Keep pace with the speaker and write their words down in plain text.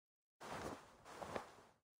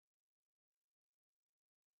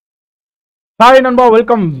Hi Nanba,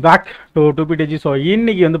 welcome back to 2PTG. So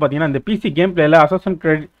இன்னைக்கு வந்து பாத்தீங்கன்னா இந்த PC கேம் பிளேல Assassin's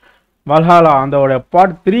Creed Valhalla andோட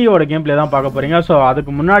Part-3 ஓட கேம் பிளே தான் பார்க்க போறீங்க. சோ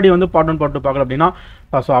அதுக்கு முன்னாடி வந்து Part-1 Part-2 பார்க்கல அப்படினா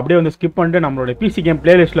சோ அப்படியே வந்து ஸ்கிப் பண்ணிட்டு நம்மளோட PC கேம்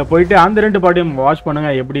பிளேலிஸ்ட்ல போயிட்டு அந்த ரெண்டு பார்ட்டையும் வாட்ச் பண்ணுங்க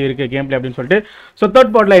எப்படி இருக்கு கேம் பிளே அப்படினு சொல்லிட்டு. சோ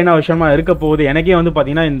தேர்ட் பார்ட்ல என்ன விஷயமா இருக்க போகுது எனக்கே வந்து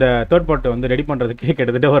பாத்தீங்கன்னா இந்த தேர்ட் பார்ட் வந்து ரெடி பண்றதுக்கு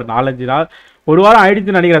கிட்டத்தட்ட ஒரு 4-5 நாள் ஒரு வாரம்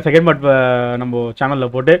ஆயிடுச்சு நினைக்கிறேன் செகண்ட் பார்ட் நம்ம சேனல்ல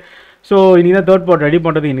போட்டு. ஸோ இனி தான் தேர்ட் பார்ட் ரெடி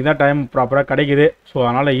பண்ணுறது இனி தான் டைம் ப்ராப்பராக கிடைக்குது. ஸோ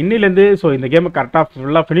அதனால் இன்னிலேருந்து ஸோ இந்த கேமை கரெக்டாக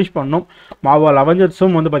ஃபுல்லாக ஃபினிஷ் பண்ணணும். மார்வல்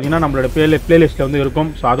அவெஞ்சர்ஸும் வந்து பார்த்திங்கன்னா நம்மளோட பிளேலிஸ்ட்டில் வந்து இருக்கும்.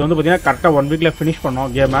 ஸோ அது வந்து பார்த்திங்கன்னா கரெக்டாக 1 வீக்கில் ஃபினிஷ் பண்ணோம்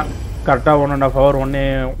கேமை. கரெக்டாக 1.5 hour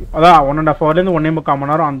அதான் 1.5 hourலேருந்து 1.25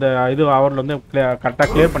 மணி நேரம் அந்த இது ஹவரில் வந்து கரெக்டாக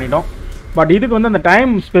கிளியர் பண்ணிட்டோம். பட் இதுக்கு வந்து அந்த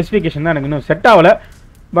டைம் ஸ்பெசிஃபிகேஷன் தான் எனக்கு இன்னும் செட் ஆகலை.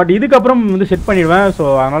 பட் இதுக்கப்புறம் வந்து செட் பண்ணிடுவேன். ஸோ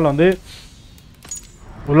அதனால் வந்து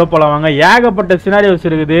உள்ளே போகலாம் வாங்க. ஏகப்பட்ட சினாரியோஸ்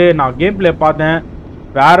இருக்குது. நான் கேம் பிளே பார்த்தேன்,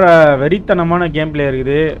 வேற வெறித்தனமான கேம் பிளே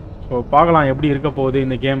இருக்குது. ஸோ பார்க்கலாம் எப்படி இருக்க போகுது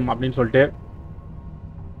இந்த கேம் அப்படின்னு சொல்லிட்டு.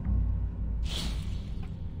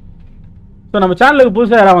 ஸோ நம்ம சேனலுக்கு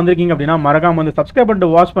புதுசாக யாராவது வந்திருக்கீங்க அப்படின்னா மறக்காம வந்து சப்ஸ்கிரைப் பண்ணிட்டு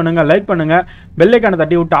வாட்ச் பண்ணுங்க, லைக் பண்ணுங்க, பெல் ஐக்கானை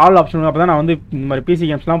தட்டி விட்டு ஆல் ஆப்ஷன். அப்போ தான் நான் வந்து இந்த மாதிரி பிசி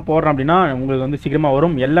கேம்ஸ்லாம் போடுறேன் அப்படின்னா உங்களுக்கு வந்து சீக்கிரமாக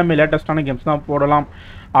வரும். எல்லாமே லேட்டஸ்ட்டான கேம்ஸ் தான் போடலாம்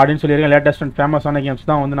அப்படின்னு சொல்லியிருக்கேன். லேட்டஸ்ட் அண்ட் ஃபேமஸான கேம்ஸ்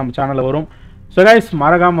தான் வந்து நம்ம சேனலில் வரும். ஸோ கைஸ்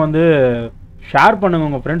மறக்காமல் வந்து ஷேர் பண்ணுங்கள்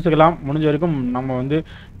உங்கள் ஃப்ரெண்ட்ஸுக்கெல்லாம். முடிஞ்ச வரைக்கும் நம்ம வந்து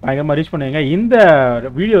பயங்கரமாக ரீச் பண்ணுவீங்க. இந்த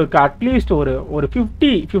வீடியோவுக்கு அட்லீஸ்ட் ஒரு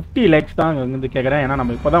 50 லைக்ஸ் தான் வந்து கேட்குறேன். ஏன்னா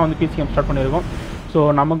நம்ம இப்போ தான் வந்து பிசி கேம் ஸ்டார்ட் பண்ணியிருக்கோம். ஸோ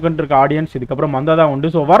நமக்குன்ட்டு இருக்க ஆடியன்ஸ் இதுக்கப்புறம் வந்தால் தான்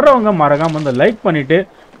உண்டு. ஸோ வர்றவங்க மறக்காமல் வந்து லைக் பண்ணிவிட்டு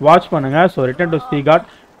வாட்ச் பண்ணுங்கள். So return to சீகாட்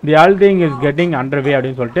the all thing is getting under வே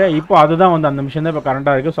அப்படின்னு சொல்லிட்டு இப்போ அதுதான் வந்து அந்த மிஷன் தான் இப்போ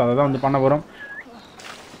கரண்ட்டாக இருக்குது. ஸோ அதை தான் வந்து பண்ண போகிறோம்.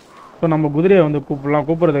 ஸோ நம்ம குதிரையை வந்து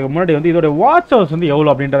கூப்பிட்றதுக்கு முன்னாடி வந்து இதோட வாட்ச் ஹவர்ஸ் வந்து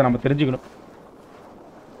எவ்வளோ அப்படின்றத நம்ம தெரிஞ்சுக்கணும்.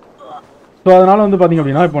 ஸோ அதனால் வந்து பார்த்திங்க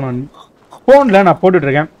அப்படின்னா இப்போ நான் ஃபோனில் நான்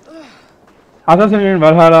போட்டுட்ருக்கேன் Assassin's Creed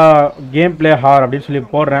Valhalla game play hour அப்படின்னு சொல்லி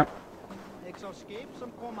போடுறேன்.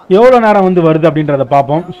 எவ்வளோ நேரம் வந்து வருது அப்படின்றத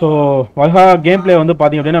பார்ப்போம். ஸோ Valhalla கேம் பிளே வந்து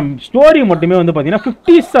பார்த்திங்க அப்படின்னா ஸ்டோரி மட்டுமே வந்து பார்த்திங்கன்னா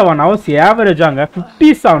 57 hours ஆவரேஜாங்க.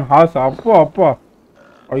 57 hours. அப்போ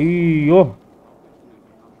ஐயோ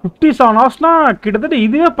 57 hoursனால் கிட்டத்தட்ட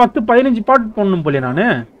இதுவே 10-15 பார்ட் போடணும் போலியே நான்.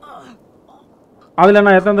 அதில்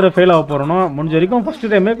நான் எத்தனை தடவை ஃபெயில் ஆக போகிறேனோ முடிஞ்ச வரைக்கும் ஃபஸ்ட்டு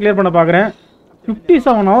டைமே கிளியர் பண்ண பார்க்குறேன்.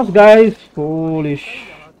 57 hours கைஸ், போலிஷ்.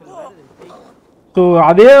 ஸோ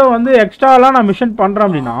அதே வந்து எக்ஸ்ட்ராலாம் நான் மிஷன் பண்ணுறேன்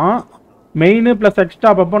அப்படின்னா மெயின் ப்ளஸ்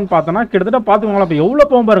எக்ஸ்ட்ரா வெப்பன் பார்த்தோன்னா கிட்டத்தட்ட பார்த்துக்கோங்களா. இப்போ எவ்வளோ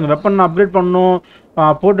போகும் பாருங்கள். வெப்பன் அப்கிரேட் பண்ணணும்,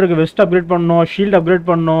 போட்டிருக்க வெஸ்ட் அப்கிரேட் பண்ணணும், ஷீல்டு அப்கிரேட்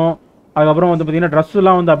பண்ணணும், அதுக்கப்புறம் வந்து பார்த்திங்கன்னா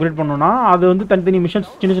ட்ரெஸ்ஸெலாம் வந்து அப்கிரேட் பண்ணணும்னா அது வந்து தனித்தனி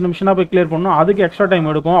மிஷன்ஸ் சின்ன மிஷனாக போய் கிளியர் பண்ணணும். அதுக்கு எக்ஸ்ட்ரா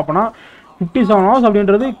டைம் எடுக்கும். அப்போனா 57 hours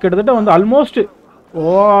அப்படின்றது கிட்டத்தட்ட வந்து ஆல்மோஸ்ட்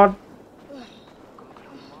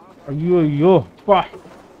ஐயோ பா.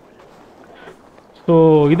 ஸோ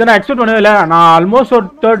இதை நான் எக்ஸ்பெக்ட் பண்ணவே இல்லை. நான் ஆல்மோஸ்ட் ஒரு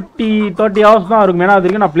 30 hours தான் இருக்கும். ஏன்னா அது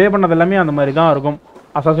வரைக்கும் நான் ப்ளே பண்ணது எல்லாமே அந்த மாதிரி தான் இருக்கும்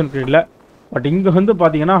Assassin's Creedல. பட் இங்கே வந்து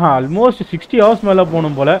பார்த்தீங்கன்னா ஆல்மோஸ்ட் 60 hours மேலே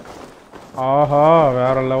போகணும் போல். ஆஹா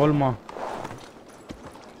வேற லெவல்மா.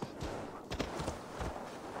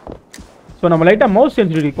 ஸோ நம்ம லைட்டாக மவுஸ்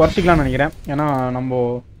சென்சிட்டிவிட்டி குறைச்சிக்கலாம்னு நினைக்கிறேன். ஏன்னா நம்ம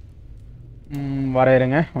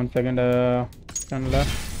வரையிறங்க 1 செகண்ட்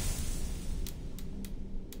சேனலில்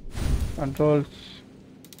கண்ட்ரோல்ஸ்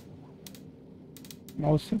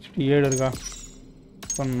மவுஸ் 67 இருக்கா.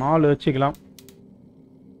 இப்போ 4 வச்சுக்கலாம்.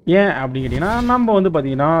 ஏன் அப்படின்னு கேட்டிங்கன்னா நம்ம வந்து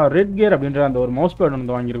பார்த்தீங்கன்னா ரெட் கியர் அப்படின்ற அந்த ஒரு மவுஸ் பேட்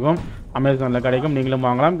வந்து வாங்கியிருக்கோம். அமேசானில் கிடைக்கும், நீங்களும்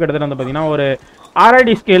வாங்கலாம். கிட்டத்தட்ட வந்து பார்த்தீங்கன்னா ஒரு RID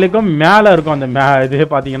ஸ்கேலுக்கும் மேலே இருக்கும் அந்த இது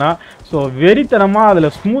பார்த்தீங்கன்னா. ஸோ வெறித்தனமாக அதில்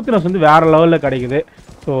ஸ்மூத்னஸ் வந்து வேறு லெவலில் கிடைக்குது.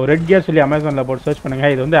 ஸோ ரெட் கியர் சொல்லி அமேசானில் போட்டு சர்ச்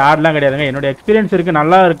பண்ணுங்கள். இது வந்து ஆட்லாம் கிடையாதுங்க, என்னோடய எக்ஸ்பீரியன்ஸ் இருக்குது,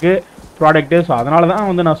 நல்லா இருக்குது ப்ராடக்ட்டு. ஸோ அதனால தான்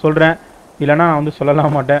வந்து நான் சொல்கிறேன், இல்லைனா நான் வந்து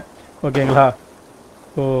சொல்லலாம் மாட்டேன். ஓகேங்களா.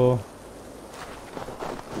 ஸோ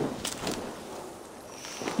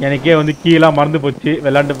எனக்கே வந்து கீழாக மறந்து போச்சு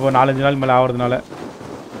விளாண்டு 4-5 நாள் மேலே ஆகிறதுனால.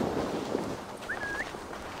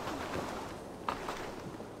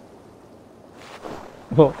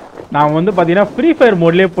 ஓ நான் வந்து பார்த்தீங்கன்னா ஃப்ரீ ஃபயர்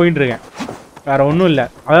மோட்லேயே போயிட்டுருக்கேன், வேறு ஒன்றும் இல்லை.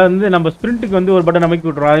 அதாவது வந்து நம்ம ஸ்ப்ரிண்ட்டுக்கு வந்து ஒரு பட்டன் அமைக்கி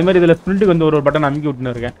விட்ருவோம், அதே மாதிரி இதில் ஸ்ப்ரிண்ட்டுக்கு வந்து ஒரு பட்டன் அமைக்கி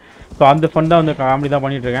விட்டுன்னு இருக்கேன். ஸோ அந்த ஃபன் தான் வந்து காமெடி தான்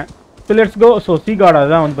பண்ணிகிட்ருக்கேன். So let's go. ஸோ சீகாட்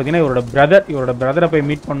அதுதான் வந்து பார்த்தீங்கன்னா இவரோட பிரதரை போய்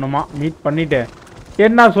மீட் பண்ணணுமா. மீட் பண்ணிவிட்டு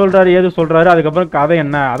என்ன சொல்கிறாரு ஏது சொல்கிறாரு, அதுக்கப்புறம் கதை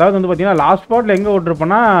என்ன. அதாவது வந்து பார்த்தீங்கன்னா லாஸ்ட் பார்ட்டில் எங்கே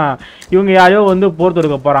விட்டுருப்போன்னா இவங்க யாரையோ வந்து போர்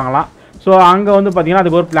தொடுக்க போகிறாங்களாம். ஸோ அங்கே வந்து பார்த்தீங்கன்னா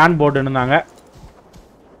அதுக்கு ஒரு பிளான் போட்டுருந்தாங்க.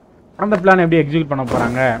 அந்த பிளான் எப்படி எக்ஸிக்யூட் பண்ண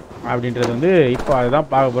போகிறாங்க அப்படின்றது வந்து இப்போ அதுதான்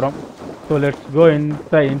பார்க்க போகிறோம். So let's go.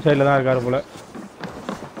 இன்சைடில் தான் இருக்காரு போல்.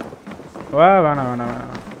 வேணாம்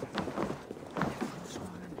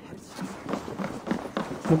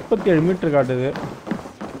 37 மீட்டர் காட்டுது.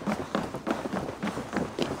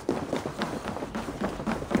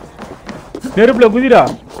 நெருப்புல குதிரா.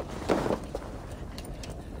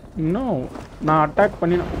 இன்னும் நான் அட்டாக்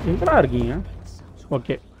பண்ணி எங்கடா இருக்கீங்க.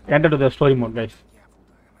 Okay, enter to the story mode guys.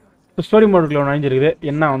 Story மோடுக்குள்ள நுழைஞ்சிருக்குது.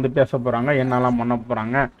 என்ன வந்து பேச போகிறாங்க, என்னெல்லாம் பண்ண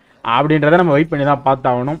போகிறாங்க அப்படின்றத நம்ம வெயிட் பண்ணி தான்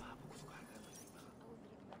பார்த்தாகணும்.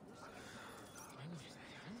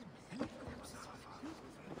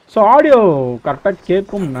 ஸோ ஆடியோ கரெக்டாக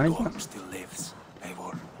கேட்கும்னு நினைக்கிறேன்.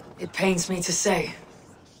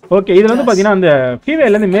 ஓகே, இதில் வந்து பார்த்தீங்கன்னா அந்த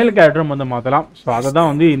ஃபீமேல்லேருந்து மேல் கேரக்டரும் வந்து மாற்றலாம். ஸோ அதை தான்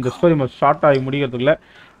வந்து இந்த ஸ்டோரி ஷார்ட் ஆகி முடிக்கிறதுக்குள்ள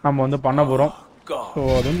நம்ம வந்து பண்ண போகிறோம். ஸோ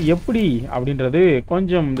அது வந்து எப்படி அப்படின்றது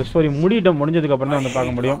கொஞ்சம் இந்த ஸ்டோரி முடிஞ்சதுக்கப்புறம் தான் வந்து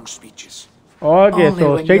பார்க்க முடியும். Okay, so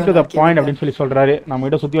straight to the point அப்படின்னு சொல்லி சொல்கிறாரு.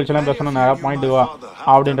 நம்மகிட்ட சுற்றி வச்செல்லாம் பேசணும், நிறையா பாயிண்ட் வா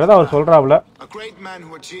அப்படின்றத அவர் சொல்கிறாப்புல.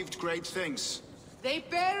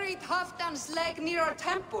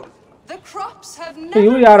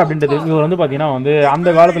 இவர் யார் அப்படின்றது, இவர் வந்து பார்த்தீங்கன்னா வந்து அந்த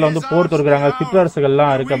காலத்தில் வந்து போர் தொடுக்கிறாங்க,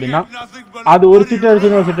 சிற்றரசுகள்லாம் இருக்குது அப்படின்னா அது ஒரு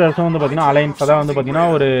சிற்றரசும் வந்து பார்த்தீங்கன்னா அலைன்ஸ், அதான் வந்து பார்த்தீங்கன்னா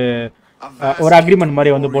ஒரு அக்ரிமெண்ட்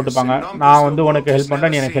மாதிரி வந்து போட்டுப்பாங்க. நான் வந்து உனக்கு ஹெல்ப்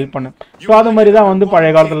பண்ணுறேன், நீ எனக்கு ஹெல்ப் பண்ணு. ஸோ அது மாதிரி தான் வந்து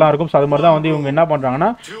பழைய காலத்துலலாம் இருக்கும். ஸோ அது மாதிரி தான் வந்து இவங்க என்ன பண்ணுறாங்கன்னா,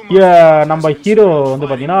 நம்ம ஹீரோ வந்து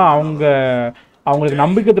பார்த்தீங்கன்னா அவங்களுக்கு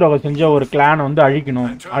நம்பிக்கை துரோகம் செஞ்ச ஒரு கிளான் வந்து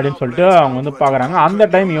அழிக்கணும் அப்படின்னு சொல்லிட்டு அவங்க வந்து பார்க்குறாங்க. அந்த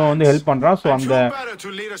டைம் இவன் வந்து ஹெல்ப் பண்ணுறான். ஸோ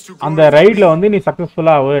அந்த ரைடில் வந்து நீ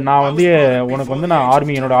சக்ஸஸ்ஃபுல்லாக நான் வந்து உனக்கு வந்து நான்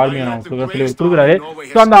என்னோட ஆர்மியை நான் சொல்லி கொடுக்குறாரு.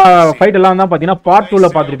 ஸோ அந்த ஃபைட் எல்லாம் தான் பார்த்தீங்கன்னா பார்ட் 2ல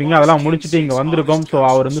பார்த்துருப்பீங்க. அதெல்லாம் முடிச்சுட்டு இங்கே வந்திருக்கோம். ஸோ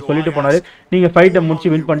அவர் வந்து சொல்லிட்டு போனார், நீங்கள் ஃபைட்டை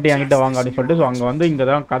முடிச்சு வின் பண்ணிட்டு என்கிட்ட வாங்க அப்படின்னு சொல்லிட்டு. ஸோ அங்கே வந்து இங்கே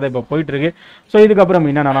தான் கதை இப்போ போயிட்டு இருக்கு. ஸோ இதுக்கப்புறம்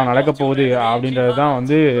என்னென்ன நடக்க போகுது அப்படின்றது தான்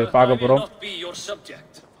வந்து பார்க்க போகிறோம்.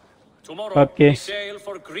 Tomorrow we sail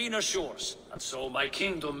for greener shores, and so my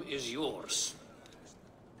kingdom is yours.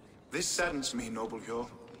 This saddens me, noble Hyo.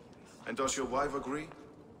 And does your wife agree?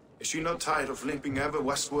 Is she not tired of limping ever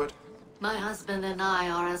westward? My husband and I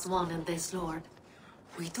are as one in this, Lord.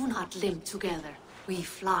 We do not limp together, we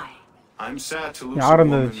fly. I'm sad to lose யார் a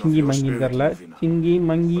அந்த woman of Singhvi your monkey spirit, தெரியல, சிங்கி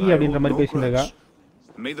மங்கி அப்படின்ற மாதிரி பேசியிருக்கா.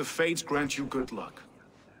 May the fates grant you good luck.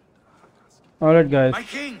 Alright guys. My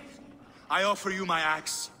king, I offer you my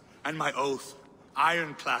axe. And my oath,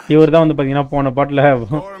 ironclad. இவர் தான் வந்து பாத்தீங்கன்னா போன பாட்டுல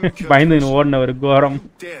பயந்து ஓடினவர் கோரம்.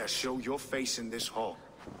 Dare show your face in this hall.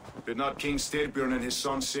 Did not King Styrbjörn and his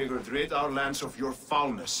son Sigurd rid our lands of your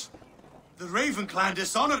foulness? The Raven clan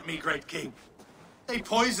dishonored me, great king. They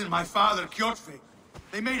poisoned my father Kjotve.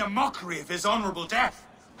 They made a mockery of his honorable death.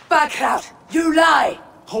 Backrout, you lie.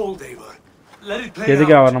 Hold, Eivor. Let it play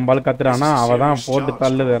எதுக்கு out. அவர் நம்மால கத்துறானா, அவ தான் போட்டு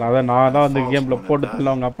தள்ளுது. அத நான் தான் வந்து கேம்ல போட்டு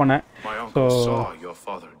தள்ள அவங்க அப்பனை. சோ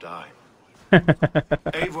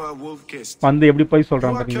வந்து எப்படி போய்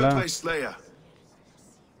சொல்றான் பாத்தீங்களா?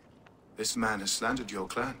 This man has slandered your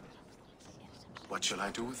clan. What shall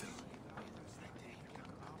I do with him?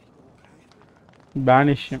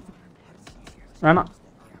 Banish him. வேணா.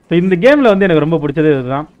 இந்த கேம்ல வந்து எனக்கு ரொம்ப பிடிச்சது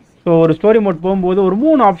இதுதான். ஸோ ஒரு ஸ்டோரி மோட் போகும்போது ஒரு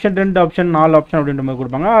 3 ஆப்ஷன் 2 ஆப்ஷன் 4 ஆப்ஷன் அப்படின்ற மாதிரி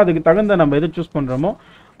கொடுப்பாங்க. அதுக்கு தகுந்த நம்ம எது சூஸ் பண்ணுறோமோ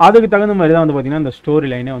அதுக்கு தகுந்த மாதிரி தான் வந்து பார்த்திங்கன்னா இந்த ஸ்டோரி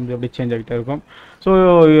லைனே வந்து எப்படி சேஞ்ச் ஆகிட்டே இருக்கும். ஸோ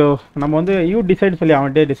நம்ம வந்து டிசைட் சொல்லி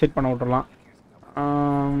அவன்கிட்டே டிசைட் பண்ண விட்டுறலாம்.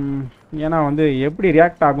 ஏன்னா வந்து எப்படி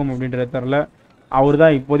ரியாக்ட் ஆகும் அப்படின்றது தெரில. அவர்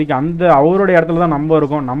தான் இப்போதைக்கு அவரோட இடத்துல தான் நம்ம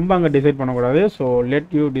இருக்கோம், நம்ம அங்கே டிசைட் பண்ணக்கூடாது. ஸோ லெட்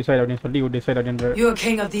யூ டிசைட் அப்படின்னு சொல்லி டிசைட் அப்படின்ற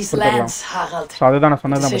ஸோ அதுதான் நான்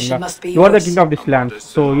சொன்னது தான் பார்த்தீங்களா. You are the king of this land,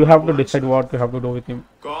 so you have to decide what you have to do with him.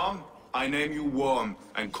 I name you worm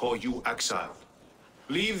and call you exile.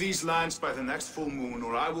 Leave these lands by the next full moon,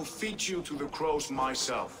 or I will feed you to the crows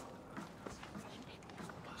myself.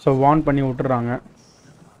 So warn பண்ணி விட்டுறாங்க.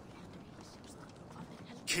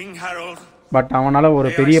 King Harold. But அவனால ஒரு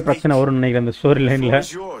பெரிய பிரச்சனை வரும்னு நினைக்கிறேன் இந்த story லைன்ல.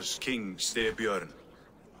 King Styrbjörn.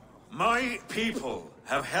 My people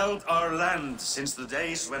have held our land since the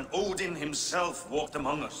days when Odin himself walked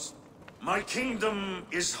among us. My kingdom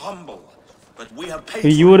is humble.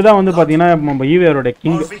 இவர் தான் வந்து பார்த்தீங்கன்னா நம்ம ஈவேரோட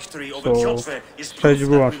கிங். ஸோ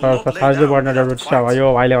ஐயோ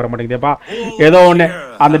வாயிலே வர மாட்டேங்குதுப்பா. ஏதோ ஒன்று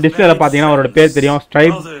அந்த டிஸ்பிளேல பார்த்தீங்கன்னா அவரோட பேர் தெரியும்,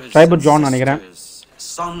 ஸ்ட்ரைபர் ஜான் நினைக்கிறேன்.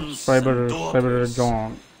 ஸ்ட்ரைபர்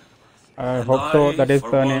John. I hope so. That is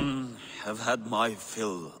the name.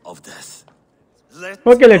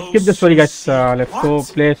 Okay, let's skip the story, guys. Let's go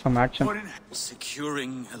play some action.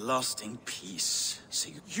 Securing a lasting peace.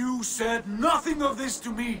 You said nothing of this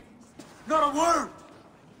to me. Not a word.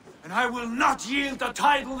 And I will not yield the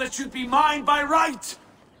title that should be mine by right.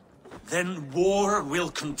 Then war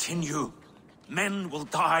will continue. Men will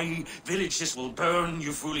die, villages will burn,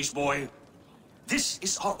 you foolish boy. This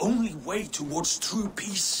is our only way towards true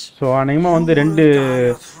peace. So அநேகமா வந்து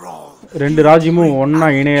ரெண்டு ராஜ்யமும் ஒண்ணா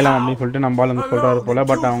இணையலாம் அப்படின்னு சொல்லிட்டு நம்மால வந்து சொல்றாரு போல.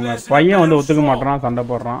 பட் அவங்க பையன் வந்து ஒத்துக்க மாட்டான், சண்டை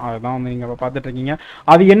போடுறான். அதுதான் வந்து நீங்க பார்த்துட்டு இருக்கீங்க.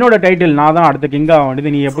 அது என்னோட டைட்டில், நான் தான் அடுத்த கிங்கா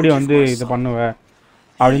வேண்டியது, நீ எப்படி வந்து இது பண்ணுவ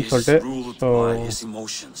அப்படின்னு சொல்லிட்டு. ஸோ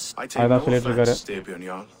அதான் சொல்லிட்டு இருக்காரு.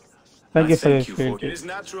 Thank you for your spirit. It is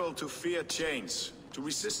natural to fear change, to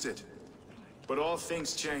resist it. But all things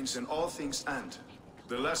change and all things end.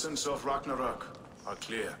 The lessons of Ragnarok are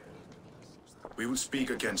clear. We will speak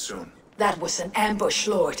again soon. That was an ambush,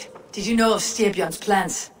 Lord. Did you know of Styrbjorn's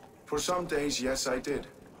plans? For some days, yes, I did.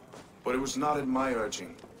 But it was not at my urging.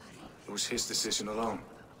 It was his decision alone.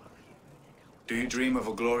 Do you dream of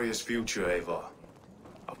a glorious future, Ava?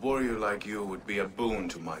 A warrior like you would be a boon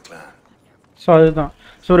to my clan. So அதுதான்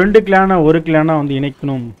so 2 கிளானை ஒரு கிளானாக வந்து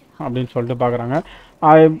இணைக்கணும் அப்படின்னு சொல்லிட்டு பார்க்குறாங்க.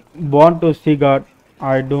 I want to see God.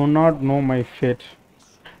 I do not know my fate.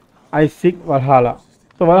 I seek Valhalla.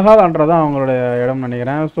 So வல்ஹாலான்றதான் அவங்களோட இடம்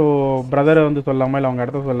நினைக்கிறேன். So பிரதரை வந்து சொல்லாமா இல்லை அவங்க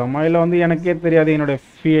இடத்த சொல்லாமா இல்லை வந்து எனக்கே தெரியாது என்னுடைய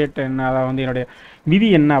ஃபேட் என்ன, அதாவது வந்து என்னுடைய விதி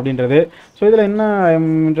என்ன அப்படின்றது. ஸோ இதில் என்ன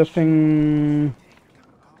இன்ட்ரெஸ்டிங்,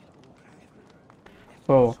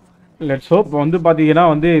 ஸோ லெட்ஸ் ஹோப் வந்து பார்த்தீங்கன்னா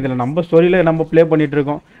வந்து இதில் நம்ம ஸ்டோரியில் நம்ம ப்ளே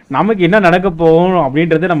பண்ணிகிட்ருக்கோம். நமக்கு என்ன நடக்க போகும்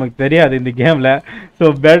அப்படின்றது நமக்கு தெரியாது இந்த கேமில். ஸோ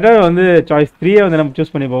பெட்டர் வந்து சாய்ஸ் 3 வந்து நம்ம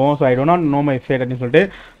சூஸ் பண்ணி போவோம். So I do not know my fate அப்படின்னு சொல்லிட்டு.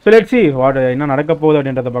 ஸோ லெட்ஸ் சி வாட் என்ன நடக்க போகுது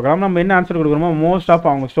அப்படின்றத பார்க்கலாம். நம்ம என்ன ஆன்சர் கொடுக்குறோமோ மோஸ்ட் ஆஃப்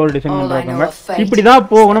அவங்க ஸ்டோரி டிசைன் பண்ணுறாங்க இப்படி தான்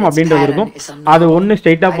போகணும் அப்படின்றது இருக்கும். அது ஒன்று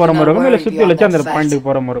ஸ்ட்ரைட்டாக போகிற மாதிரி இருக்கும், இல்லை சுற்றி வச்சு அந்த பாயிண்ட்டுக்கு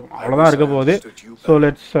போகிற மாதிரி இருக்கும். அவ்வளோதான் இருக்க போகுது. ஸோ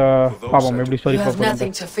லெட்ஸ் பார்ப்போம் எப்படி ஸ்டோரி போகும்.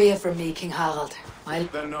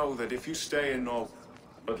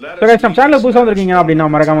 நம்ம சேனலுக்கு புதுசாக வந்திருக்கீங்க அப்படின்னா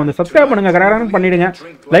மறக்காம வந்து சப்ஸ்கிரைப் பண்ணுங்க, கரெக்டாக பண்ணிடுங்க,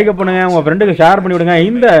 லைக் பண்ணுங்க, உங்க ஃப்ரெண்டுக்கு ஷேர் பண்ணி விடுங்க.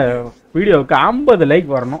 இந்த வீடியோவுக்கு 50 லைக்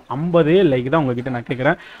வரணும். 50 லைக் தான் உங்ககிட்ட நான்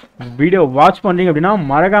கேட்குறேன். வீடியோ வாட்ச் பண்ணுறீங்க அப்படின்னா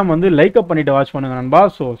மறக்காம வந்து லைக் அப் பண்ணிட்டு வாட்ச் பண்ணுங்க நண்பா.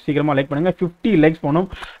 ஸோ சீக்கிரமாக லைக் பண்ணுங்க. 50 லைக்ஸ் போகணும்.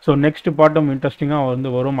 ஸோ நெக்ஸ்ட் பார்ட்டும் இன்ட்ரெஸ்டிங்காக வந்து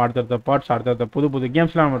வரும். அடுத்தடுத்த பார்ட்ஸ், அடுத்தடுத்த புது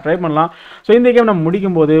கேம்ஸ்லாம் நம்ம ட்ரை பண்ணலாம். ஸோ இந்த கேம் நம்ம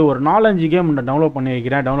முடிக்கும் போது ஒரு 4-5 கேம் நான் டவுன்லோட் பண்ணி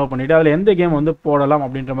வைக்கிறேன். டவுன்லோட் பண்ணிவிட்டு அதில் எந்த கேம் வந்து போடலாம்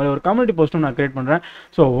அப்படின்ற மாதிரி ஒரு கம்யூனிட்டி போஸ்ட்டும் நான் கிரியேட் பண்ணுறேன்.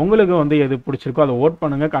 ஸோ உங்களுக்கு வந்து எது பிடிச்சிருக்கோ அதை ஓட்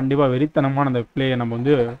பண்ணுங்கள். கண்டிப்பாக வெறித்தனமான அந்த பிளேயை நம்ம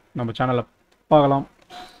வந்து நம்ம சேனலில் பார்க்கலாம்.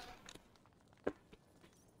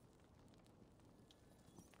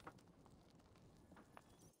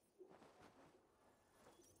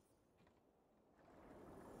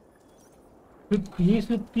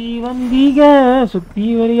 சுத்தி வந்தீங்க, சுத்தி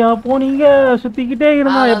வழியா போனீங்க, சுத்திக்கிட்டே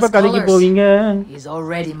இருந்தா எப்ப கதைக்கு போவீங்க.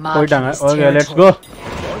 போயிட்டாங்க. Okay let's go.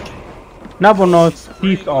 என்ன பண்ணோம்?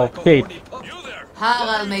 Piece of fate.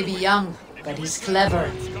 Harald may be young, but he's clever.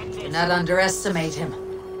 Do not underestimate him.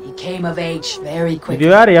 He came of age very quickly. இது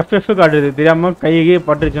வேற FF காட்டுது, தெரியாம கையே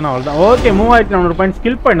பட்டுச்சுனா அவ்வளவுதான். ஓகே, 3400 பாயிண்ட்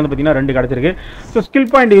ஸ்கில் பாயிண்ட் வந்து பாத்தீங்கன்னா 2 கிடைச்சிருக்கு. ஸோ ஸ்கில்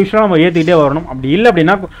பாயிண்ட் யூஸ்வலாக நம்ம ஏற்றிக்கிட்டே வரணும். அப்படி இல்லை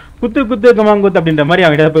அப்படின்னா குத்து கமாங்குத்து அப்படின்ற மாதிரி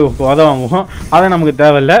அவங்ககிட்ட போய் உத வாங்குவோம். அதை நமக்கு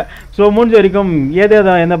தேவையில்லை. ஸோ முடிஞ்ச வரைக்கும்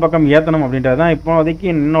எந்த பக்கம் ஏற்றணும் அப்படின்றது தான் இப்போ அதுக்கு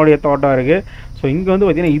என்னுடைய தாட்டாக இருக்குது. ஸோ இங்கே வந்து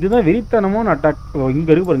பார்த்தீங்கன்னா இதுதான் வெறித்தனமான அட்டாக்.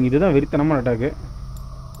 இங்கே இருக்கு பாருங்க, இதுதான் வெறித்தனமான அட்டாக்கு.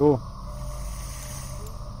 ஓ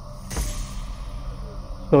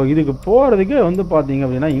ஸோ இதுக்கு போகிறதுக்கு வந்து பார்த்தீங்க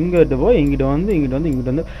அப்படின்னா இங்கிட்டு போய் இங்கிட்டு வந்து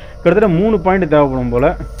கிட்டத்தட்ட 3 பாயிண்ட் தேவைப்படும் போல்.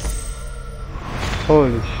 ஓ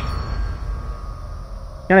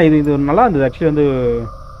ஏன்னா இது நல்லா இருந்தது ஆக்சுவலி வந்து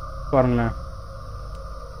பாருங்களேன்.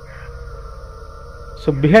 ஸோ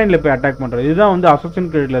பிஹைண்டில் போய் அட்டாக் பண்ணுறது இதுதான் வந்து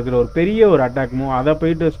அசப்ஷன் கிரெடிட்டில் இருக்கிற ஒரு பெரிய ஒரு அட்டாக்மோ. அதை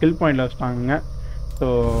போயிட்டு ஸ்கில் பாயிண்டில் வச்சுட்டாங்க. ஸோ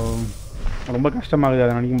ரொம்ப கஷ்டமாகுது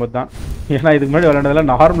அதை நினைக்கும் போது தான். ஏன்னா இதுக்கு முன்னாடி விளையாண்டதில்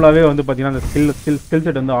நார்மலாகவே வந்து பார்த்திங்கன்னா அந்த ஸ்கில்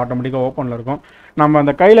செட் வந்து ஆட்டோமேட்டிக்காக ஓப்பனில் இருக்கும். நம்ம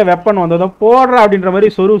அந்த கையில் வெப்பன் வந்ததும் போடுற அப்படின்ற மாதிரி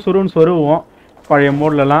சொருன்னு சொருவோம் பழைய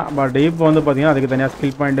மோட்லலாம். பட் இப்போ வந்து பார்த்திங்கன்னா அதுக்கு தனியாக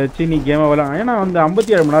ஸ்கில் பாயிண்ட் வச்சு நீ கேமை விளையாட. ஏன்னா வந்து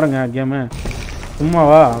 57 மணி நேரங்க கேமு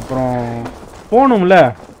சும்மாவா, அப்புறம் போகணும்ல.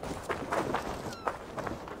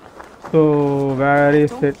 So where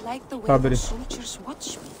is it strawberry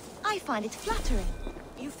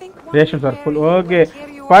rations R full. Okay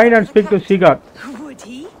find and speak to சீகாட்.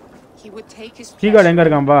 சீகாட் எங்கே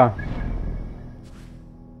இருக்கான்பா?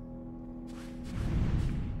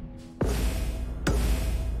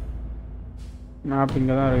 மேப்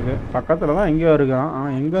இங்கே தான் இருக்குது, பக்கத்தில் தான் எங்கேயோ இருக்கான்.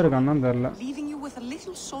 ஆனால் எங்கே இருக்கான்னு தான் தெரில.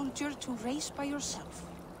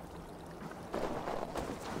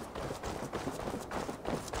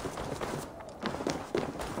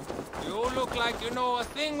 You look like you know a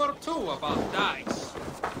thing or two about dice.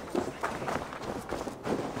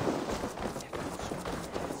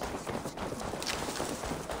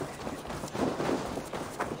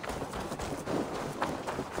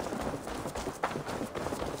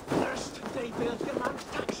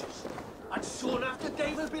 Soon after they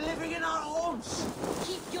will be living in our homes.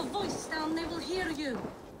 Keep your voice down, they will hear you.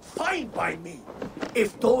 Fine by me. If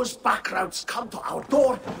those backroutes come to our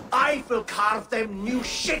door, I will carve them new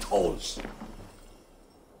shitholes.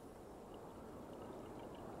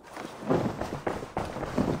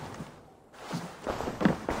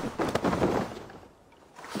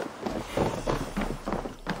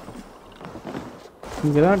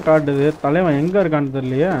 இங்கே தான் காட்டுது. தலைவன் எங்கே இருக்கான்னு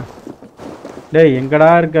தெரியலையே. டேய்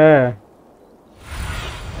எங்கடா இருக்க?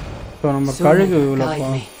 ஸோ நம்ம கழுகு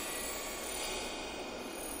இவ்வளோப்போம்.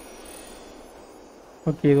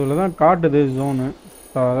 ஓகே இது உள்ள தான் காட்டுது ஜோனு.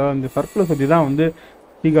 ஸோ அதாவது இந்த சர்க்கிளை சுற்றி தான் வந்து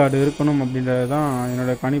சீகார்டு இருக்கணும் அப்படின்றது தான்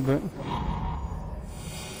என்னோட கணிப்பு.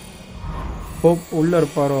 ஹோப் உள்ளே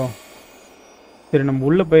இருப்பாரோ? சரி, நம்ம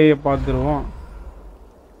உள்ளே போய் பார்த்துருவோம்.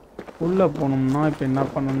 உள்ளே போகணும்னா இப்போ என்ன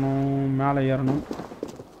பண்ணணும்? மேலே ஏறணும்.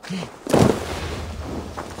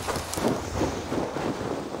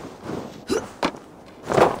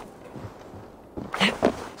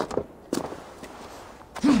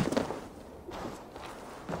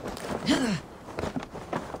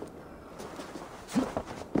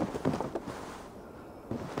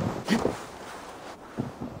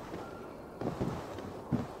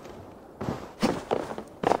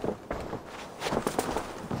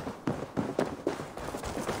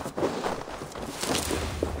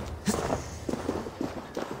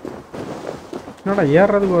 என்னடா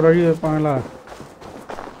ஏறுறதுக்கு ஒரு வழி வைப்பாங்களா?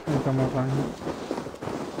 வைக்க மாட்டாங்க.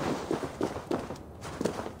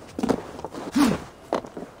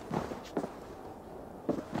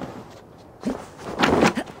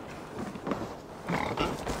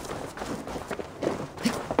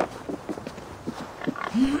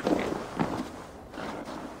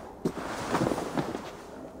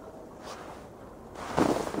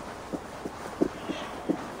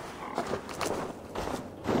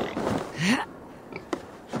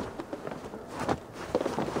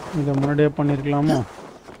 இதை முன்னாடியே பண்ணியிருக்கலாமோ?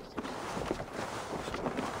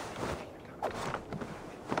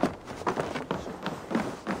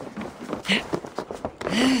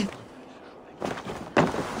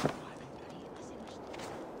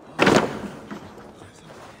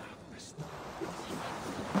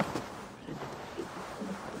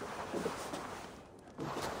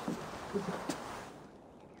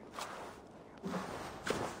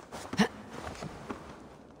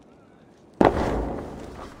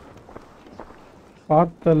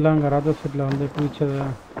 பார்த்தெல்லாம் அங்கே ராஜா செட்டில் வந்து குளிச்சது.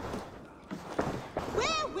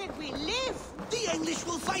 Where will we live? The English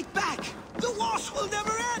will fight back. The wars will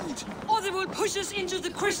never end. Or they will push us into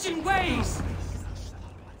the Christian ways.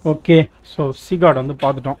 Okay, so சீகார்டு வந்து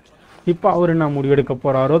பார்த்துட்டோம். இப்போ அவர் என்ன முடிவெடுக்க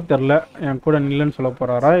போகிறாரோ தெரில. என் கூட நில்லுன்னு சொல்ல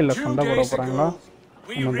போகிறாரா இல்லை சண்டை போட போகிறாங்களா?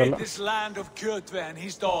 We rid this land of Kjotve and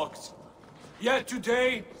his dogs. Yet today,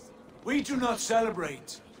 we do not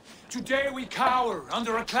celebrate. Today we cower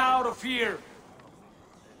under a cloud of fear.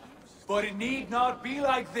 But it need not be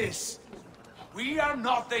like this. We are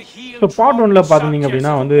not the healed. So part 1ல பார்த்தீங்க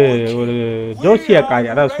அப்படின்னா வந்து ஒரு ஜோசியக்காரி,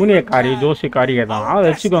 அதாவது சூனியக்காரி ஜோசியக்காரியை தான் அதை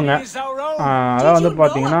வச்சுக்கோங்க. அதான் வந்து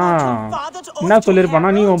பார்த்தீங்கன்னா என்ன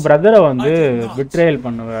சொல்லியிருப்பான்னா, நீ உன் பிரதரை வந்து பிட்ரேல்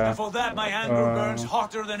பண்ணுவ,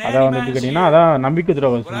 அதான் வந்து கேட்டிங்கன்னா அதான் நம்பிக்கை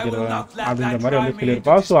துரோகம் செஞ்சிருவேன் அப்படின்ற மாதிரி வந்து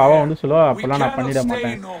சொல்லியிருப்பா. ஸோ அவள் வந்து சொல்லுவா, அப்போல்லாம் நான் பண்ணிட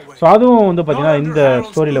மாட்டேன். ஸோ அதுவும் வந்து பார்த்தீங்கன்னா இந்த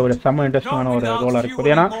ஸ்டோரியில் ஒரு செம்ம இன்ட்ரெஸ்டிங்கான ஒரு ரோலாக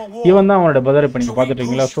இருக்குது. ஏன்னா இவன் தான் அவனோட பிரதரை இப்போ நீங்கள் பார்த்துட்டு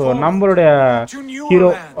இருக்கீங்களா. ஸோ நம்மளுடைய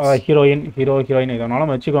ஹீரோயின்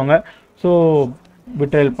இதனாலும் வச்சுக்கோங்க. ஸோ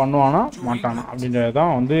பிட்ரேல் பண்ணுவானா மாட்டானா அப்படின்றது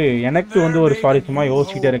தான் வந்து எனக்கு வந்து ஒரு சுவாரஸ்யமாக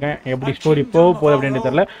யோசிச்சுட்டே இருக்கேன். எப்படி ஸ்டோரி போகுது அப்படின்றது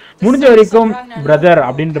தெரியல. முடிஞ்ச வரைக்கும் பிரதர்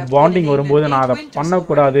அப்படின்ற பாண்டிங் வரும்போது நான் அதை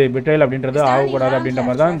பண்ணக்கூடாது, பிட்ரேல் அப்படின்றது ஆகக்கூடாது அப்படின்ற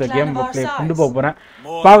மாதிரி தான் இந்த கேம் பிளே கொண்டு போக போகிறேன்.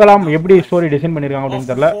 பார்க்கலாம் எப்படி ஸ்டோரி டிசைன் பண்ணியிருக்காங்க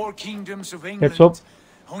அப்படின்னு தெரியல. Let's hope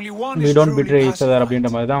we don't betray each other அப்படின்ற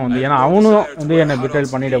மாதிரி தான் வந்து. ஏன்னா அவனும் வந்து என்னை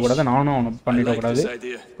பிட்ரேல் பண்ணிடக்கூடாது, நானும் அவனை பண்ணிடக்கூடாது.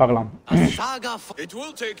 பார்க்கலாம். It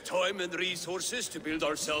will take time and resources to build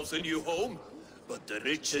ourselves a new home, but the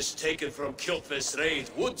riches taken from Kjotve's raid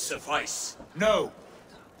would suffice. No,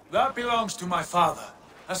 that belongs to my father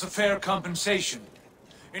as a fair compensation.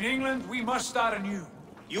 In England, we must start anew.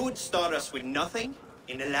 You would start us with nothing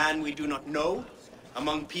in a land we do not know,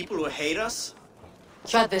 among people who hate us.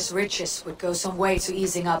 Kjotve's riches would go some way to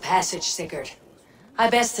easing our passage, Sigurd. I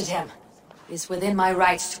bested him. It is within my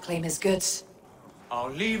rights to claim his goods. Our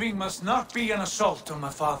leaving must not be an assault on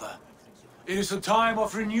my father. It is a time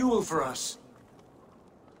of renewal for us.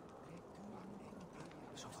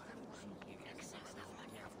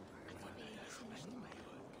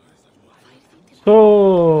 So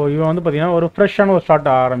இவன் வந்து பார்த்தீங்கன்னா ஒரு ஃப்ரெஷ்ஷான ஒரு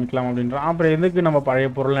start ஆரம்பிக்கலாம் அப்படின்றான். அப்புறம் எதுக்கு நம்ம பழைய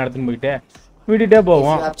பொருள்லாம் எடுத்துன்னு போயிட்டு விட்டுட்டே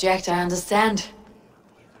போவோம். If you object, I understand.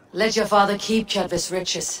 Let your father keep Kjotve's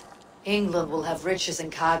riches. England will have riches and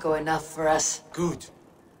cargo enough for us. Good.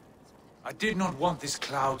 I did not want this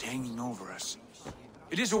cloud hanging over us.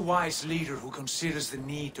 It is a wise leader who considers the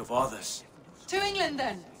need of others. To England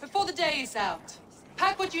then, before the day is out.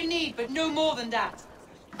 Pack what you need, but no more than that.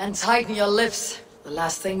 And tighten your lips. The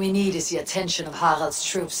last thing we need is the attention of Harald's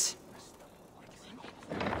troops.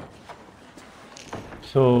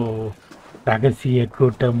 So ரகசிய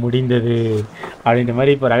கூட்டம் முடிந்தது அப்படின்ற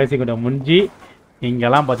மாதிரி இப்போ ரகசிய கூட்டம் முடிஞ்சு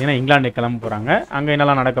இங்கெல்லாம் பார்த்தீங்கன்னா இங்கிலாந்து கிளம்ப போகிறாங்க. அங்கே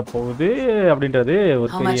என்னெல்லாம் நடக்க போகுது அப்படின்றது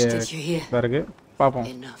ஒரு பெரிய இதாக இருக்குது. பார்ப்போம்.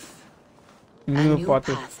 new new path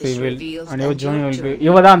path is is revealed revealed and your and journey your will be journey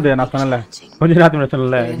இவ தான் அந்த will நான் be சொன்னல challenging. கொஞ்ச நேரத்துக்கு முன்னாடி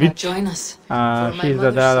சொன்னல Will you not which join us? For my she is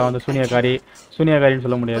mother's the sake, வந்து I சூனியக்காரி can't. சூனியக்காரின்னு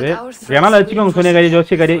சொல்ல முடியாது But our threats ஏனால will வச்சுக்கோங்க proceed சூனியக்காரி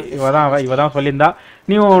ஜோசியக்காரி before இவ தான் சொல்லியிருந்தா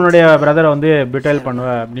நீ உன்னுடைய பிரதரை வந்து பிட்ரையல் பண்ணுவ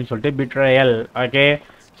அப்படின்னு சொல்லிட்டு பிட்ரையல் ஓகே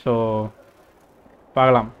ஸோ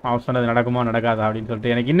பார்க்கலாம் அவன் சொன்னது நடக்குமா நடக்காதா அப்படின்னு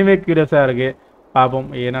சொல்லிட்டு எனக்கு இன்னுமே க்யூரியஸாக இருக்குது பார்ப்போம்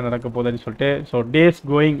என்ன நடக்க போகுதுன்னு சொல்லிட்டு ஸோ டேஸ்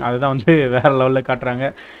கோயிங் அதுதான் வந்து வேறு லெவலில் காட்டுறாங்க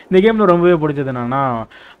இந்த கேமில் ரொம்பவே பிடிச்சது என்னன்னா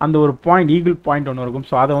அந்த ஒரு பாயிண்ட் ஈகிள் பாயிண்ட் ஒன்று இருக்கும்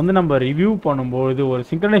ஸோ அதை வந்து நம்ம ரிவ்யூ பண்ணும்போது ஒரு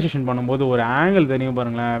சிங்க்ரனைசேஷன் பண்ணும்போது ஒரு ஆங்கிள் தெரியும்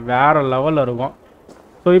பாருங்களேன் வேறு லெவலில் இருக்கும்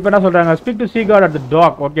ஸோ இப்போ என்ன சொல்கிறாங்க speak to see God at the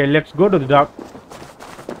talk okay let's go to the talk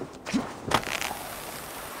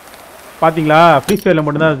பார்த்தீங்களா ஃப்ரீ ஸ்டைலில்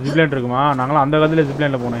மட்டும்தான் ஜிப்லைன் இருக்குமா நாங்களாம் அந்த காலத்தில்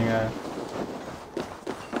ஜிப்லைனில் போனோங்க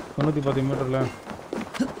 910 மீட்டரில்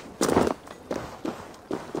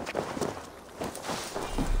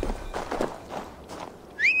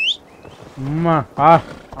அம்மா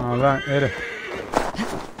அதான் ஏறு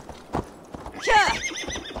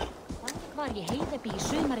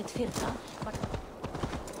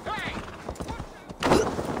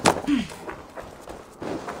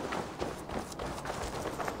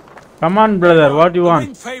Come on, brother. What do you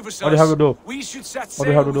want? What do you have to do? What do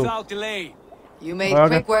you have to do? You made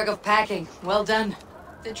quick work of packing. Well done.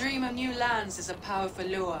 The dream of new lands is a powerful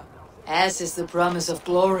lure. As is the promise of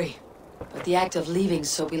glory. But the act of leaving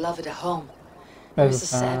so beloved a home, there is a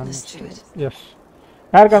sadness to it. Yes.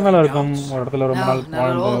 யாருக்கு இருந்தாலும் இருக்கும் ஒரு இடத்துல ரொம்ப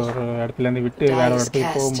நாள் வாழ்ந்து ஒரு இடத்துல இருந்து விட்டு வேற ஒரு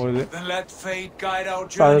இடத்துக்கு போகும்போது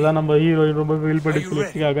அதுதான் நம்ம ஹீரோயின் ரொம்ப ஃபீல் பண்ணி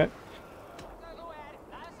சொல்லியிருக்காங்க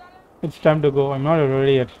it's time to go I'm not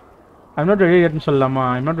ready yetன்னு சொல்லலாமா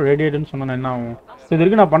ஐம் நாட் ரெடி yetன்னு சொன்னா என்ன ஆகும் இது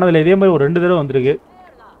வரைக்கும் நான் பண்ணதில்லை இதே மாதிரி ஒரு 2 தடவை வந்திருக்கு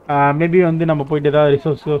மேபி வந்து நம்ம போயிட்டு ஏதாவது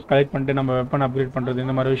ரிசோர்ஸ் கலெக்ட் பண்ணிட்டு நம்ம வெப்பன் அப்கிரேட் பண்ணுறது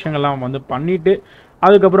இந்த மாதிரி விஷயங்கள்லாம் வந்து பண்ணிவிட்டு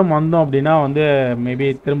அதுக்கப்புறம் வந்தோம் அப்படின்னா வந்து மேபி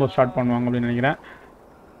திரும்ப ஸ்டார்ட் பண்ணுவாங்க அப்படின்னு நினைக்கிறேன்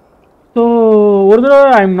ஸோ ஒரு தடவை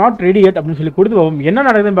ஐம் நாட் ரெடி yet அப்படின்னு சொல்லி கொடுத்து போவோம் என்ன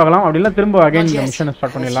நடக்குதுன்னு பார்க்கலாம் அப்படின்னா திரும்ப அகைன் மிஷனை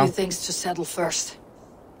ஸ்டார்ட் பண்ணிடலாம்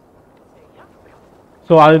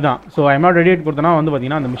ஸோ அதுதான் so I'm not ready yet கொடுத்தோன்னா வந்து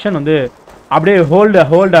பார்த்தீங்கன்னா அந்த மிஷன் வந்து அப்படியே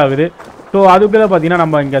ஹோல்ட் ஆகுது ஸோ அதுக்குள்ளே பார்த்தீங்கன்னா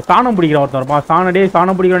நம்ம இங்கே சாணம் பிடிக்கிற ஒருத்தர் இருப்பான்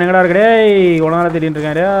சாணம் பிடிக்கிறவன் எங்கடா இருக்கடே இவ்வளோ நேரம் தேடிட்டு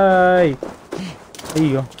இருக்கேன்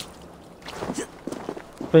ஐயோ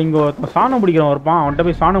ஸோ இங்கே ஒருத்தன் சாணம் பிடிக்கிறவன் இருப்பான் அவன்கிட்ட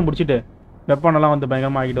போய் சாணம் பிடிச்சிட்டு வெப்பனெல்லாம் வந்து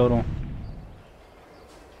பயங்கரமாக ஆகிட்டு வருவோம்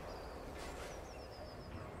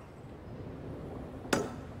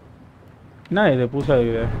என்ன இது புதுசாக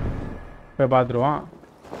இருக்குது போய் பார்த்துருவான்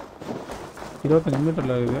 25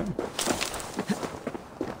 மீட்டரில் இருக்குது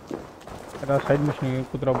ஏதாவது சைட் மிஷின்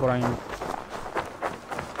குத்துற போகிறாங்க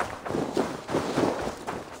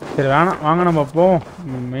சரி வேணாம் வாங்க நம்ம போவோம்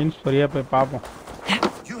மெயின் ஸ்டோரியாக போய் பார்ப்போம்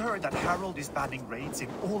You heard that Harold is banning raids in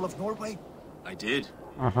all of Norway? I did.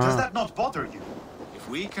 Does that not bother you? If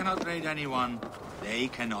we cannot raid anyone, they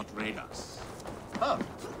cannot raid us. Huh,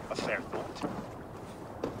 a fair thought.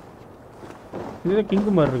 இது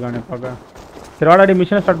king மாதிரி இருக்கானே பார்க்க சரி வாடாடி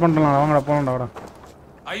மிஷனை start பண்ணலாம் வாங்கடா போகலாம்டா வாடா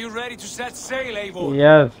Are you ready to set sail, Eivor?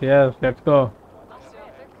 Yes, let's go.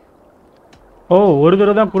 ஓ ஒரு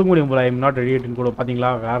தடவை தான் கொடுக்க முடியும் போல ஐம் நாட் ரெடி yet கூட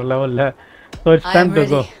பாத்தீங்களா வேற லெவல்ல so it's time to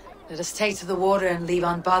go. Let us take to the water and leave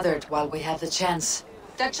unbothered while we have the chance.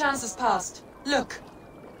 That chance has passed. Look.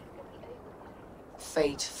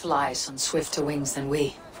 Fate flies on swifter wings than we.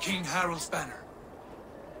 King Harold's banner.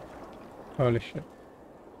 Holy shit.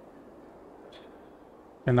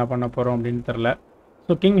 என்ன பண்ண போறோம் அப்படின்னு தெரியல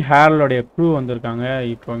so king ஹேரலோடைய crew வந்திருக்காங்க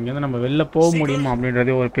இப்போ இங்கேருந்து நம்ம வெளில போக முடியுமா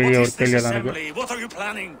அப்படின்றது ஒரு கேள்வியாக தான் இருக்கு What are you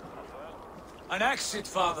planning? An exit,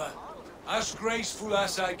 father, as graceful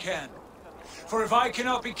as I can. For if I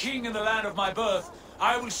cannot be king in the land of my birth,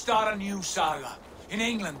 I will start a new saga in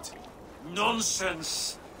England. Nonsense!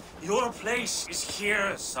 Your place is here,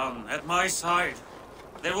 son, at my side.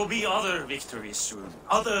 There will be other victories soon,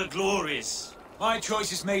 other glories. My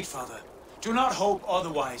choice is made, father. Do not hope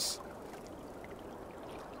otherwise.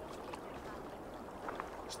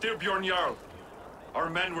 Styrbjorn Jarl, our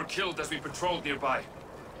men were killed as we patrolled nearby.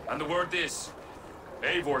 And the word is,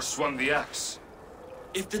 Eivor swung the axe.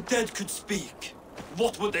 If the dead could speak,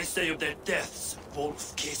 what would they say of their deaths,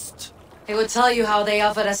 wolf-kissed? They would tell you how they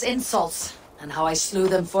offered us insults, and how I slew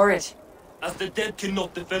them for it. As the dead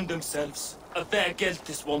cannot defend themselves, a fair gelt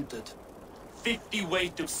is wanted. 50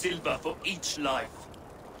 weight of silver for each life.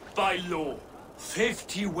 By law.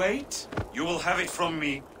 50 weight? You will have it from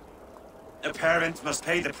me. A parent must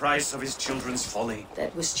pay the price of his children's folly.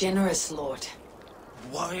 That was generous, Lord.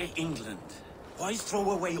 Why England? Why throw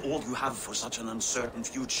away all you have for such an uncertain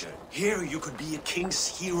future? Here you could be a king's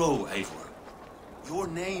hero, Eivor. Your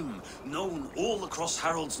name known all across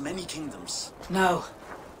Harold's many kingdoms. No.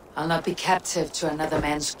 I'll not be captive to another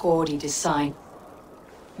man's gaudy design.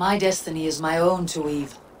 My destiny is my own to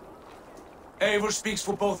weave. Eivor speaks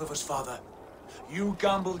for both of us, Father. You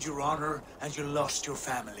gambled your honor, and you lost your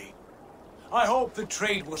family. I hope the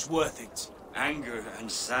trade was worth it. Anger and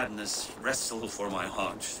sadness wrestle for my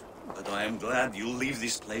heart, but I am glad you'll leave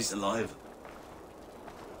this place alive.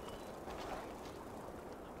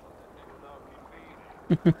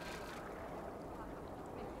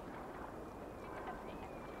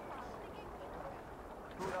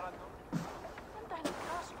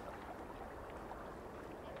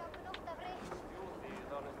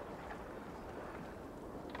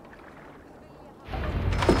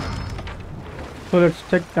 So let's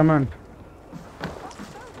check command.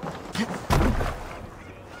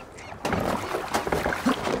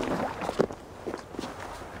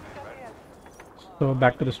 So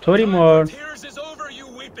back to the story mode. Tears is over, you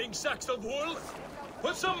weeping sacks of wool.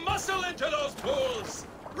 Put some muscle into those pools.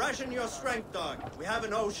 Ration your strength, dog. We have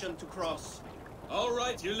an ocean to cross. All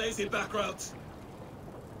right, you lazy backroutes.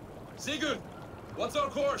 Sigurd, what's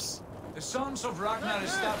our course? The sons of Ragnar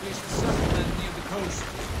established a settlement near the coast.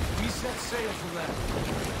 We set sail for them.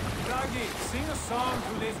 Ragi, sing a song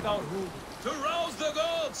to lift our hoop. To rouse the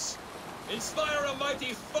gods! Inspire a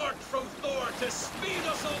mighty fart from Thor to speed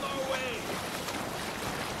us on our way!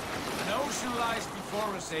 An ocean lies before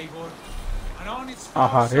us, Eivor. And on its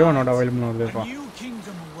Aha, far sides, a new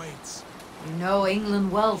kingdom awaits. You know England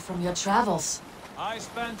well from your travels. I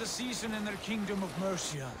spent a season in their kingdom of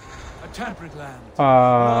Mercia, a temperate land,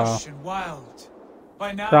 lush and wild.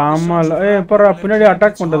 By now,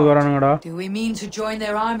 Do we mean to join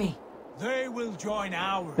their army? They will join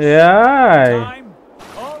ours. Yeah. In time,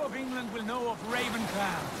 all of England will know of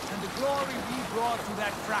Ravenclan and the glory we brought to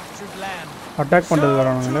that fractured land. Attack so to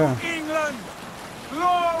England,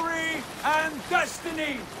 glory and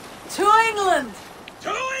destiny. To England!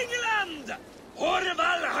 To England! Or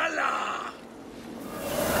Valhalla!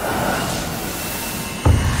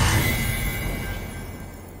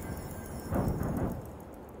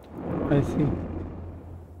 I see.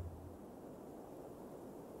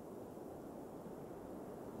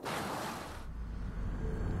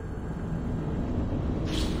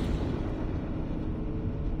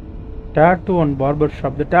 Tattoo on barber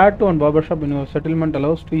shop. The tattoo on barber shop in your settlement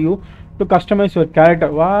allows to you to customize your character.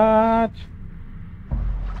 What?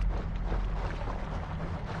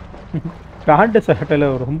 Can't settle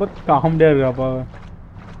over. ரொம்ப காமெடியா இருக்கு அப்பா.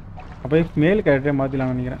 அப்ப மேல் கேரக்டரே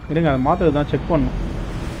மாத்திலாம் நினைக்கிறேன். இருங்க அத மாத்துறது தான் செக் பண்ணனும்.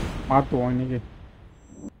 மாத்துவோம் இன்னைக்கு.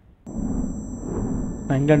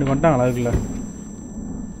 இங்கிலாந்து வந்துட்டாங்களா அதுக்குள்ள?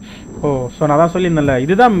 ஓ ஸோ நான் தான் சொல்லியிருந்தேன்ல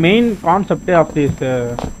இதுதான் மெயின் கான்செப்டே ஆஃப் திஸ்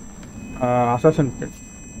அசாசன் கிட்.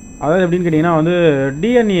 அதாவது எப்படின்னு கேட்டிங்கன்னா வந்து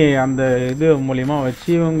டிஎன்ஏ அந்த இது மூலிமா வச்சு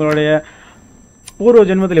இவங்களுடைய பூர்வ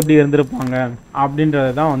ஜென்மத்தில் எப்படி இருந்திருப்பாங்க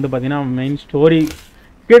அப்படின்றது தான் வந்து பார்த்திங்கன்னா மெயின் ஸ்டோரி.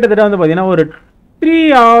 கிட்டத்தட்ட வந்து பார்த்திங்கன்னா ஒரு 3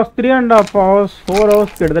 hours 3.5 hours 4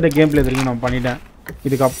 hours கிட்டத்தட்ட கேம் பிளே வரைக்கும் நான் பண்ணிட்டேன்.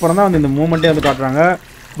 இதுக்கப்புறம் தான் வந்து இந்த மூமெண்ட்டே வந்து காட்டுறாங்க.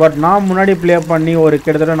 பட் நான் முன்னாடி ப்ளே பண்ணி ஒரு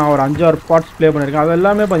கிட்டத்தட்ட நான் ஒரு 5-6 பார்ட்ஸ் ப்ளே பண்ணியிருக்கேன். அது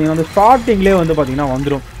எல்லாமே பார்த்திங்கன்னா வந்து ஸ்டார்டிங்லேயே வந்து பார்த்திங்கன்னா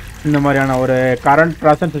வந்துடும் இந்த மாதிரியான ஒரு கரண்ட்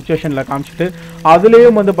ப்ரெசன்ட் சுச்சுவேஷனில் காமிச்சிட்டு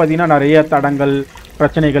அதுலேயும் வந்து பார்த்திங்கன்னா நிறைய தடங்கள்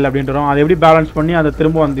பிரச்சனைகள் அப்படின்றோம். அதை எப்படி பேலன்ஸ் பண்ணி அதை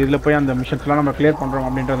திரும்ப அந்த இதில் போய் அந்த மிஷன்ஸ்லாம் நம்ம கிளியர் பண்ணுறோம்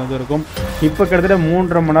அப்படின்றது வந்து இருக்கும். இப்போ கிட்டத்தட்ட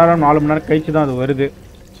 3.5 மணி நேரம் 4 மணி நேரம் கழிச்சு தான் அது வருது.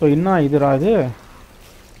 ஸோ இன்னும் இதுராது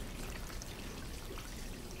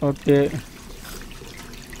okay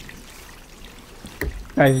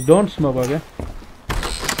guys don't smoke okay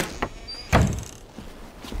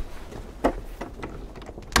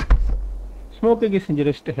smoking is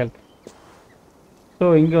injurious to health. So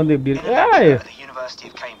இங்க வந்து இப்படி இருக்கு ஏய் University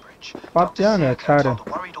of Cambridge. பாத்தியாங்க sir told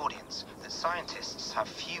a worried audience that scientists have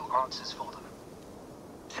few answers for them.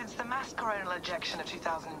 Since the mass coronal ejection of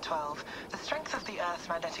 2012, the strength of the Earth's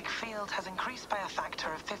magnetic field has increased by a factor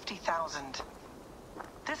of 50,000.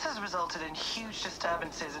 This has resulted in huge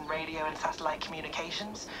disturbances in radio and satellite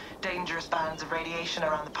communications, dangerous bands of radiation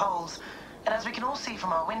around the poles, and as we can all see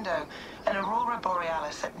from our window, an aurora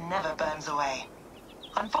borealis that never burns away.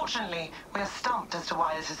 Unfortunately, we are stumped as to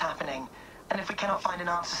why this is happening, and if we cannot find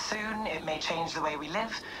an answer soon, it may change the way we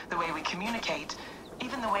live, the way we communicate,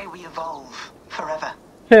 even the way we evolve forever.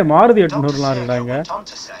 Hey, Maruti 800 லாம் இருக்காங்க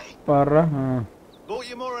பாறா Bought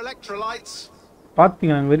you more electrolytes.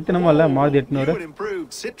 பாத்தீங்க நான் வெறித்தனமா இல்ல Maruti 800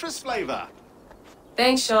 improved citrus flavor.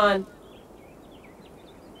 Thanks, Sean.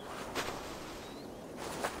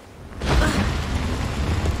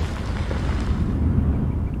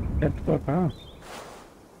 Let's go, huh?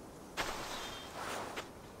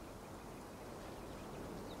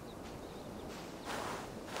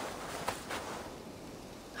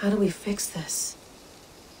 How do we fix this?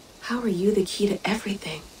 How are you the key to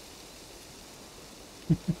everything?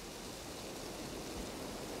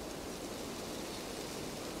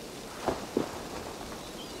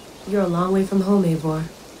 You're a long way from home, Eivor.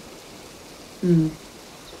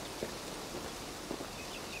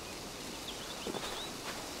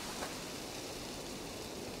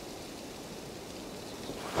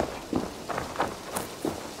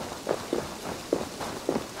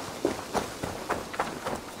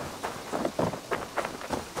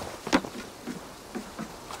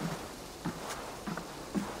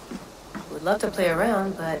 Would love to play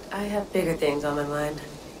around, but I have bigger things on my mind.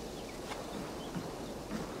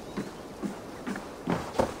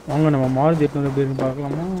 வாங்க நம்ம மாருதி எட்டு எப்படி இருக்குன்னு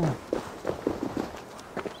பார்க்கலாமா?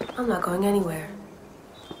 I'm not going anywhere.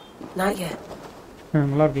 Not yet.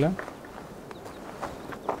 நல்லா இருக்குல்ல?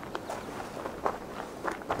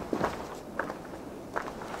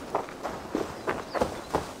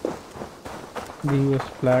 The US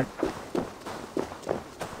flag.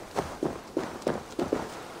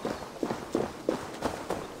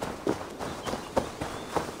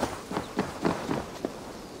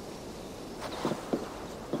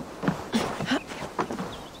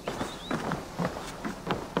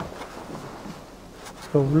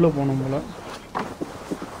 உள்ள போனோம் போல.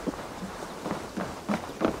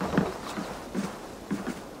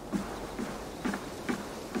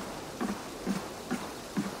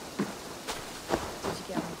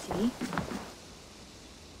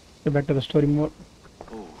 Back to the story more.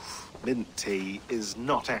 Oh, mint tea is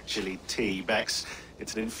not actually tea, Bex.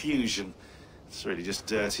 It's an infusion. It's really just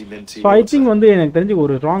dirty minty water. So I think வந்து எனக்கு தெரிஞ்சு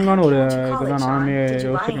ஒரு ராங்கான ஒரு இதுதான் நானே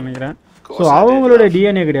யோசிச்சு நினைக்கிறேன். ஸோ அவங்களோட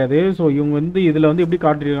டிஎன்ஏ கிடையாது. ஸோ இவங்க வந்து இதில் வந்து எப்படி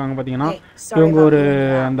காட்டிருக்காங்க பார்த்தீங்கன்னா, இவங்க ஒரு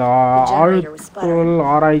அந்த ஆழ்பொருள்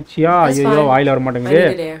ஆராய்ச்சியாக ஐயோ வாயில் வர மாட்டேங்குது.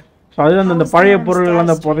 ஸோ அது அந்த பழைய பொருள்கள்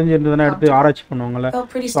அந்த புதஞ்சி இருந்ததுன்னா எடுத்து ஆராய்ச்சி பண்ணுவாங்கள்ல.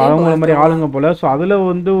 ஸோ அவங்கள மாதிரி ஆளுங்க போல். ஸோ அதில்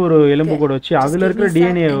வந்து ஒரு எலும்பு கூட வச்சு அதில் இருக்கிற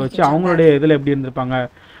டிஎன்ஏ வச்சு அவங்களுடைய இதில் எப்படி இருந்திருப்பாங்க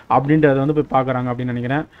அப்படின்றத வந்து போய் பார்க்குறாங்க அப்படின்னு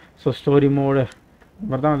நினைக்கிறேன். ஸோ ஸ்டோரி மோடு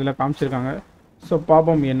மாதிரி தான் அதில் காமிச்சிருக்காங்க. ஸோ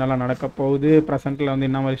பார்ப்போம் என்னெல்லாம் நடக்க போகுது, ப்ரெசென்ட்டில் வந்து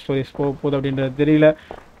என்ன மாதிரி ஸ்டோரிஸ் போக போகுது அப்படின்றது தெரியல.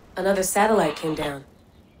 Another satellite came down.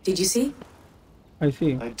 Did you see? I see.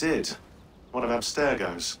 I did. One of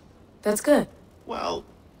Abstergo's. That's good. Well,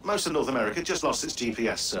 most of North America just lost its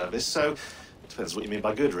GPS service, so it depends what you mean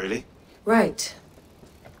by good, really. Right.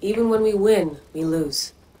 Even when we win, we lose.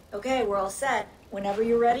 Okay, we're all set. Whenever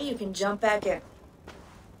you're ready, you can jump back in.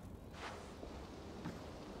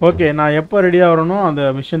 Okay, நான் எப்போ ரெடியாக வரணும் அந்த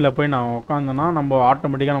மிஷினில் போய் நான் உட்காந்தேன்னா நம்ம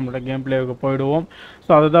ஆட்டோமேட்டிக்காக நம்மளோட கேம் பிளேவுக்கு போயிடுவோம். ஸோ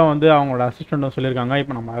அதுதான் வந்து அவங்களோட அசிஸ்டண்ட்டும் சொல்லியிருக்காங்க.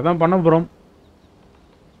 இப்போ நம்ம அதை தான் பண்ண போகிறோம்.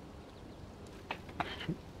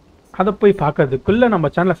 அதை போய் பார்க்கறதுக்குள்ளே நம்ம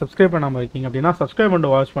சேனலை சப்ஸ்கிரைப் பண்ணாமல் இருக்கீங்க அப்படின்னா சப்ஸ்கிரைப்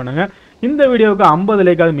பண்ணிட்டு வாட்ச் பண்ணுங்கள். இந்த வீடியோவுக்கு 50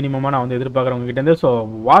 லைக்காவது மினிமமாக நான் வந்து எதிர்பார்க்குறேன் உங்ககிட்டேருந்து. ஸோ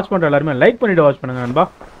வாட்ச் பண்ணுற எல்லாருமே லைக் பண்ணிவிட்டு வாட்ச் பண்ணுங்கள் நண்பா.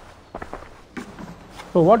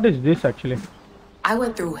 So what is this actually? I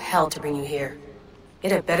went through hell to bring you here. It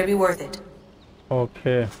had better be worth it.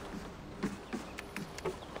 Okay.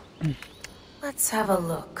 Let's have a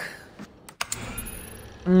look.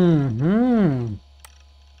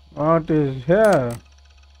 What is here?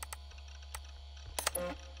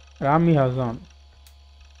 Rami Hazan.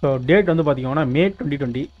 So date வந்து பாத்தீங்கன்னா May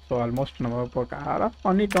 2020. So almost நம்ம இப்போ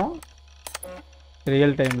பண்ணிட்டோம்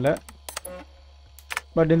real டைம்ல.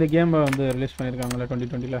 But இந்த game வந்து release பண்ணிருக்காங்கல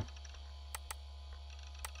 2020ல.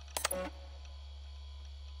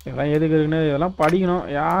 இதெல்லாம் எதுக்கு இருக்குன்னு இதெல்லாம் படிக்கணும்.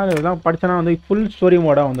 யார் இதெல்லாம் படித்தனா வந்து ஃபுல் ஸ்டோரி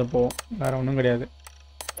மோடாக வந்து போகும், வேறு ஒன்றும் கிடையாது.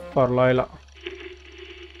 For லாயலா.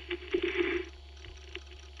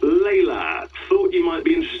 Layla, thought you might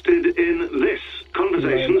be interested in this.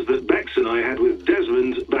 Conversations that Bex and I had with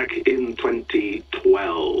Desmond back in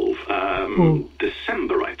 2012.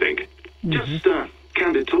 December, I think. Just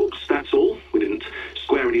candid talks, that's all. We didn't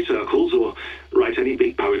square any circles or write any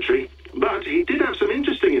big poetry. But he did have some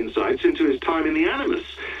interesting insights into his time in the Animus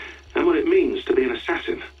and what it means to be an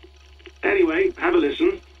assassin. Anyway, have a listen.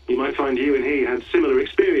 You might find you and he had similar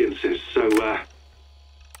experiences, so,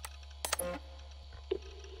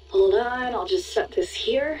 Hold on, I'll just set this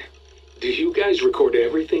here. Do you guys record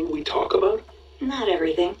everything we talk about? Not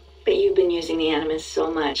everything, but you've been using the Animus so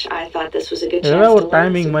much, I thought this was a good chance to learn some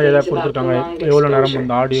timing things about prolonged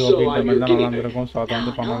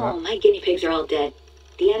exposure. No, my guinea pigs are all dead.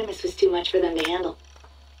 The Animus was too much for them to handle.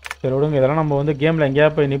 சரி விடுங்க, இதெல்லாம் நம்ம வந்து கேமில் எங்கேயா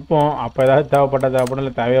போய் நிற்போம். அப்போ ஏதாவது தேவைப்படாது அப்படின்னு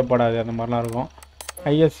இல்லை தேவைப்படாது அந்த மாதிரிலாம் இருக்கும்.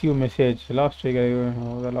 ISU message last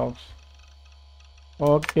lakhs.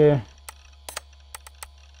 Okay,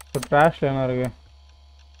 இப்போ ட்ராஷில் என்ன இருக்கு?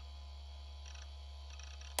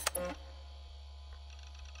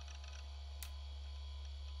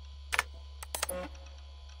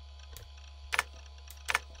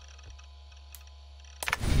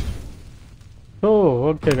 Oh,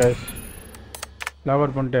 okay guys. Log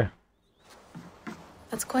out பண்ணிட்டேன்.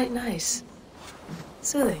 That's quite nice.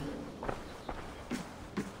 Soothing.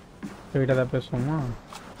 வீட்டை தான் பேசுவோமா?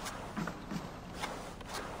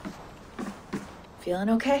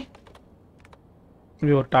 Feeling okay?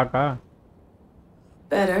 Your taka?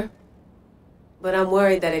 Better. But I'm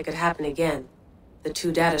worried that it could happen again. The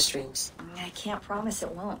 2 data streams. I can't promise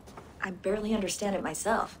it won't. I barely understand it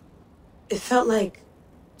myself. It felt like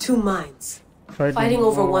 2 minds. Fighting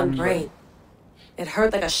over one brain. It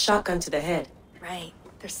hurt like a shotgun to the head. Right.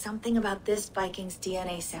 There's something about this Viking's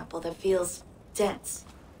DNA sample that feels dense.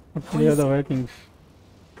 What are the Vikings?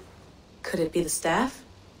 Could it be the staff?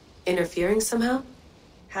 Interfering somehow?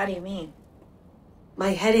 How do you mean?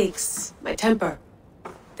 My headaches, my temper.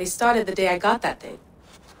 They started the day I got that thing.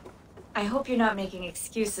 I hope you're not making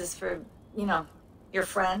excuses for, you know, your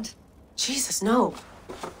friend. Jesus, no.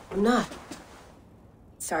 I'm not.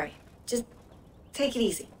 Sorry. Just take it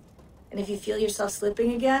easy. And if you feel yourself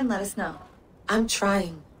slipping again, let us know. I'm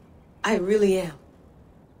trying. I really am.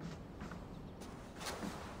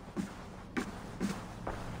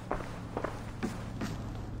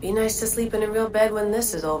 Be nice to sleep in a real bed when this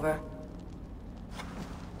is over.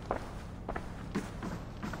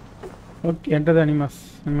 Okay, enter the animus.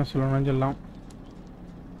 Animus சொல்லலாம்.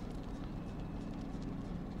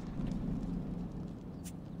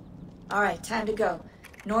 All right, time to go.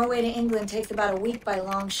 Norway to England takes about a week by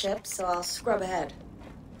long ship, so I'll scrub ahead.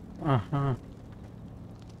 Uh-huh.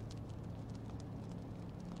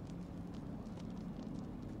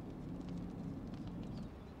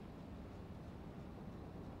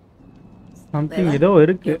 Something ஏதோ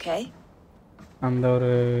இருக்கு. Okay? அந்த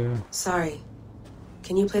ஒரு Sorry.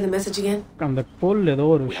 Can you play the message again? அந்த கோல் ஏதோ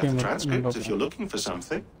ஒரு We have விஷயம் the transcript if you're looking for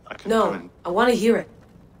something. I can No, go and... I want to hear it.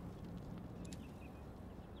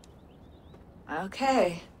 Okay.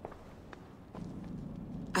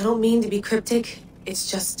 I don't mean to be cryptic. It's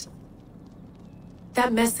just...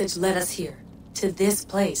 That message led us here. To this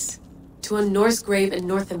place. To a Norse grave in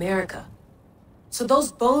North America. So those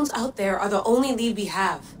bones out there are the only lead we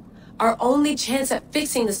have. Our only chance at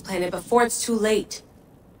fixing this planet before it's too late.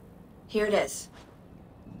 Here it is.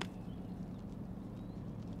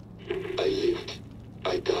 I lived,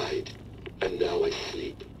 I died, and now I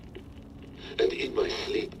sleep. And in my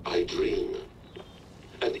sleep I dream.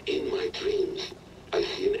 And in my dreams I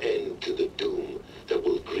see an end to the doom that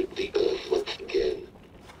will grip the earth once again.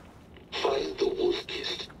 Find the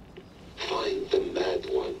wolf-kissed. Find the mad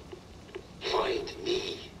one. Find me.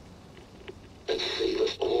 And save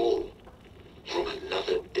us all from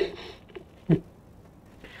another death.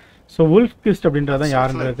 So wolf கிஸ்ட் அப்படின்றத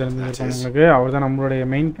யாருன்றது தெரிஞ்சிருக்கோம் உங்களுக்கு. அவர் தான் நம்மளுடைய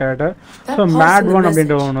main character. So mat one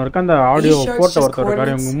அப்படின்ற ஒன்று இருக்குது. அந்த ஆடியோ போட்ட ஒருத்தர்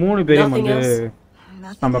இருக்காரு. இவங்க 3 பேரையும் வந்து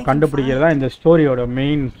நம்ம கண்டுபிடிக்கிறதா இந்த ஸ்டோரியோட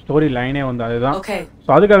மெயின் ஸ்டோரி லைனே வந்து அதுதான். ஸோ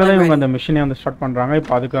அதுக்காக தான் இவங்க அந்த மிஷினே வந்து ஸ்டார்ட் பண்ணுறாங்க.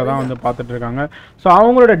 இப்போ அதுக்காக தான் வந்து பார்த்துட்டு இருக்காங்க. ஸோ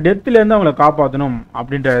அவங்களோட டெத்துலேருந்து அவங்கள காப்பாற்றணும்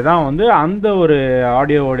அப்படின்றது தான் வந்து அந்த ஒரு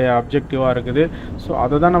ஆடியோவோடைய அப்ஜெக்டிவாக இருக்குது. ஸோ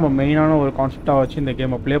அதை தான் நம்ம மெயினான ஒரு கான்செப்டாக வச்சு இந்த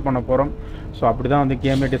கேமை ப்ளே பண்ண போகிறோம். ஸோ அப்படி தான் வந்து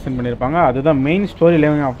கேமே டிசைன் பண்ணியிருப்பாங்க. அதுதான் main story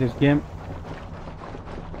line of this game.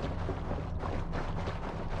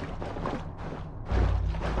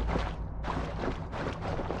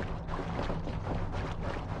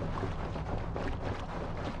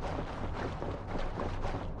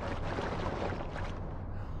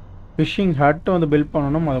 Phishing ஹட்டை வந்து பில்ட்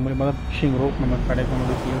பண்ணணும். அது மூலிமா தான் ஃபிஷிங் ரோப் நமக்கு கிடைக்கும்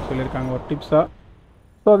அப்படின்னு சொல்லியிருக்காங்க ஒரு டிப்ஸாக.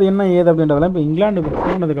 ஸோ அது என்ன ஏது அப்படின்றதெல்லாம் இப்போ இங்கிலாந்துக்கு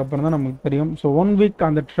போனதுக்கப்புறம் தான் நமக்கு தெரியும். ஸோ 1 வீக்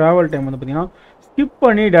அந்த ட்ராவல் டைம் வந்து பார்த்திங்கன்னா ஸ்கிப்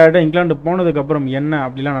பண்ணி டேரெக்டாக இங்கிலாந்து போனதுக்கப்புறம் என்ன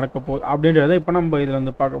அப்படிலாம் நடக்க போகுது அப்படின்றத இப்போ நம்ம இதில்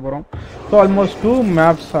வந்து பார்க்க போகிறோம். ஸோ ஆல்மோஸ்ட் 2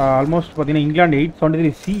 மேப்ஸ் ஆல்மோஸ்ட் பார்த்திங்கன்னா இங்கிலாந்து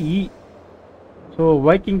 873 CE. ஸோ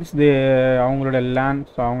வைக்கிங்ஸ் அவங்களோட லேண்ட்,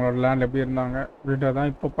 ஸோ அவங்களோட லேண்ட் எப்படி இருந்தாங்க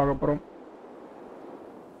அப்படின்றதான் இப்போ பார்க்க போகிறோம்.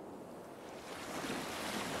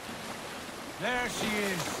 There she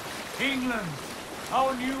is, England,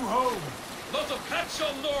 our new home. Not a patch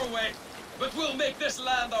on Norway, but we'll make this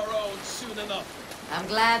land our own soon enough. I'm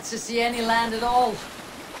glad to see any land at all,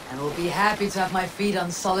 and will be happy to have my feet on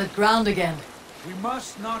solid ground again. We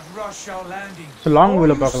must not rush our landing. So long All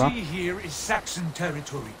will you see here is Saxon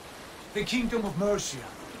territory, the kingdom of Mercia,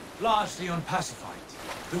 largely unpacified.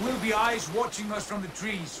 There will be eyes watching us from the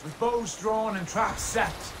trees, with bows drawn and traps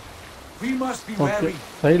set. We must be wary.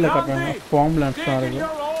 Taking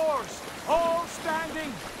your oars, all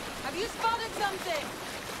standing. Have you spotted something?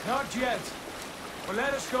 Not yet. But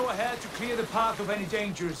let us go ahead to clear the path of any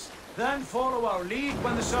dangers. Then follow our lead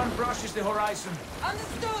when the sun brushes the horizon.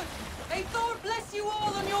 Understood. May Thor bless you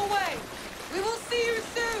all on your way. We will see you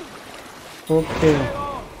soon. Okay.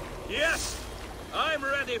 Yes, I'm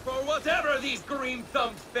ready for whatever these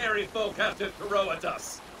green-thumbed fairy folk have to throw at us.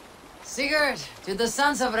 Sigurd, do the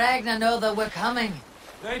sons of Ragnar know that we're coming?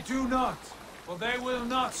 They do not, for they will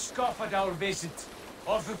not scoff at our visit.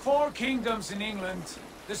 Of the 4 kingdoms in England,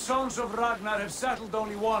 the sons of Ragnar have settled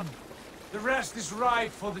only one. The rest is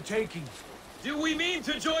ripe for the taking. Do we mean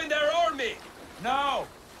to join their army? No.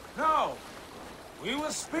 No. We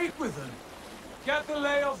will speak with them. Get the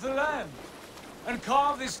lay of the land. And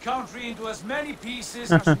carve this country into as many pieces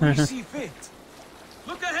as we see fit.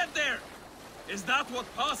 Look ahead there. Is that what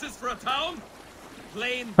passes for a town?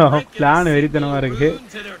 Plan வெறித்தனமா இருக்கு.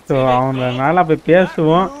 So அவங்க மேலே போய்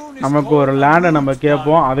பேசுவோம், நமக்கு ஒரு லேண்டை நம்ம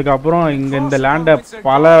கேட்போம், அதுக்கப்புறம் இங்கே இந்த லேண்டை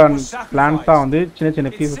பல பிளான்ஸாக வந்து சின்ன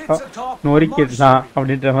சின்ன பீசஸாக நொறுக்கிடலாம்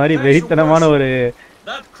அப்படின்ற மாதிரி வெறித்தனமான ஒரு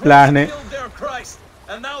plan.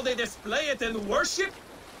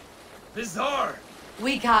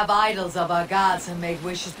 We carve idols of our gods and make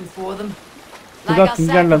wishes before them. இதுதான்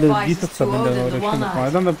இங்கிலாண்டில் வந்து ஜீசஸ் அப்படின்ற ஒரு விஷயம் இருக்கும்.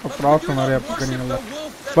 அதுதான் இந்த ப்ராப்ளம் நிறையா பார்க்குறீங்களா.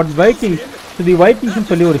 பட் வைக்கிங்ஸ், இது வைக்கிங்ஸ்னு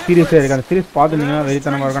சொல்லி ஒரு சீரியஸே இருக்குது. அந்த சீரியஸ் பார்த்துருந்தீங்கன்னா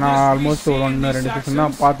வெறித்தனமாக இருக்கும். நான் ஆல்மோஸ்ட் ஒரு 1-2 சீசன்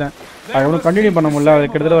தான் பார்த்தேன். அது ஒன்றும் கண்டினியூ பண்ண முடியல. அது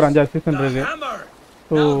கிட்டத்தட்ட ஒரு 5-6 சீசன் இருக்குது.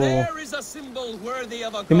 So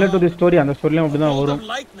similar to the story, அந்த ஸ்டோரியும் அப்படி தான் வரும்.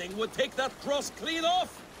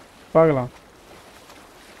 பார்க்கலாம்.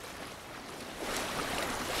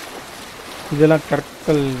 இதெல்லாம்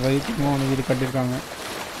கற்கள் வைக்கிங்கும் ஒன்று இது கட்டியிருக்காங்க.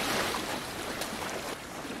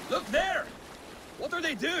 Look there! What are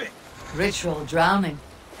they doing? Ritual drowning.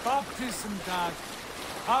 Baptism, Dad.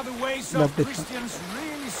 Are the ways of Christians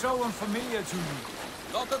really so unfamiliar to me?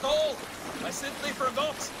 Not at all. I simply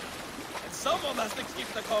forgot. And someone has to keep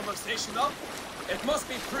the conversation up. It must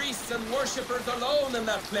be priests and worshippers alone in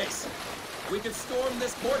that place. We could storm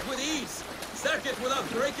this port with ease. Sack it without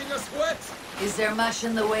breaking a sweat. Is there much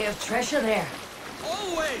in the way of treasure there?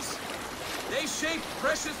 Always! They shape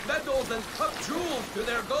precious metals and cut jewels to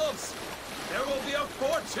their gods. There will be a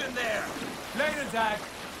fortune there. Later, Dad.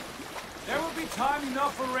 There will be time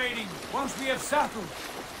enough for raiding once we have settled.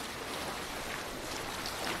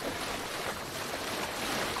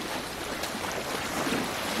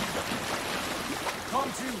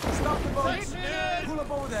 Come to. Stop the boats. Pull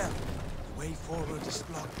up over there. The way forward is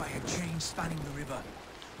blocked by a chain spanning the river.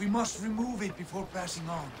 We must remove it before passing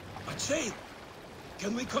on. A chain?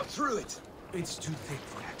 Can we cut through it? It's too thick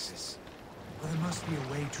for access. But there must be a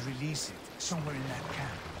way to release it, somewhere in that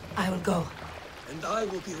camp. I will go. And I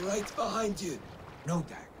will be right behind you. No,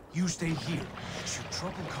 Dag. You stay here. Should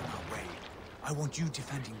trouble come our way, I want you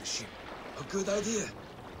defending the ship. A good idea.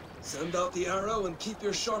 Send out the arrow and keep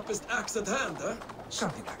your sharpest axe at hand, huh?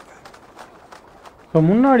 Something like that. இப்போ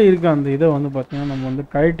முன்னாடி இருக்க அந்த இதை வந்து பார்த்தீங்கன்னா நம்ம வந்து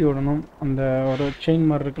கழட்டி விடணும். அந்த ஒரு செயின்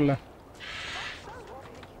மாதிரி இருக்குல்ல,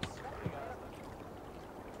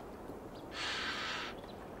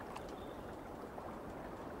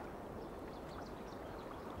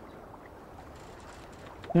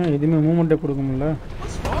 ஏன் எதுவுமே மூமெண்ட்டே கொடுக்க முடியல.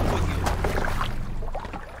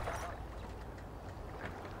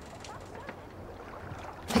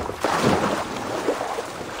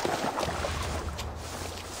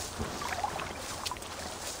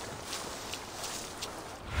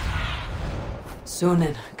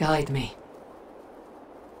 Sunan, guide me.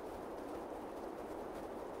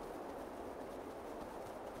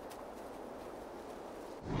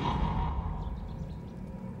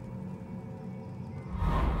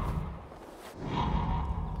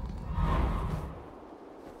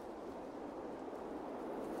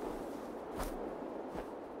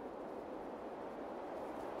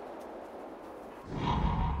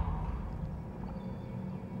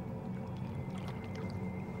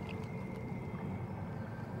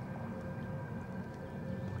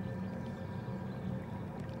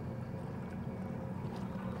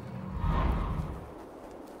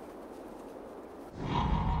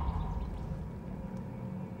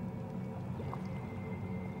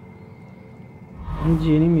 அஞ்சு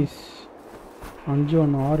எனிமீஸ், 5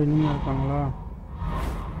 1 6 எனிமி இருக்காங்களா?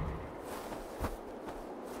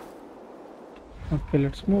 Okay,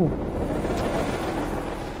 let's move.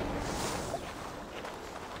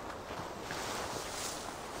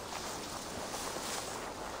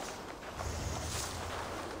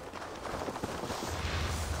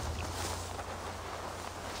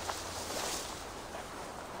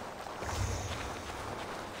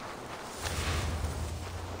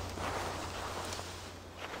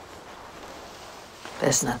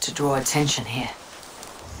 Best not to draw attention here.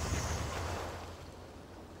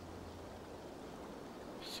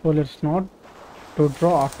 So let's not to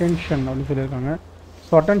draw attention அப்படி சொல்லியிருக்காங்க.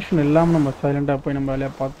 ஸோ அட்டென்ஷன் இல்லாமல் நம்ம சைலண்டாக போய் நம்ம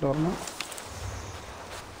வேலையை பார்த்துட்டு வரணும்.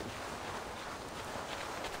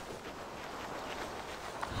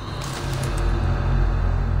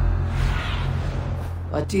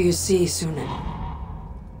 What do you see, Sunan?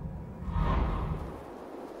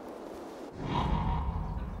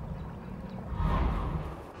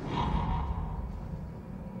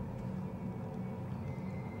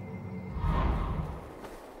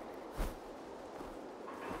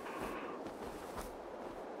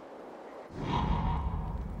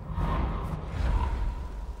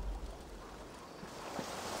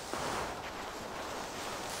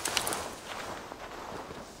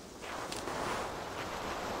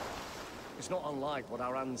 It's not unlike what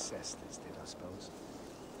our ancestors did, I suppose.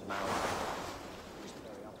 Now,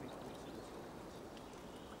 very happy.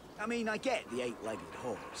 I mean, I get the 8-legged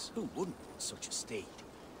horse. Who wouldn't want such a steed?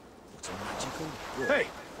 But a magical book. Hey!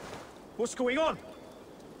 What's going on?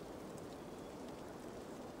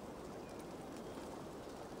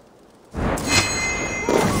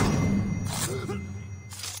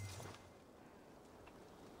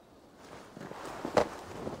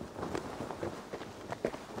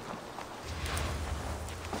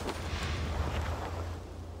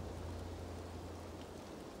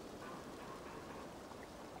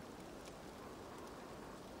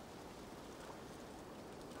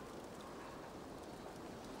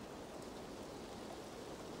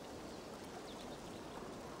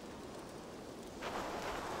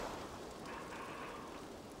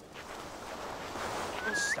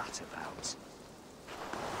 What's that about?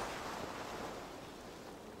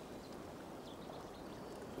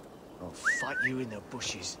 I'll fight you in the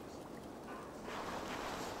bushes.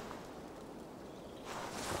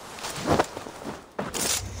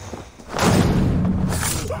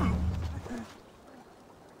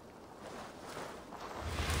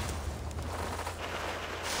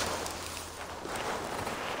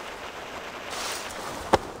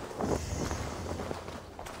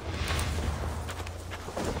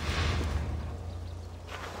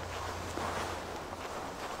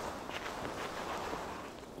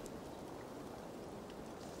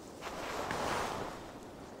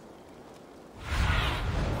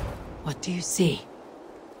 What do you see?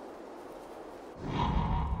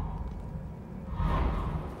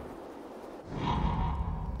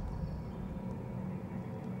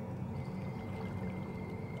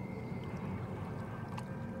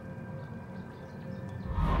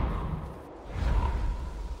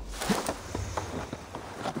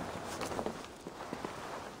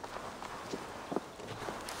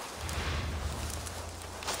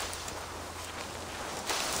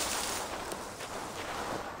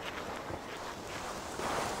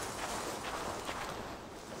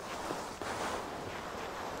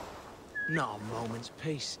 Not a moment's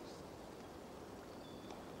peace.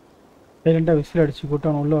 சைலண்டா whistle அடிச்சு போட்டு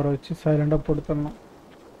அவன் உள்ள வர வச்சு சைலண்டா போட்டு தரணும்.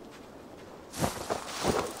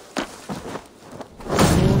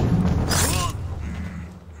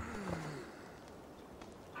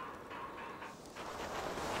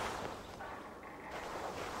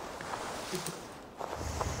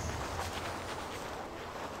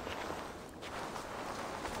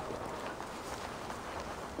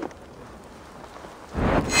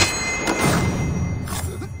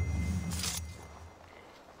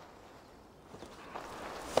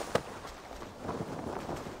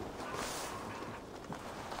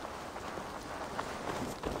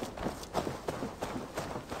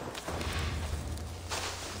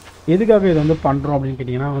 எதுக்காக இதை வந்து பண்ணுறோம் அப்படின்னு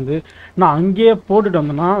கேட்டிங்கன்னா வந்து நான் அங்கேயே போட்டுட்டு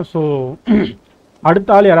வந்தேன்னா ஸோ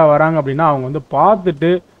அடுத்த ஆள் யாராவது வராங்க அப்படின்னா அவங்க வந்து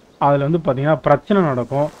பார்த்துட்டு அதில் வந்து பார்த்திங்கன்னா பிரச்சனை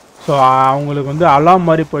நடக்கும். ஸோ அவங்களுக்கு வந்து அலாம்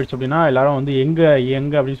மாதிரி போயிடுச்சு அப்படின்னா எல்லாரும் வந்து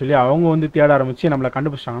எங்கே அப்படின்னு சொல்லி அவங்க வந்து தேட ஆரம்பித்து நம்மளை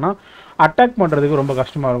கண்டுபிடிச்சிட்டாங்கன்னா அட்டாக் பண்ணுறதுக்கு ரொம்ப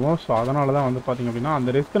கஷ்டமாக இருக்கும். ஸோ அதனால தான் வந்து பார்த்திங்க அப்படின்னா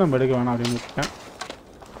அந்த ரிஸ்க் நம்ம எடுக்க வேணாம் அப்படின்னு வச்சுட்டேன்.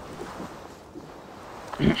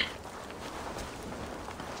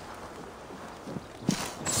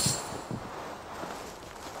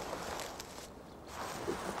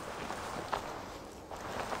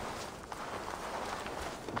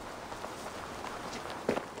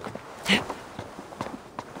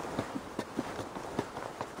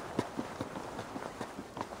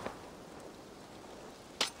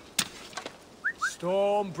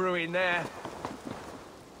 Storm brewing there.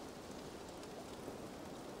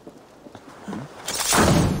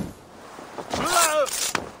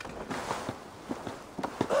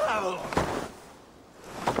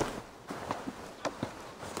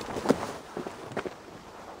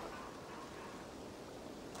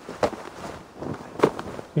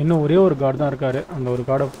 இன்னும் ஒரே ஒரு கார்டு தான் இருக்காரு. அந்த ஒரு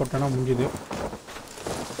கார்டை போட்டோன்னா முடிஞ்சுது.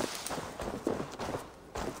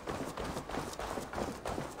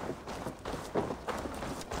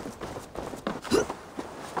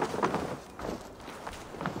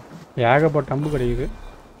 ஏகப்பட்ட அம்பு கிடைக்குது.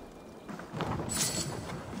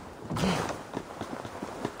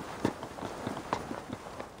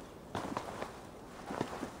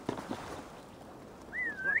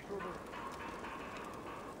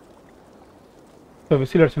 இப்போ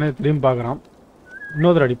விசில் அடிச்சனே திரும்பி பார்க்குறான்.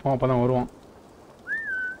 இன்னொரு அடிப்போம், அப்போ தான் வருவான்.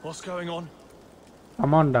 What's going on?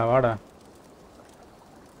 அம்மாண்டா வாடா.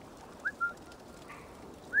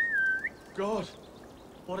 God,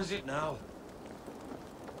 what is it now?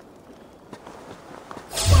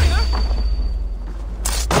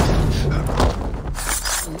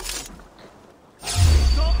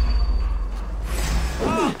 Stop!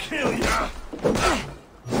 Fuck! kill ya!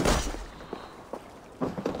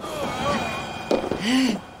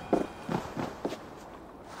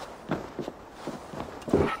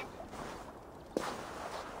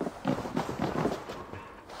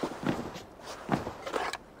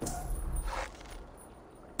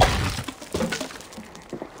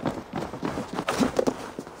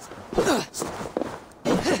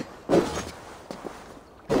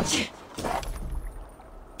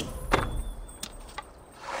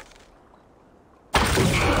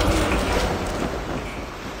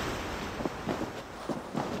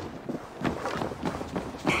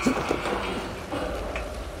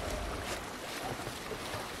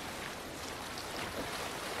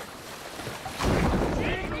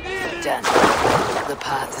 Done. The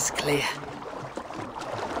path is clear.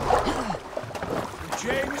 The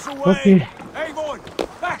chain is away! Okay. Hey, boy!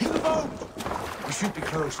 Back to the boat! We should be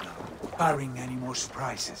close now, barring any more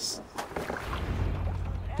surprises.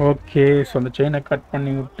 Okay so அந்த செயினை cut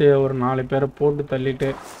பண்ணி விட்டு ஒரு 4 பேரை போட்டு தள்ளிட்டு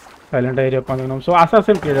சைலண்டாக area உட்காந்துக்கணும். So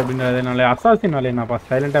assassin clear அப்படின்றதுனால அசாசின் வேலையை நான்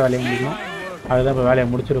சைலண்டாக வேலையை முடிக்கணும். அதுதான் இப்போ வேலையை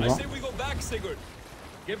முடிச்சிருக்கோம்.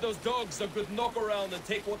 Give those dogs a good knock around and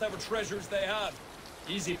take whatever treasures they have.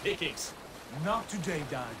 Easy pickings. Not today,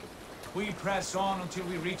 Dad. We press on until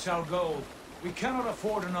we reach our goal. We cannot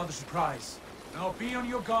afford another surprise. Now be on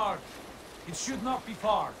your guard. It should not be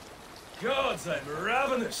far. Gods, I'm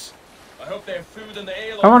ravenous. I hope they have food in the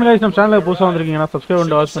ale. Come on guys, நம்ம சேனலுக்கு புதுசாக வந்திருக்கீங்கன்னா subscribe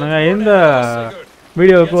பண்ணி watch பண்ணுங்க. இந்த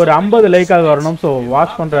வீடியோவுக்கு ஒரு 50 லைக்காக வரணும். So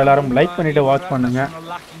watch பண்ணுற எல்லாரும் லைக் பண்ணிட்டு வாட்ச் பண்ணுங்க.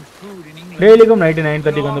 டெய்லிக்கும் நைட்டு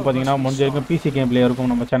 9:30 வந்து பார்த்தீங்கன்னா முடிஞ்ச வரைக்கும் பிசி கேம் பிளே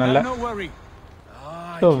இருக்கும் நம்ம சேனலில்.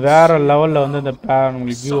 ஸோ வேற லெவலில் வந்து இந்த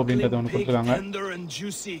உங்களுக்கு வியூ அப்படின்றத ஒன்று கொடுத்துருக்காங்க.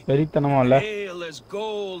 வெறித்தனமாக இல்லை.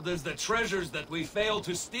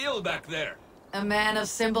 A man of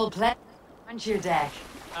simple pleasure, aren't you, Dak?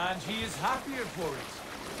 And he is happier for it.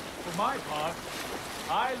 For my part,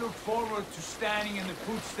 I look forward to standing in the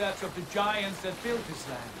footsteps of the giants that built this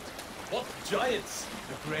land. What giants?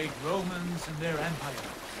 The great Romans and their empire.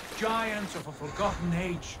 Giants of a forgotten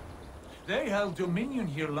age. They held dominion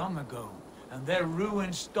here long ago, and their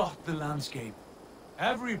ruins dot the landscape.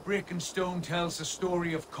 Every brick and stone tells a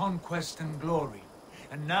story of conquest and glory,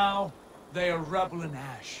 and now they are rubble and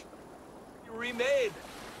ash. Remade.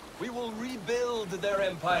 We will rebuild their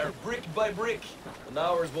empire brick by brick, and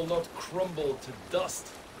ours will not crumble to dust.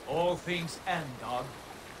 All things end, dog.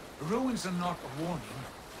 The ruins are not a warning,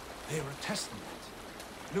 they are a testament.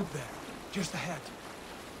 Look there, just ahead,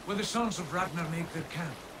 where the sons of Ragnar make their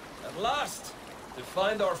camp. At last, to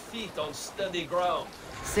find our feet on steady ground.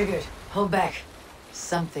 Sigurd, hold back.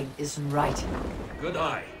 Something isn't right. Good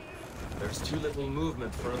eye. There's too little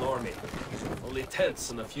movement for an army. Only tents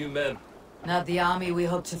and a few men. Not the army we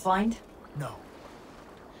hope to find? No.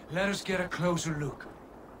 Let us get a closer look.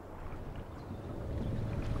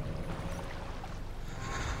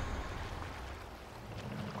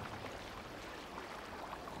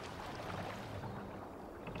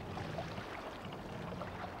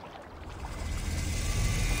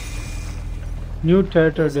 New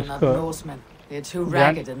territory There's another Norseman. They're too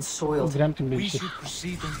ragged and soiled. We should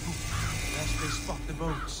proceed on foot, lest they spot the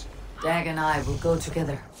boats. Dag and I will go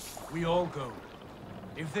together. We all go.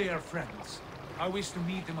 If they are friends, I wish to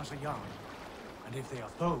meet them as a yarn. And if they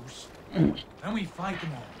are foes, then we fight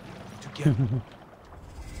them all together.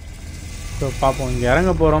 So பார்ப்போம். இங்கே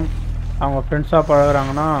இறங்க போகிறோம். அவங்க ஃப்ரெண்ட்ஸாக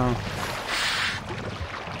பழகுறாங்கன்னா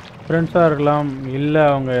ஃப்ரெண்ட்ஸாக இருக்கலாம், இல்லை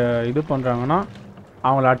அவங்க இது பண்ணுறாங்கன்னா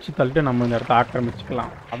அவங்கள அடிச்சு தள்ளிட்டு நம்ம இந்த இடத்த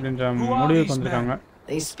ஆக்கிரமிச்சுக்கலாம் அப்படின்ற முடிவுக்கு வந்திருக்காங்க.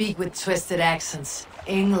 They speak with twisted accents.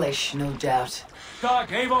 English, no doubt. Doc,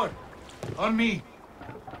 Eivor, on me.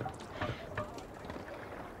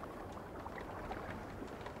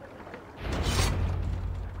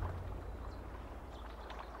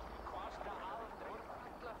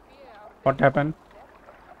 What happened?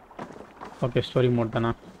 Okay, story mode தானா?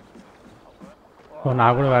 ஓ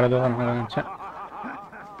நான் கூட வேறு ஏதோ நினச்சேன்.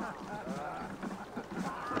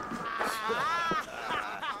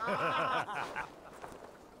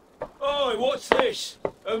 Oh, what's this?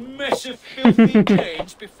 A mess of filthy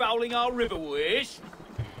cage befouling our riverways?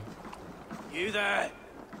 You there?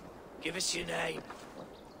 Give us your name.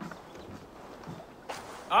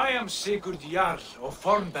 I am Sigurd Jarl of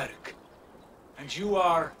Fornberg. And you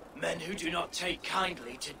are... Men who do not take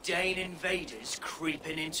kindly to Dane invaders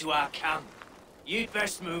creeping into our camp. You'd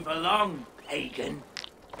best move along, pagan.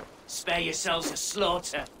 Spare yourselves a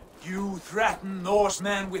slaughter. You threaten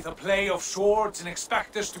Norsemen with a play of swords and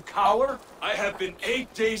expect us to cower? I have been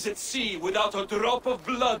 8 days at sea without a drop of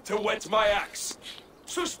blood to wet my axe.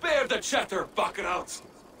 So spare the chatter, buckerouts,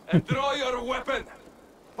 and draw your weapon.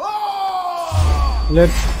 Oh!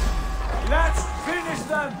 Let's finish Finish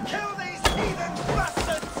them! Kill these heathen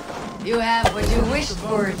bastards! You have what you wished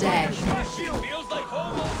for, Dad. Feels like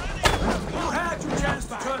home already. You had your chance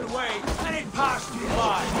to turn away, and it passed you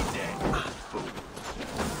by.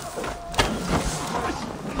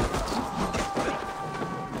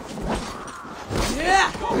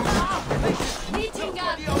 Meeting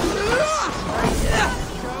up.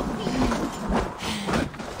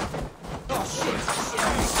 Oh, shit!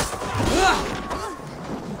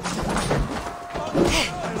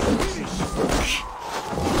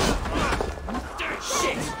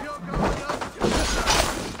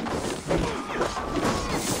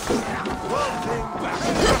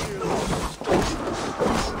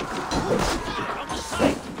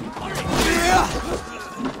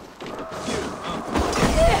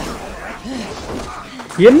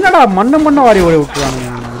 என்னடா மண்ண வாரி ஓடி விட்டுறானுங்க.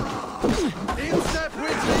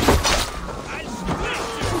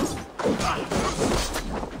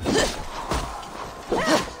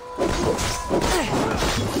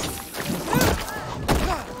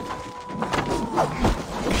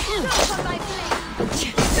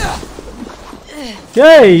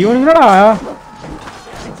 ஏய் இவனுங்க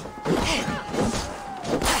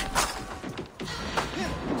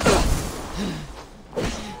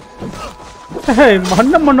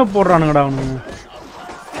என்னடா மண்ண போடுறானுங்கடா அவனுங்க.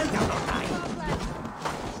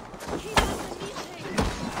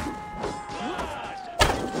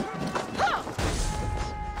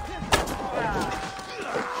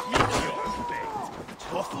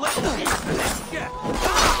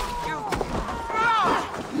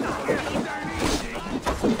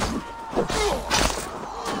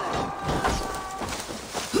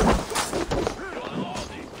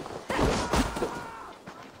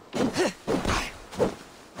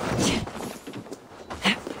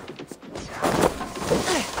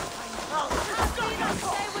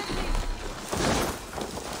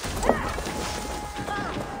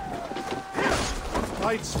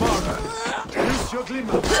 Fight smarter. Use your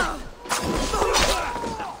glimmer.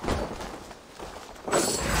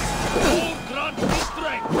 Grant me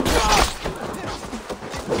strength.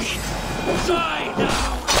 Die now.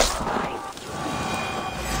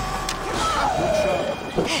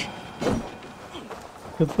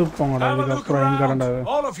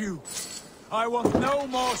 All of you. I want no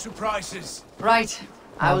more surprises. Right.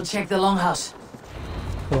 I will check the longhouse.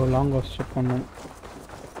 So longhouse check பண்ணனும்.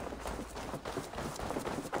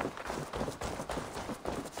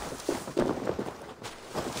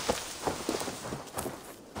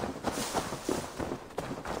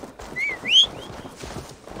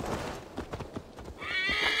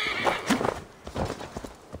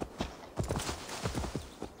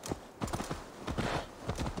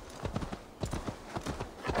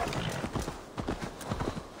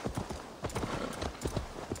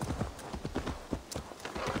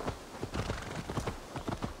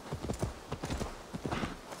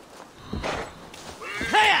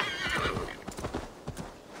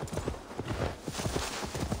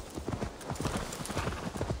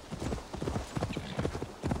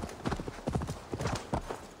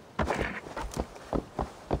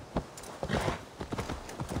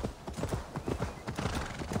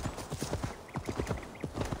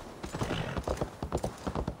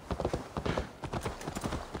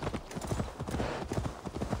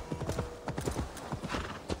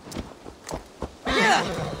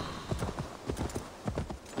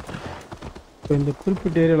 இந்த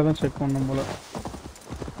குறிப்பிட்ட ஏரியால தான் செக் பண்ணனும் போல.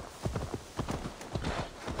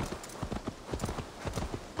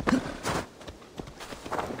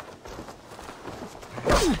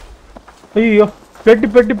 ஐயோ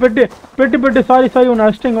பெட்டு சாரி உன்னை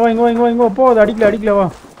அடிச்சிட்டேங்க. இங்க வா போகாத, அடிக்கல வா.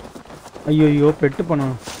 ஐயோ பெட்டு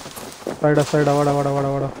பண்ணணும். சைடா வாடா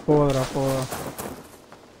போகாதடா.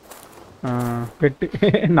 பெட்டு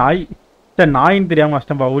நாய். சரி நாயின்னு தெரியாம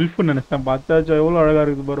அடிச்சிட்டேன்பா, உல்ஃப்னு நினைச்சேன். பார்த்தாச்சா எவ்வளோ அழகா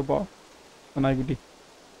இருக்குது பாருப்பா நாய்க்குட்டி.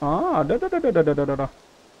 அடடடடடடடடா.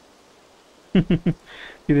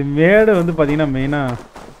 இது மேடு வந்து பார்த்தீங்கன்னா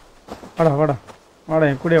மெயினாக வாடா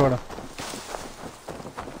என் கூட வாடா.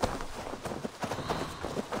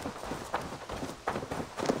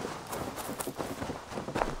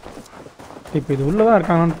 இப்போ இது உள்ளதான்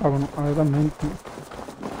இருக்காங்கன்னு பார்க்கணும், அதுதான் main thing.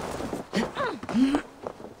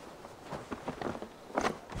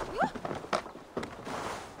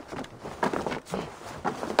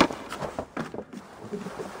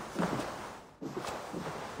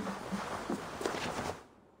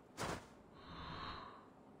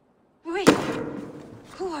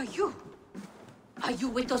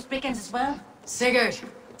 Those brigands as well? Sigurd,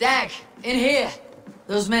 Dag, in here.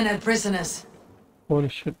 Those men are prisoners.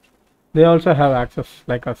 Holy shit. They also have access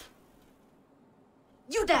like us.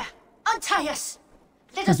 You there! Untie us!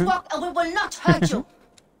 Let us walk and we will not hurt you.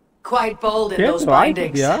 Quite bold in those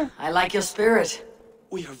bindings. I like your spirit.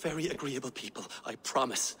 We are very agreeable people, I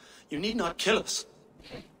promise. You need not kill us.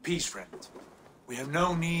 Peace, friend. We have no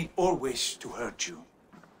need or wish to hurt you.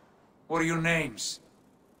 What are your names?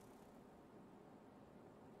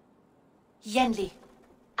 Yenli.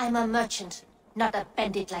 I'm a merchant, not a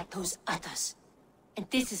bandit like those others. And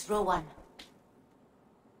this is Rowan.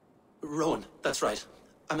 Rowan, that's right.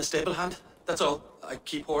 I'm a stable hand, that's all. I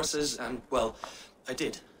keep horses and, well, I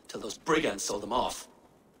did, till those brigands sold them off.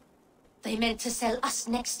 They meant to sell us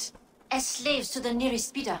next, as slaves to the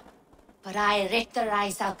nearest bidder. But I raked their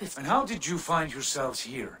eyes out before. And how did you find yourselves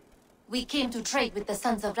here? We came to trade with the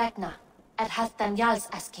sons of Ragnar, at Halfdan Jarl's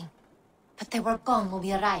asking. But they were gone when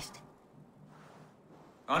we arrived.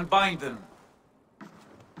 Unbind them.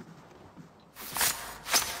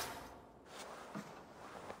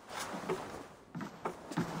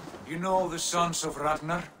 You know the sons of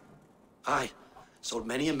Ragnar? Aye. Sold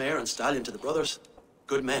many a mare and stallion to the brothers.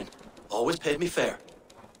 Good men. Always paid me fair.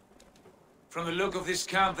 From the look of this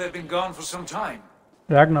camp, they've been gone for some time.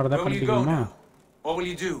 Ragnar, Where will you go now? What will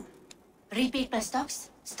you do? Rebuild my stocks,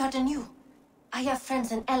 start anew. I have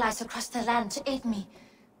friends and allies across the land to aid me,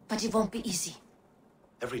 but it won't be easy.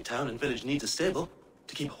 Every town and village needs a stable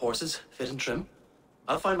to keep horses fit and trim.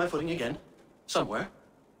 I'll find my footing again. Somewhere.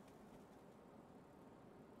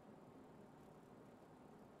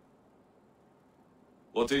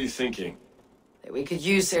 What are you thinking? That we could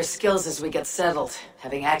use their skills as we get settled.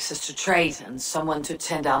 Having access to trade and someone to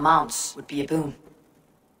tend our mounts would be a boon.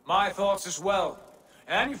 My thoughts as well.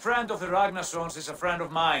 Any friend of the Ragnarsons is a friend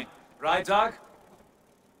of mine. Right, Dag?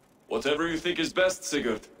 Whatever you think is best,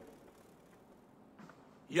 Sigurd.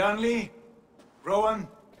 Janli, Rowan,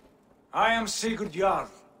 I am Sigurd Jarl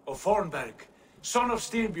of Fornberg, son of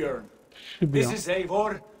Styrbjörn. This is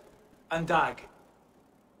Eivor and Dag.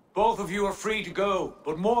 Both of you are free to go,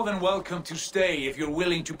 but more than welcome to stay if you're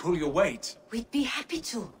willing to pull your weight. We'd be happy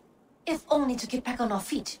to, if only to get back on our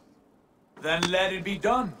feet. Then let it be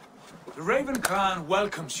done. The Raven clan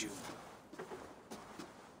welcomes you.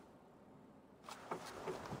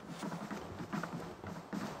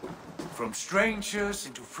 From strangers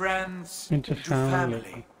into friends into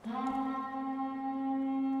family.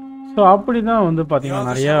 So அப்படி தான் வந்து பார்த்தீங்கன்னா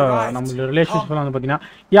நிறையா நம்மளோட ரிலேஷன்ஸ்லாம் வந்து பார்த்தீங்கன்னா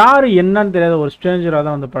யார் என்னன்னு தெரியாத ஒரு ஸ்ட்ரேஞ்சராக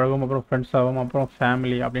தான் வந்து பழகும், அப்புறம் ஃப்ரெண்ட்ஸ் ஆகும், அப்புறம்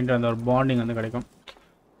ஃபேமிலி அப்படின்ற அந்த ஒரு பாண்டிங் வந்து கிடைக்கும்.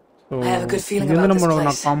 ஸோ இது வந்து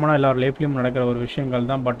நம்ம காமனாக எல்லார் லைஃப்லையும் நடக்கிற ஒரு விஷயங்கள்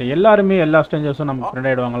தான். பட் எல்லாருமே எல்லா ஸ்ட்ரேஞ்சர்ஸும் நம்ம ஃப்ரெண்ட்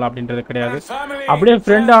ஆகிடுவாங்களா அப்படின்றது கிடையாது. அப்படியே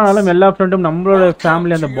ஃப்ரெண்ட் ஆனாலும் எல்லா ஃப்ரெண்டும் நம்மளோட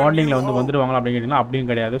ஃபேமிலி அந்த பாண்டிங்கில் வந்து வந்துடுவாங்களா அப்படின்னு கேட்டிங்கன்னா அப்படியும்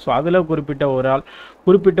கிடையாது. ஸோ அதில் குறிப்பிட்ட ஒரு ஆள்,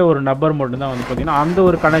 குறிப்பிட்ட ஒரு நபர் மட்டும்தான் வந்து பார்த்தீங்கன்னா அந்த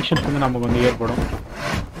ஒரு கனெக்ஷன்ஸ் வந்து நமக்கு வந்து ஏற்படும்.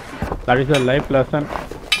 That is a life lesson.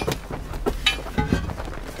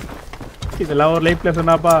 இதெல்லாம் ஒரு லைஃப்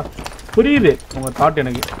லெசனாப்பா, புரியுது உங்கள் தாட்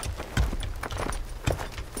எனக்கு.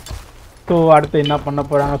 ஸோ அடுத்து என்ன பண்ண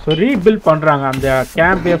போகிறாங்க? ஸோ ரீபில்ட் பண்ணுறாங்க, அந்த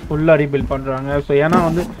கேம்பே ஃபுல்லாக ரீபில்ட் பண்ணுறாங்க. ஸோ ஏன்னா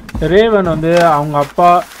வந்து ரேவன் வந்து அவங்க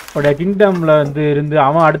அப்பாவோட கிங்டமில் வந்து இருந்து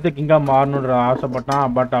அவன் அடுத்த கிங்காக மாறணுன்ற ஆசைப்பட்டான்.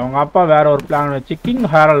 பட் அவங்க அப்பா வேற ஒரு பிளான் வச்சு கிங்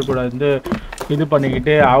ஹேரல் கூட வந்து இது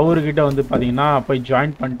பண்ணிக்கிட்டு அவர்கிட்ட வந்து பார்த்தீங்கன்னா போய்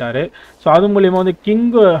ஜாயின் பண்ணிட்டாரு. ஸோ அது மூலிமா வந்து கிங்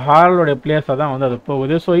ஹேரலோடைய பிளேஸாக தான் வந்து அது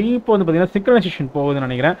போகுது. ஸோ இப்போ வந்து பார்த்தீங்கன்னா சிங்க்ரனைசேஷன் போகுதுன்னு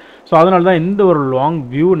நினைக்கிறேன். ஸோ அதனால தான் இந்த ஒரு லாங்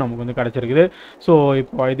வியூ நமக்கு வந்து கிடச்சிருக்குது. ஸோ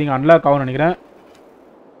இப்போ ஐ திங்க் அன்லாக் ஆகும்னு நினைக்கிறேன்.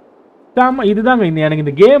 இதுதாங்க இந்த எனக்கு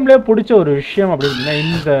இந்த கேம்லேயே பிடிச்ச ஒரு விஷயம் அப்படின்னா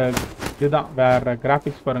இந்த இதுதான். வேறு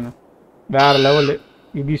கிராஃபிக்ஸ் பாருங்கள், வேறு level.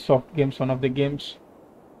 Ubisoft games, one of the games.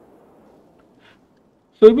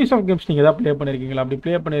 So Ubisoft games நீங்கள் எதாவது ப்ளே பண்ணியிருக்கீங்களா? அப்படி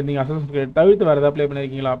ப்ளே பண்ணியிருந்தீங்க அசஸின்ஸ் கிரீட் தவிர்த்து வேறு எதாவது ப்ளே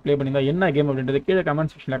பண்ணியிருக்கீங்களா? ப்ளே பண்ணியிருந்தா என்ன கேம் அப்படின்றது கீழே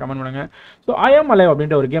கமெண்ட் செக்ஷனில் கமெண்ட் பண்ணுங்கள். ஸோ ஐ ஆம் அலைவ்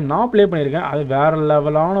அப்படின்ற ஒரு கேம் நான் ப்ளே பண்ணியிருக்கேன். அது வேறு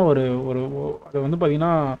லெவலான ஒரு அது வந்து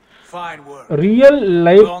பார்த்தீங்கன்னா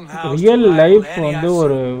ரியல் லைஃப் வந்து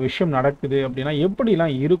ஒரு விஷயம் நடக்குது அப்படின்னா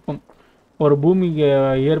எப்படிலாம் இருக்கும். ஒரு பூமிக்கு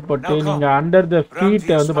ஏற்பட்டு நீங்கள் அண்டர் த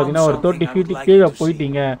ஃபீட்டை வந்து பார்த்தீங்கன்னா ஒரு 30 ஃபீட்டு கீழே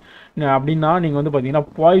போயிட்டீங்க அப்படின்னா நீங்கள் வந்து பார்த்தீங்கன்னா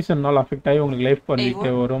பாய்சன்னால் அஃபெக்ட் ஆகி உங்களுக்கு லைஃப்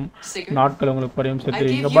பண்ணிட்டு வரும், நாட்கள் உங்களுக்கு குறையும்,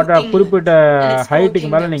 செத்துருவீங்க. பட் குறிப்பிட்ட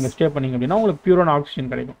ஹைட்டுக்கு மேலே நீங்கள் ஸ்டே பண்ணீங்க அப்படின்னா உங்களுக்கு பியூரான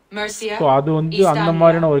ஆக்சிஜன் கிடைக்கும். ஸோ அது வந்து அந்த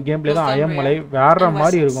மாதிரியான ஒரு கேம் பிளே தான் ஐ ஆம் அலைவ். வேற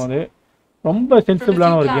மாதிரி இருக்கும். அது ரொம்ப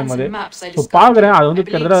சென்சிபிளான ஒரு கேம் அது. ஸோ பார்க்குறேன் அது வந்து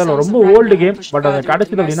கிட்டத்தட்ட அதில் ரொம்ப ஓல்டு கேம். பட் அதை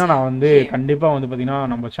கிடச்சிது அப்படின்னா நான் வந்து கண்டிப்பாக வந்து பார்த்தீங்கன்னா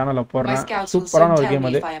நம்ம சேனலில் போடுறேன். சூப்பரான ஒரு கேம்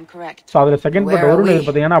அது. ஸோ அதில் செகண்ட் பார்ட் வரும்னு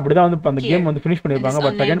பார்த்தீங்கன்னா அப்படி தான் வந்து அந்த கேம் வந்து ஃபினிஷ் பண்ணியிருப்பாங்க.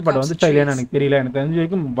 பட் செகண்ட் பார்ட் வந்துச்சா இல்லையான்னு எனக்கு தெரியல. எனக்கு தெரிஞ்ச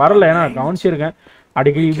வரைக்கும் வரல. ஏன்னா நான் கவனிச்சிருக்கேன்,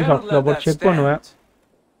 அடிக்கடி யூபிசாஃப்ட்டில் போட்டு செக் பண்ணுவேன்.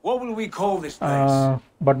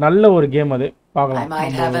 பட் நல்ல ஒரு கேம் அது. பார்க்கலாம்,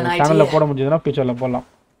 சேனலில் போட முடிஞ்சதுன்னா ஃபியூச்சரில் போடலாம்.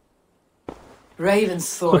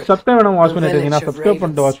 சப்ஸ்கிரைப் பண்ண வாட்ச் பண்ணிட்டு இருந்தீங்கன்னா சப்ஸ்கிரைப்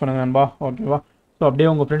பண்ணிட்டு வாட்ச் பண்ணுங்க நண்பா, ஓகேவா? ஸோ அப்படியே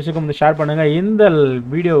உங்கள் ஃப்ரெண்ட்ஸுக்கும் வந்து ஷேர் பண்ணுங்கள். இந்த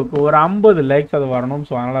வீடியோவுக்கு ஒரு 50 லைக்ஸ் அது வரணும்.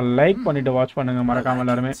 ஸோ அதனால் லைக் பண்ணிவிட்டு வாட்ச் பண்ணுங்கள் மறக்காமல்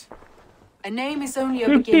எல்லாருமே.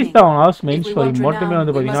 57 hours மெயின் ஸ்டோரி மட்டுமே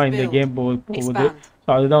வந்து பார்த்தீங்கன்னா இந்த கேம் போகுது. ஸோ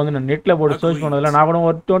அதுதான் வந்து நான் நெட்டில் போட்டு சர்ச் பண்ணதில்ல. நான் கூட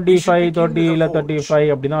ஒரு 25, 30 இல்லை 35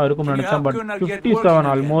 அப்படி தான் இருக்கும்னு நினச்சேன். But 57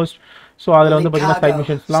 almost. ஸோ அதில் வந்து பார்த்தீங்கன்னா சைட்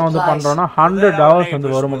மிஷன்ஸ்லாம் வந்து பண்ணுறோன்னா 100 hours வந்து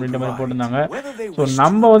வரும் அப்படின்ற மாதிரி போட்டிருந்தாங்க. ஸோ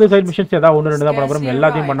நம்ம வந்து சைட் மிஷன்ஸ் ஏதாவது 1-2 தான் பண்ண போகிறோம்,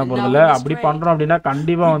 எல்லாத்தையும் பண்ண போகிறதில்ல. அப்படி பண்ணுறோம் அப்படின்னா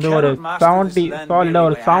கண்டிப்பாக வந்து ஒரு 70 சாலிடாக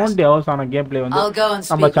ஒரு 70 hours ஆன கேம் பிளே வந்து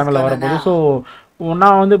நம்ம சேனலில் வரப்போகுது. ஸோ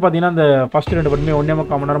நான் வந்து பார்த்தீங்கன்னா இந்த ஃபர்ஸ்ட் 2 படமே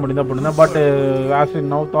 1.5 மணி நேரம் மட்டும் தான் போட்டிருந்தேன். But as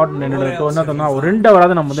in now thought என்னோட என்ன சொன்னா ஒரு 2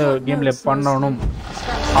 ஹவராவது நம்ம வந்து கேம் பிளே பண்ணணும்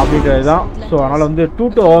அப்படின்றது தான். ஸோ அதனால் வந்து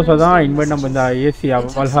 2 hours தான் இனிமேல் நம்ம இந்த ஏசி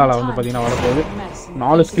வல்ஹாலா வந்து பார்த்தீங்கன்னா வரப்போகுது.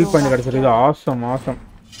 4 ஸ்கில் பாயிண்ட் கிடச்சிருக்கு. ஆசம்.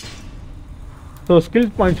 ஸோ ஸ்கில்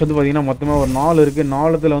பாயிண்ட்ஸ் வந்து பார்த்தீங்கன்னா மொத்தமாக ஒரு 4 இருக்குது.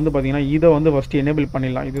 4த்தில் வந்து பார்த்தீங்கன்னா இதை வந்து ஃபஸ்ட்டு எனேபிள்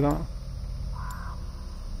பண்ணிடலாம். இதுதான்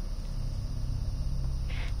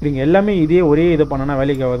இதுங்க எல்லாமே இதே ஒரே இதை பண்ணனா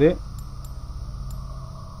வேலைக்கு ஆகுது.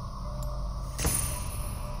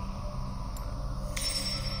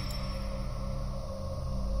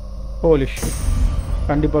 போலிஷ்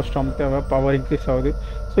கண்டிப்பாக ஸ்ட்ராங் தேவை, பவர் இன்க்ரீஸ் ஆகுது.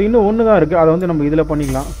 ஸோ இன்னும் ஒன்று தான் இருக்குது, அதை வந்து நம்ம இதில்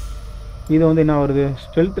பண்ணிக்கலாம். இது வந்து என்ன வருது,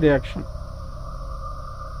 stealth reaction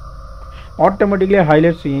automatically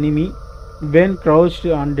highlights enemy when க்ரௌச்ட்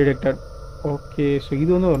undetected. Okay, so இது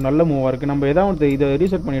வந்து ஒரு நல்ல மூவாக இருக்குது. நம்ம எதாவது இதை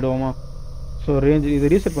ரீசெட் பண்ணிவிடுவோமா? ஸோ ரேஞ்ச் இதை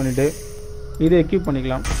ரீசெட் பண்ணிவிட்டு இதை எக்யூப்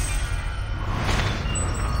பண்ணிக்கலாம்.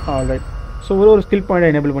 ஆல்ரைட். ஸோ ஒரு ஸ்கில் பாயிண்டை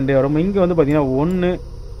எனேபிள் பண்ணிட்டே வரும். இங்கே வந்து பார்த்தீங்கன்னா 1.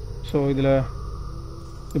 ஸோ இதில்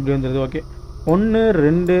இப்படி வந்துடுது. ஓகே, 1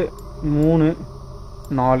 2 3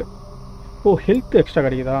 4. ஓ, ஹெல்த் எக்ஸ்ட்ரா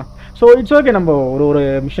கிடைக்குதா? So it's okay. நம்ம ஒரு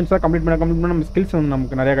மிஷன்ஸாக கம்ப்ளீட் பண்ண நம்ம ஸ்கில்ஸ் வந்து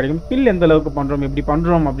நமக்கு நிறையா கிடைக்கும். ஸ்கில் எந்த அளவுக்கு பண்ணுறோம், எப்படி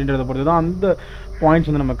பண்ணுறோம் அப்படின்றத பொறுத்து தான் அந்த பாயிண்ட்ஸ்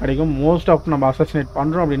வந்து நமக்கு கிடைக்கும். மோஸ்ட் ஆஃப் நம்ம அசாசினேட்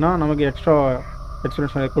பண்ணுறோம் அப்படின்னா நமக்கு எக்ஸ்ட்ரா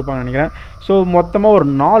எக்ஸ்பீரியன்ஸ் கொடுப்பாங்கன்னு நினைக்கிறேன். ஸோ மொத்தமாக ஒரு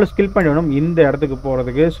 4 ஸ்கில் பாயிண்ட் வேணும் இந்த இடத்துக்கு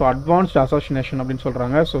போகிறதுக்கு. ஸோ அட்வான்ஸ்ட் அசாசினேஷன் அப்படின்னு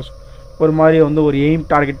சொல்கிறாங்க. ஸோ ஒரு மாதிரி வந்து ஒரு எய்ம்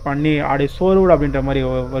டார்கெட் பண்ணி அப்படியே சோர்வுடு அப்படின்ற மாதிரி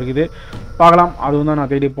வருகுது. பார்க்கலாம், அதுவும் தான்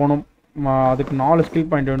நான் தேடி போகணும். அதுக்கு 4 ஸ்கில்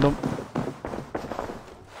பாயிண்ட் வேண்டும்.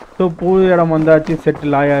 ஸோ புது இடம் வந்தாச்சு,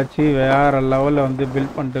 செட்டில் ஆயாச்சு, வேறு லெவலில் வந்து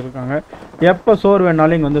பில்ட் பண்ணிட்டு இருக்காங்க. எப்போ சோறு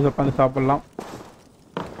வேணாலும் இங்கே வந்து உட்காந்து சாப்பிட்லாம்.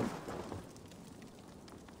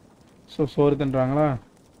 ஸோ சோறு தின்றாங்களா?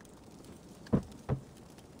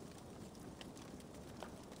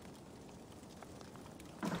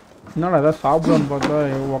 என்னடா ஏதாவது சாப்பிடுவான்னு பார்த்தா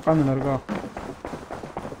உக்காந்துன்னு இருக்கா.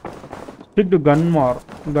 Stick to Kannar.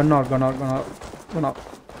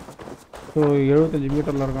 ஸோ 75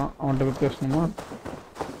 மீட்டரில் இருக்கான். அவன்கிட்ட போய் பேசணுமா?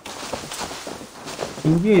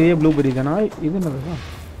 இங்கேயும் இதே ப்ளூபெரி தானா? இது என்னது,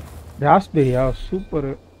 ராஸ்பெரியா?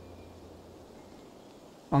 சூப்பரு.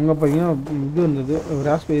 அங்கே பார்த்தீங்கன்னா இது இருந்தது,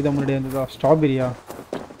 ராஸ்பெரி தான் முன்னாடி இருந்ததா? ஸ்ட்ராபெரியா?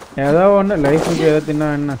 ஏதோ ஒன்று லைஃபுக்கு எதை தின்னா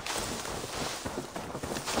என்ன.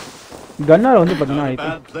 கன்னார் வந்து பார்த்தீங்கன்னா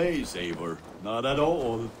Not at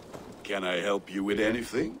all. Can I help you with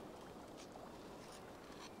anything?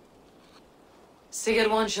 Seached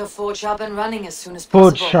wants your forge shop and running as soon as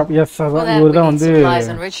Forge possible. shop, yes, For that, இவர் we தான் need வந்து supplies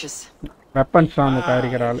and riches. வெப்பன்ஸ் தான் வந்து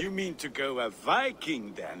தயாரிக்கிறாள். You mean to go a Viking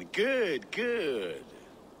then? Good.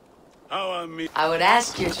 How I would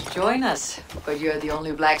ask you to join us, but you're the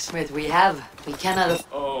only blacksmith we have. We cannot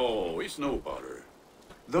Oh, it's no bother.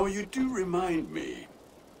 Though you do remind me.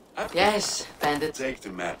 Yes, bandit. Take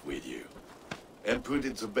the map with you and put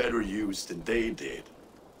it to better use than they did.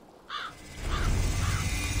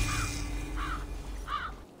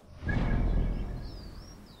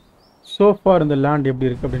 So far இந்த land எப்படி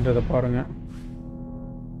இருக்குது அப்படின்றத பாருங்கள்.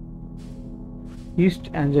 East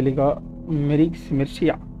Angelica,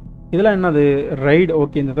 மெர்சியா, இதெல்லாம் என்னது ride.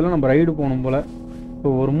 Okay, இந்த இடத்துல நம்ம ரைடு போகணும் போல். ஸோ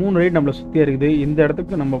ஒரு 3 ரைடு நம்மளை சுற்றியாக இருக்குது. இந்த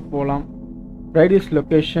இடத்துக்கு நம்ம போகலாம். Right is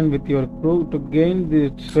location with your crew to gain the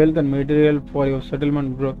wealth and material for your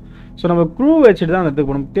settlement grow. So நம்ம க்ரூ வச்சுட்டு தான் அந்த இடத்துக்கு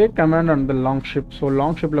போகணும். Take command on the long ship. So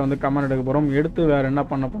long ஷிப்பில் வந்து கமாண்ட் எடுக்க போகிறோம். எடுத்து வேறு என்ன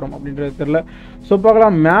பண்ண போகிறோம் அப்படின்றது தெரில. ஸோ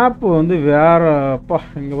பார்க்கலாம். மேப் வந்து வேறுப்பா,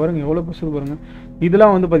 இங்கே பாருங்கள் எவ்வளோ பெருசு பாருங்கள்.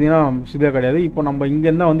 இதெல்லாம் வந்து பார்த்திங்கன்னா இதே கிடையாது. இப்போ நம்ம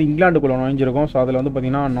இங்கேருந்தா வந்து இங்கிலாண்டுக்குள்ளே நுழைஞ்சிருக்கோம். ஸோ அதில் வந்து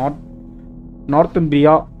பார்த்திங்கன்னா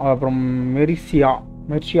நார்த்தம்பிரியா, அப்புறம்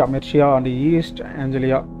மெர்சியா அண்ட் ஈஸ்ட்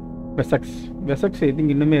ஆஞ்சலியா, வெசக்ஸ் ஐ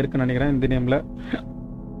திங்க் இன்னுமே இருக்குன்னு நினைக்கிறேன் இந்த நேமில்.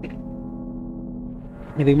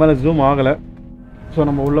 இதுக்கு மேலே ஜூம் ஆகலை. ஸோ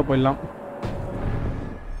நம்ம உள்ளே போயிடலாம்.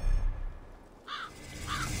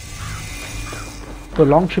 ஸோ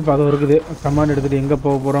லாங் ஷிப் அதுவும் இருக்குது. கமாண்ட் எடுத்துகிட்டு எங்கே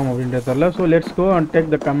போக போகிறோம் அப்படின்றது தெரியல. So let's go and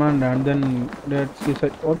take the command and then let's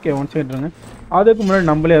decide. Okay, one second. அதுக்கு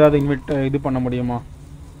முன்னாடி நம்மளே ஏதாவது இது பண்ண முடியுமா?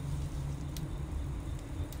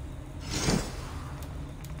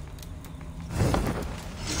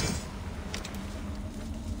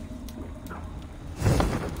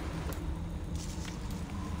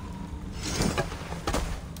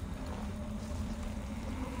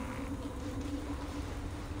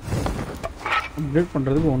 அப்டேட்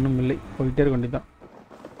பண்ணுறதுக்கு ஒன்றும் இல்லை, போயிட்டே இருக்க வேண்டியதான்.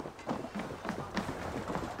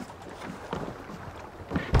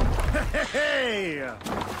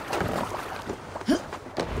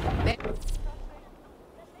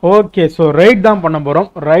 ஓகே, ஸோ ரைட் தான் பண்ண போகிறோம்.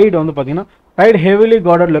 ரைடு வந்து பார்த்தீங்கன்னா ரைட் ஹெவிலி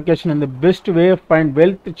கார்டட் லொக்கேஷன் இந்த best way find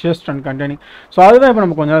wealth chest and containing. So அதுதான் இப்போ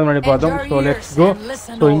நம்ம கொஞ்ச நேரம் முன்னாடி பார்த்தோம். So let's go.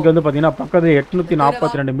 ஸோ இங்கே வந்து பார்த்தீங்கன்னா பக்கத்தில்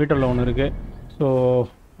 842 மீட்டரில் ஒன்று இருக்குது. ஸோ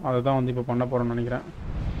அதுதான் வந்து இப்போ பண்ண போகிறோம்னு நினைக்கிறேன்.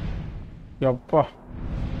 எப்பா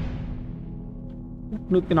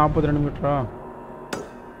 842 மீட்டரா?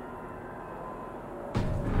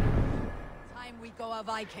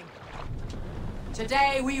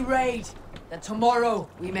 Today we raid, that tomorrow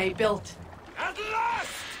we may build. At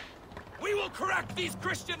last! We will crack these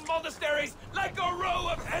Christian monasteries like a row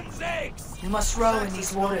of hen's eggs! You must row in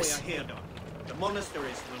these waters. The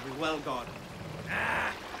monasteries will be well guarded.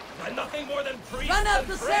 And nothing more than priests Run up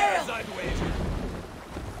and the prayers, sail! I'd wager.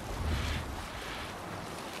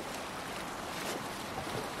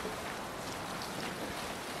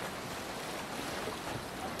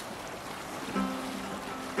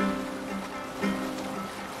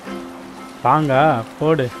 வாங்க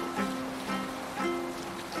போடு.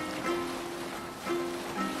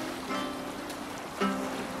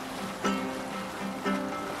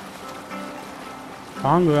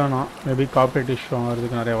 Song வேணாம், maybe cooperate issue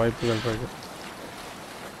ஆகிறதுக்கு நிறைய வாய்ப்புகள் இருக்குது.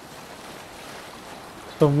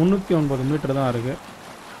 So 309 metre தான் இருக்குது.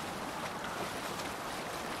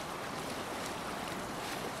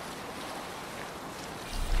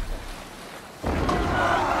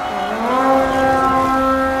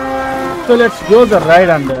 So let's go the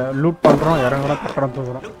ride and loot பண்றோம், இறங்குறோம், கட்டடம்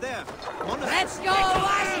தூக்குறோம். Let's go,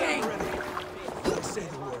 Viking!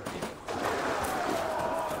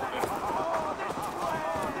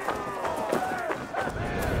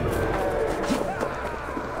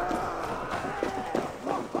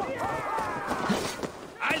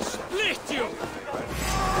 I'll split you!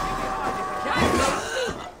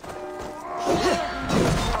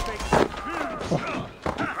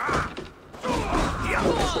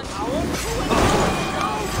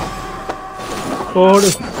 போடு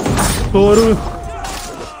சோறு.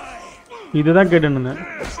 இதுதான் கேட்டுன்னு.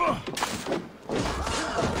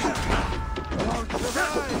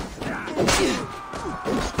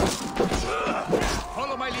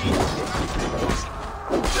 Follow my lead.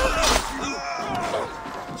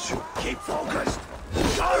 Keep focused.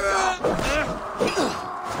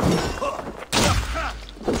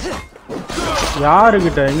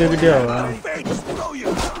 யாருக்கிட்ட? எங்க கிட்டயா?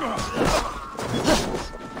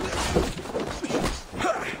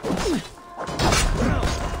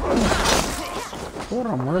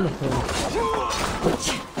 போறான் முதல்ல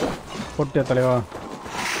போட்டியா தலைவா?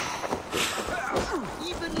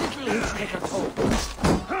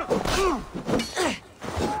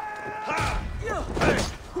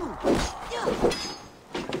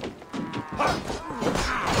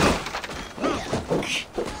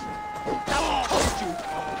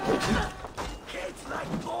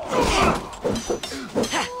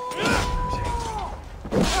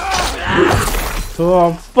 ஸோ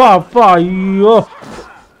அப்பா அப்பா ஐயோ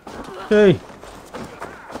ஏய்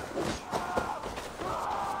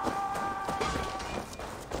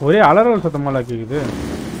ஒரே அலறல் சத்தமால கேக்குது.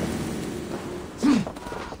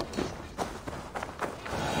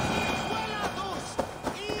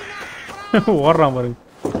 ஓடுறான் பாருங்க,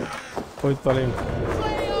 போய் தொலையும்.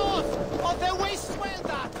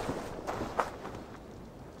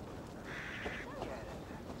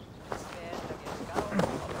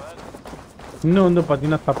 இன்னும் வந்து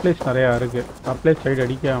பார்த்தீங்கன்னா சப்ளைஸ் நிறையா இருக்குது. சப்ளை சைடு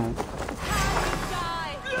அடிக்க ஆகும்.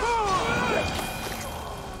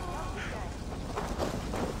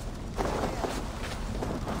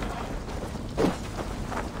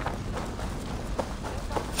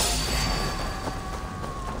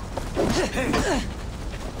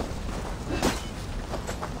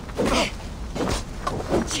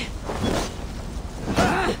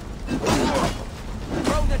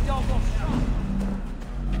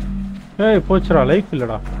 Hey, போச்சுடா, லைஃப்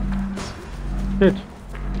இல்லடா. Shit.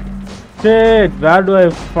 Shit, where do I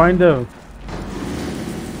find them?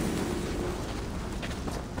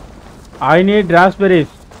 I need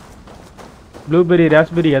raspberries. Blueberry,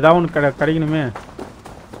 raspberry, ஏதாவது ஒன்று கிடைக்கணுமே.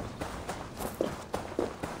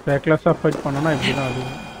 ரெக்லஸாக ஃபைட் பண்ணோன்னா இப்படி தான் அது.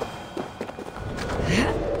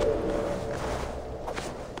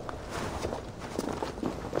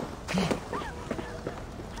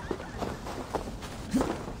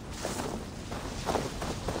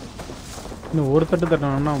 இன்னும் ஒரு தட்டு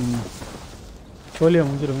தட்டணும்னா சோழியா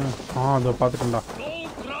முடிஞ்சிருங்க. அதோ பார்த்துட்டேன்டா.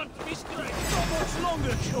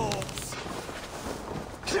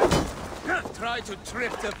 Try to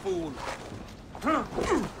trip the fool.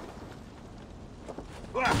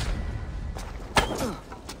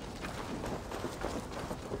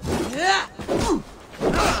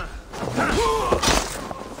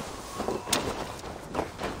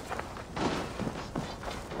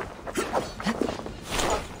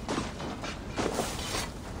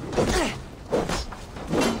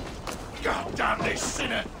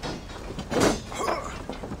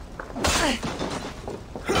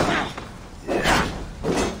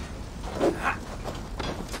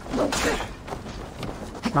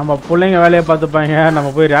 நம்ம பிள்ளைங்க வேலையை பார்த்துப்பாங்க, நம்ம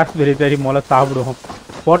போய் ராஸ்பெரி தேடி முதல்ல சாப்பிடுவோம்.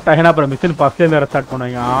 போட்டாங்கன்னா அப்புறம் மிஷின் ஃபர்ஸ்ட்லேருந்து வேறு ஸ்டார்ட்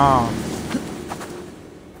பண்ணுவாங்க.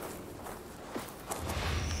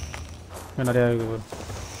 நிறையா இருக்குது.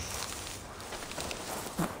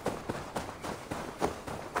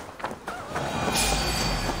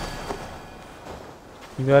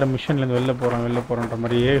 இது வேறு மிஷின்லேருந்து வெளில போகிறோன்ற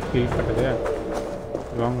மாதிரியே ஃபீல் கட்டுது.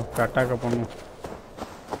 வாங்க அட்டாக்க பண்ணுவோம்.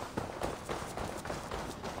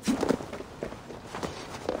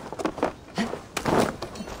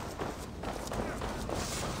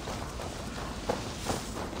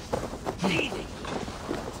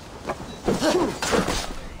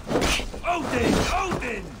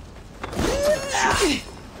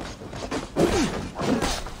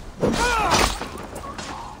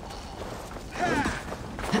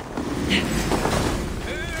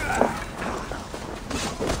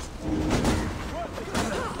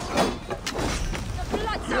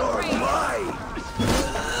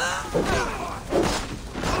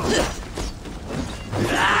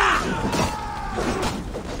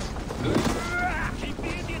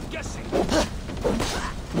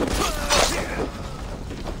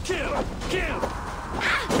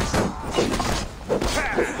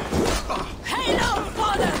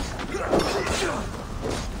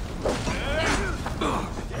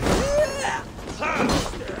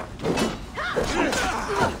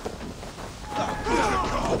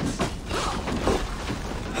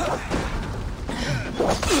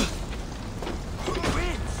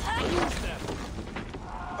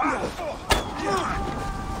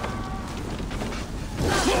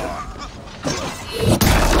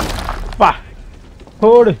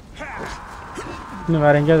 ஓடு. இன்னும்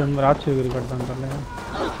வேற எங்கேயாவது இந்த ராட்சி இருக்கான்னு தெரியல.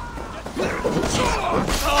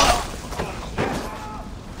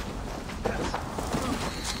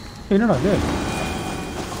 என்னடா இது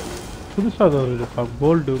புதுசாக ஒரு இதுப்பா,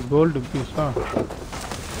 கோல்டு பீஸா?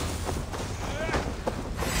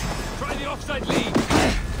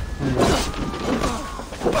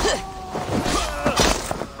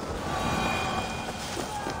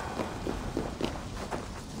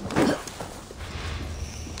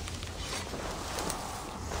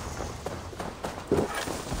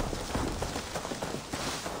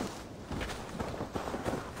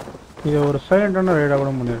 இது ஒரு சைலண்டான ரைடா கூட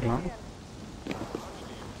பண்ணிருக்கலாம்.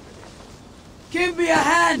 Give me a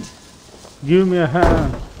hand. Give me a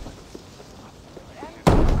hand.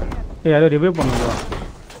 ஏய் அதை ரிவைவ் பண்ணுங்க.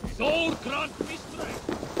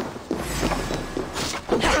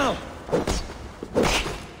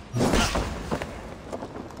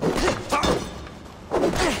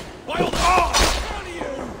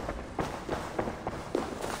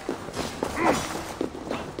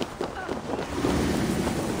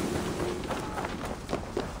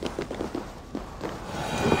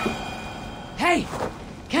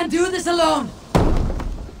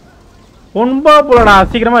 ஒன்பா போலடா,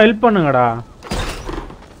 சீக்கிரமா ஹெல்ப் பண்ணுங்கடா.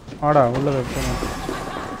 ஆடா உள்ள வைக்கணும்.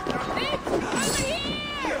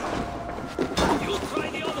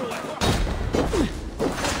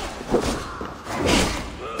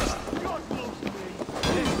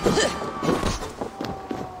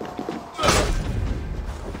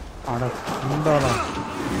 ஆடா இந்தாடா.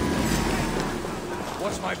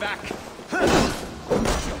 Watch my back.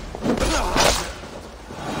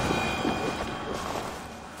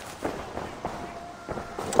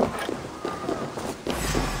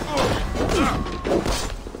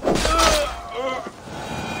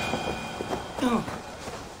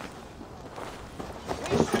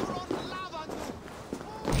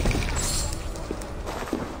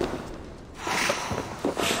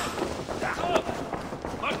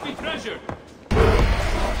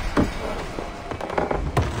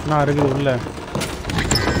 நான் இருக்குது உள்ள.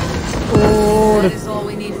 That is all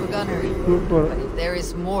we need for gunnery. But if there is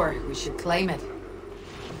more, we should claim it.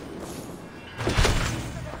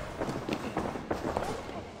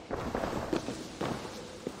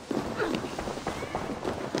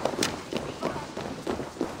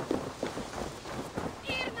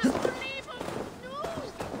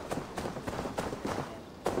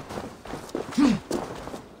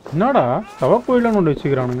 என்னடா தவ கோயிலான்னு ஒன்று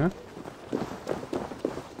வச்சுக்கிறானுங்க.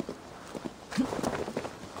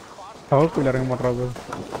 அவருக்கு இறங்க மாட்டாங்க.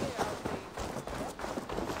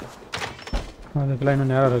 அதுக்கெல்லாம்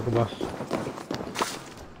இன்னும் நேரம் இருக்கு பாஸ்.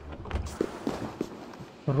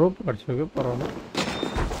 ரோப் கிடச்சிருக்கு, பரவாயில்ல.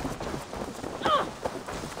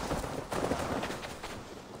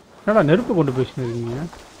 என்னடா நெருப்பு கொண்டு பேசினிருக்கீங்க?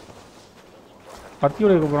 பத்தி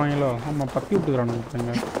விட போகிறாங்களோ? ஆமாம், பத்தி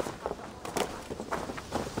விட்டுக்கிறானுங்க.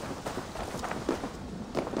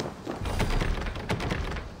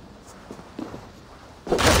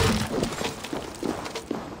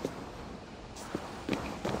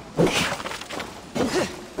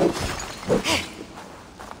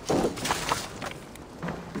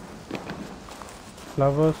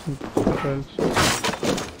 Flowers and petals.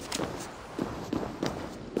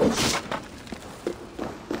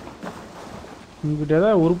 இங்கிட்ட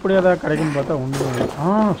ஏதாவது உருப்படியாக ஏதாவது கிடைக்குன்னு பார்த்தா ஒன்றும் இல்லை.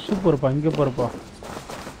 சூப்பர்ப்பா, இங்கே போகிறப்பா.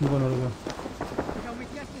 இங்கே ஒன்று இருக்கு.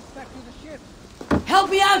 Help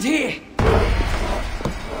me out here.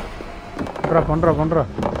 பண்றா.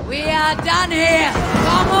 We are done here.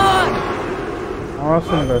 Come on.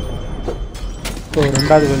 Awesome guys. So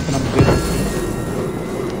ரெண்டாவது வெல்த் நமக்கு.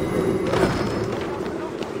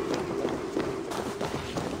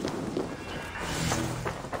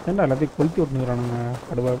 என்ன எல்லாத்தையும் கொளுத்தி விட்டுறானுங்க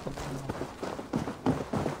கடுவா.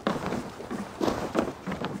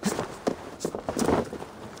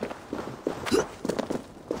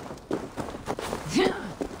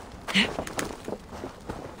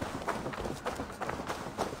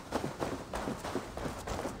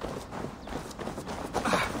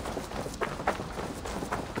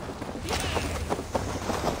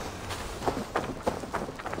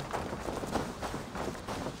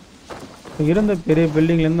 இருந்த பெரிய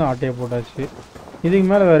பில்டிங்லேருந்து ஆட்டையை போட்டாச்சு. இதுக்கு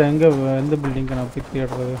மேலே வேறு எந்த பில்டிங்க்கு நான் போய்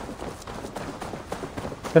தேடுறது?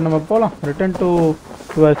 சரி, நம்ம போகலாம். Return to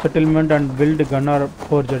settlement and build Kannar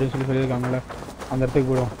forge அப்படின்னு சொல்லியிருக்காங்களே, அந்த இடத்துக்கு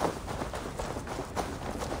போயிடுவோம்.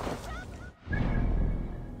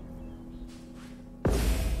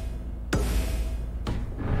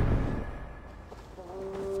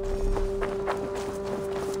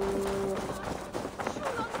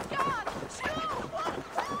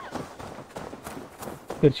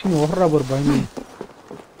 Перчин орра бар байми.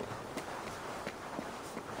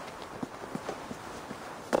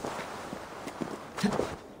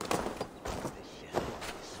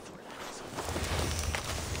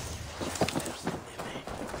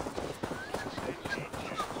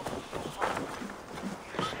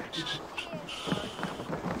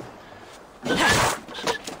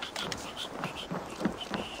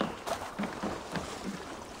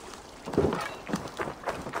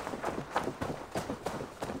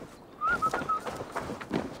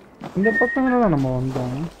 இந்த பக்கம் தான் நம்ம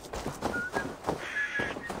வந்தோம்.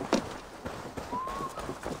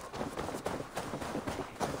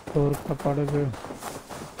 ஒரு கப்பாடுக்கு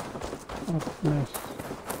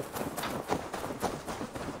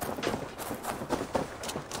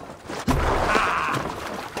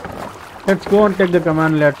Let's go and take the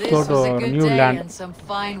command. Let's go to our new land. And some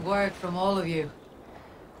fine work from all of you.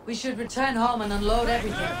 We should return home and unload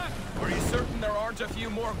everything. Are you certain there aren't a few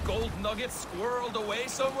more gold nuggets squirreled away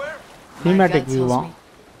somewhere? Thematic view.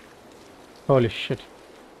 Holy shit.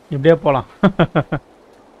 இப்படியே போலாம்.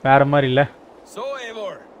 வேற மாதிரி இல்ல. So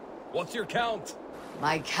Eivor, what's your count?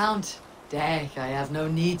 My count? Dang, I have no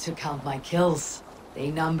need to count my kills. They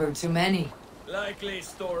number too many. Likely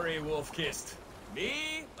story, Wolf-Kissed. Me,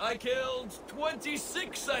 I killed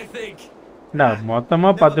 26, I think. மொத்தமா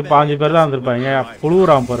 10-15 பேர் தான் வந்திருப்பாங்க.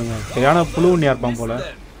 புழுவுறான் பாருங்க. சரியான புழுவுனியா இருப்பான் போல.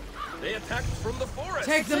 They attacked from the forest.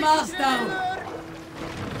 Take the mast down.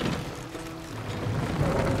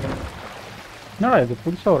 என்னடா இது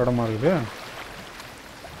புதுசா ஒரு இடமா இருக்குது?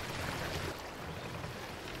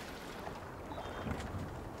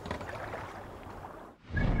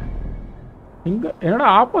 இங்க என்னடா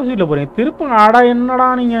ஆப்போசிட்ல போறீங்க? திருப்புங்க. ஆடா என்னடா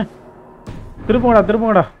நீங்க?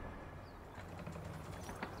 திருப்புங்கடா.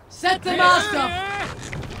 Set the mast up.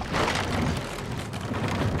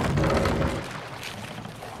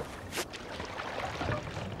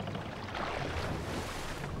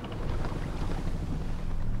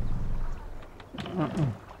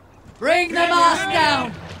 Bring the mast down.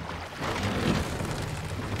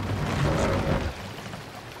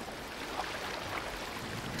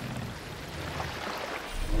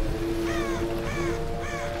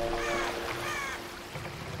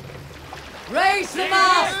 Raise the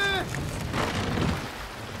mast.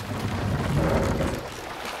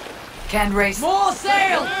 Can raise more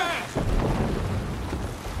sail.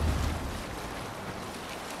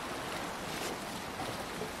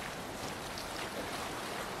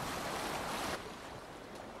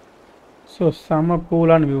 So, sama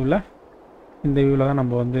cool and view la. இந்த வியூவில் தான்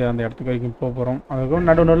நம்ம வந்து அந்த இடத்துக்கு வரைக்கும் போக போகிறோம். அதுக்கப்புறம்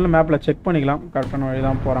நடுவில் மேப்பில் செக் பண்ணிக்கலாம் கரெக்டான வழி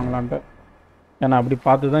தான் போகிறாங்களான்ட்டு. ஏன்னா அப்படி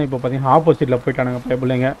பார்த்து தான் இப்போ பார்த்தீங்கன்னா ஆப்போசிட்டில் போயிட்டானுங்க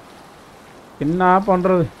பிள்ளைங்க. என்ன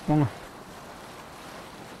பண்ணுறது போங்க.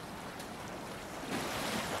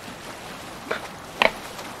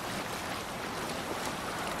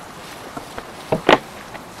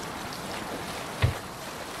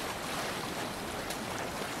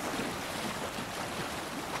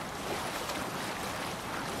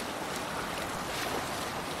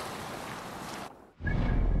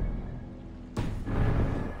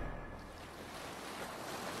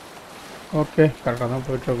 ஓகே கரெக்டாக தான்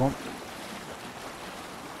போயிட்டுருக்கோம்.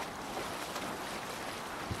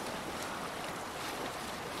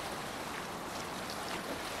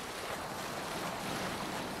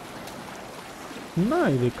 என்ன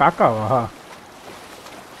இது காக்காவா?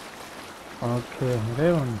 Okay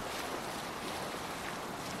Raven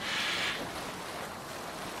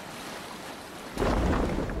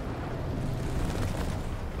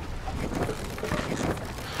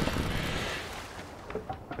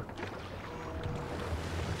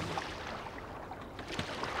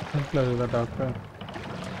the doctor.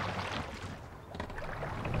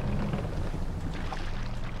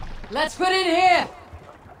 Let's put it here.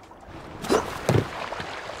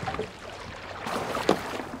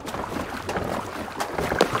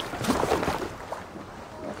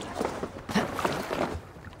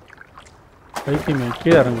 கைக்கு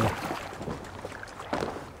மேலே இறங்க.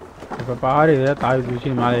 இப்போ பாரு இதை தாவி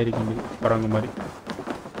தூசி மேலே ஏறிக்க முடியும் குரங்கு மாதிரி.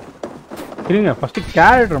 சரிங்க ஃபஸ்ட்டு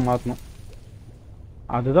கேரக்டரை மாற்றணும்.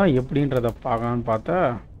 அதுதான் எப்படின்றத பார்க்கலான்னு பார்த்தா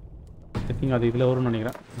ஐ திங்க் அது இதில் வரும்னு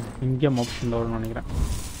நினைக்கிறேன். இங்கே ஆப்ஷனில் வரும்னு நினைக்கிறேன்.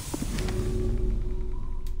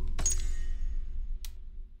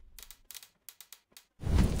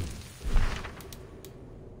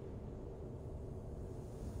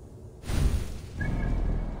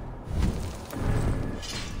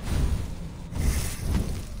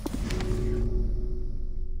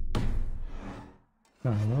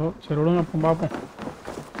 சரி விடுங்க அப்போ பார்ப்போம்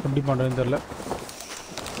எப்படி பண்ணுறதுன்னு தெரியல.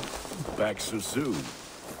 Back so soon,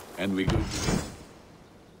 and we go.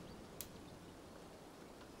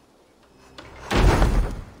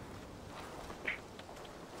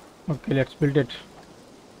 Okay, let's build it.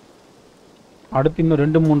 அடுத்து இன்னும்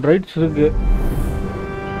 2-3 ரைட்ஸ் இருக்கு.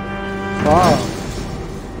 வா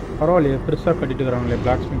பரவாயில்லையே பெருசாக கட்டிட்டு இருக்கிறாங்களே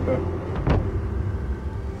black Smith.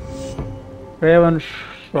 Raven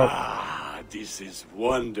shop. This is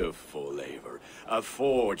wonderful, Eivor. A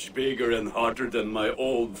forge bigger and hotter than my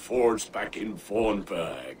old forge back in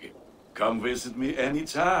Fornberg. Come visit me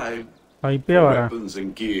anytime. For weapons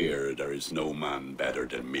and gear, there is no man better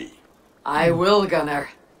than me. I will, Gunnar.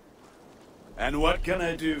 And what can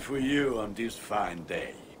I do for you on this fine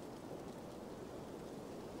day?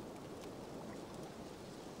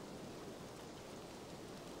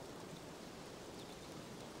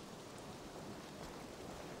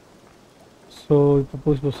 So இப்போ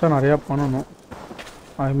புதுசாக நிறையா பண்ணணும்.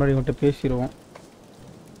 அது மாதிரி இவங்கள்ட்ட பேசிடுவோம்.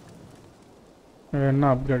 என்ன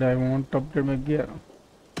upgrade I want upgrade my gear.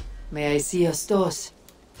 May I see your stores?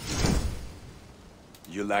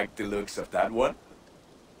 You like the looks of that one?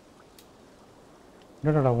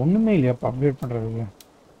 என்னடா ஒன்றுமே இல்லையாப்பா அப்கிரேட் பண்ணுறதுக்கு.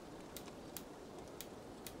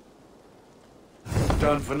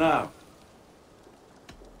 Done for now.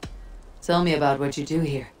 Tell me about what you do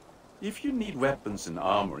here. If you need weapons and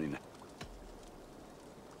armor in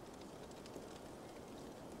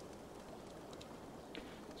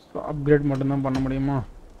upgrade மட்டும் தான் பண்ண முடியுமா?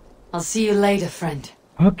 I'll see you later, friend.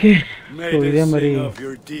 Okay. May they sing of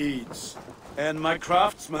your deeds and my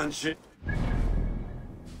craftsmanship.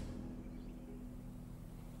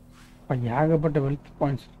 ஏகப்பட்ட wealth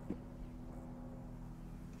points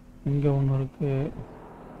இங்கே ஒன்று இருக்கு.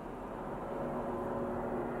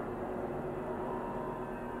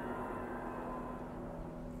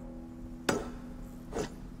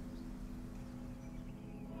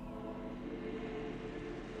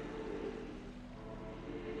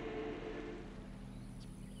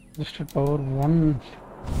 Just a power 1.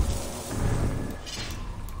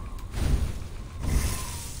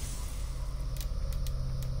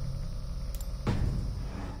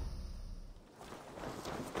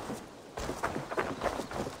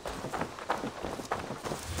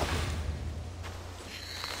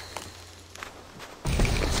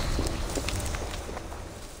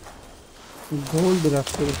 Gold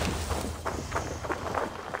rafter.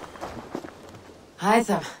 Hi,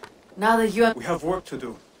 Thom. Now that you have... We have work to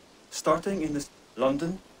do. Starting in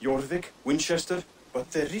London, Jorvik, Winchester, but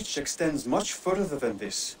their reach extends much further than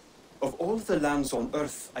this. Of all the lands on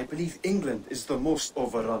Earth, I believe England is the most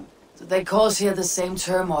overrun. Do they cause here the same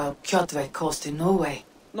turmoil Kjotve caused in Norway?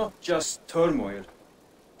 not just turmoil.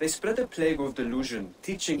 They spread a plague of delusion,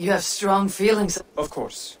 teaching... You have strong feelings. Of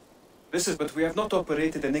course. But we have not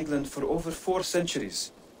operated in England for over 4 centuries.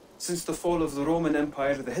 Since the fall of the Roman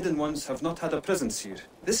Empire, the Hidden Ones have not had a presence here.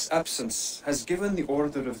 This absence has given the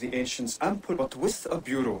Order of the Ancients ample, but with a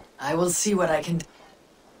bureau. I will see what I can do.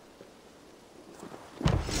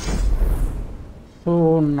 So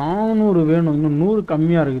 400 வேணும், இன்னும் 100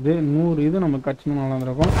 கம்மியாக இருக்குது. 100 இது நமக்கு கட்சினா நல்லா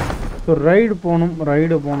இருந்திருக்கும். So ride போகணும்,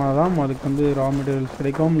 ride போனால் தான் அதுக்கு வந்து ரா மெட்டீரியல்ஸ்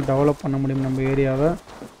கிடைக்கும், டெவலப் பண்ண முடியும் நம்ம ஏரியாவை.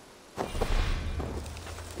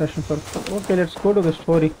 Okay, let's go to the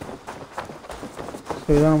story. So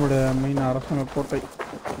இதுதான் நம்மளுடைய மெயின் அரசாங்க கோட்டை.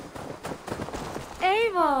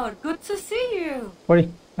 Eivor, good to see you. போய்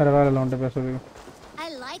வேறு வேலை இல்லை வந்துட்டு பேசுறதுக்கு. I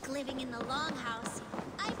like living in the longhouse.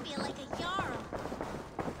 I feel like a jarl.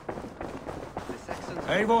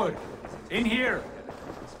 Eivor, in here.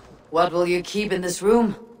 What will you keep in this room?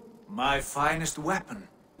 My finest weapon.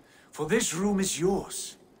 For this room is yours.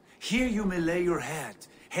 Here you may lay your head,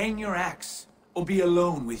 hang your axe, or be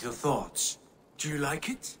alone with your thoughts. Do you like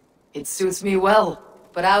it? It suits me well,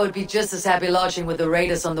 but I would be just as happy lodging with the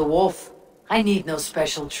raiders on the wharf. I need no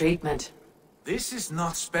special treatment. This is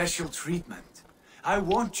not special treatment. I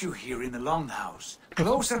want you here in the longhouse,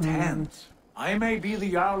 close at hand. I may be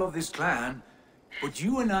the Jarl of this clan, but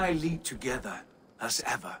you and I lead together, as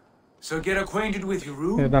ever. So get acquainted with your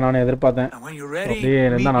room. இதுதான் நான் எதிர்பார்த்தேன். And when you're ready, அப்படியே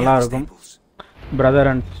இருந்தால் நல்லா இருக்கும். Brother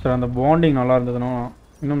and sister அந்த bonding நல்லா இருந்ததுன்னா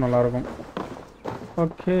இன்னும் நல்லா இருக்கும்.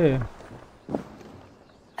 Okay.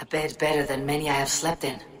 A bed better than many I have slept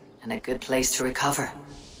in, and a good place to recover.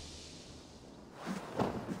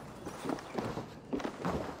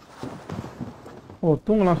 ஓ,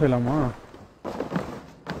 தூங்கலாம் செய்யலாமா?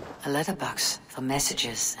 A letterbox for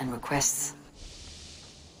messages and requests.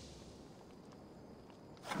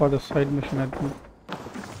 For the side mission, I think.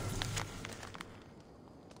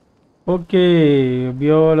 Okay,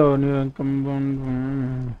 Biolo new compound.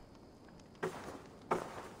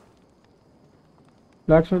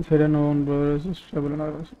 Blacksmith hidden on brothers stable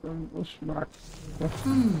and push back.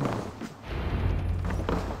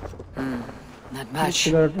 Not much,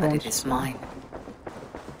 but it is mine.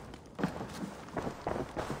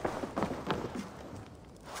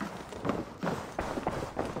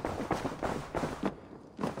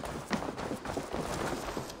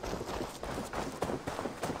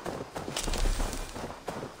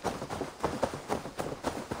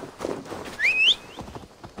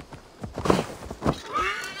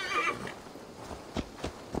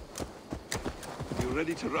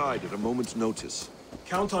 Ready to ride at a moment's notice.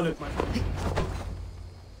 Count on it, my friend.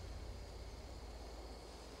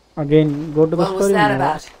 Again, go to the story. What was that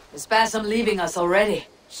about? Is Basim leaving us already?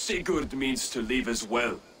 Sigurd means to leave as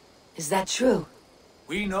well. Is that true?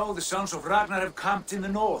 We know the sons of Ragnar have camped in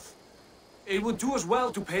the north. It would do us well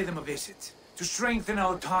to pay them a visit, to strengthen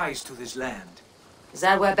our ties to this land. Is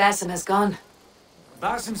that where Basim has gone?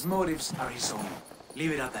 Basim's motives are his own.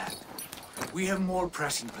 Leave it at that. We have more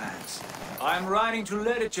pressing plans. I'm riding to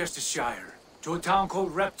Leicestershire, to a town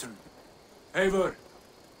called Repton. Eivor,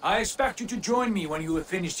 I expect you to join me when you have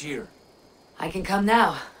finished here. I can come now.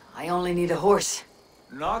 I only need a horse.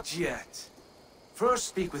 Not yet. First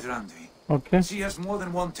speak with Randvi. Okay. She has more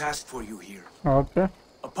than one task for you here. Okay.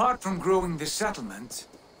 Apart from growing this settlement,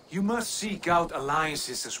 you must seek out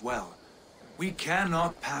alliances as well. We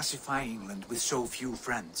cannot pacify England with so few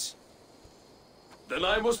friends. Then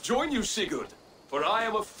I must join you, Sigurd, for I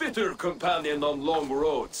am a fitter companion on long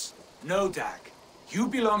roads. No, Dag. You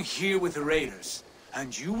belong here with the raiders, and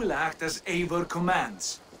you will act as Eivor commands.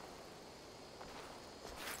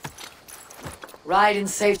 Ride in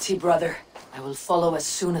safety, brother. I will follow as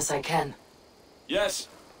soon as I can. Yes,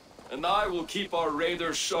 and I will keep our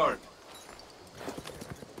raiders sharp.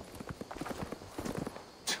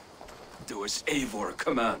 Do as Eivor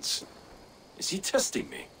commands. Is he testing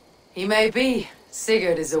me? He may be.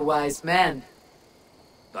 Sigurd is a wise man.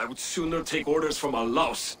 I would sooner take orders from a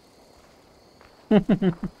louse.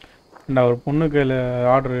 நான் ஒரு பொண்ணு கையில்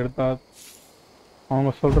order எடுத்தா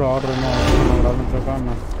அவங்க சொல்கிற order என்ன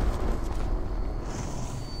ஆரம்பிச்சிருக்கான்னு.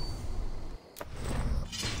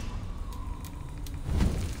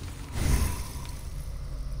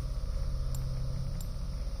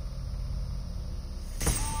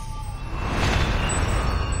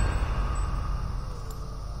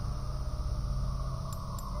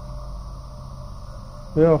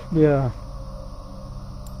 Way of beer.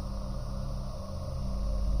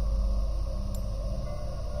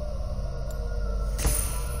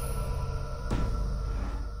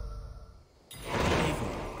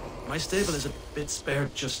 My stable is a bit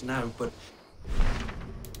spared just now, but...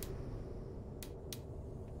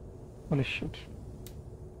 Holy shit.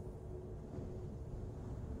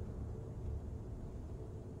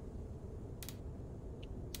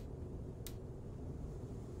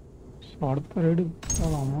 அடுத்த ride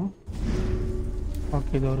போகலாமா?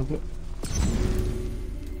 ஓகே இது இருக்கு.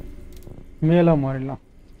 மேலே மாறிடலாம்.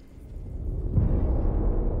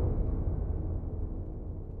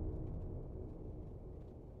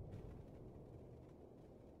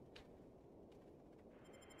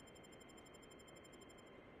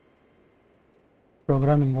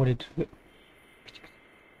 ப்ரோக்ராமிங் ஓடிட்டுருக்கு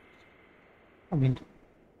அப்படின்ட்டு.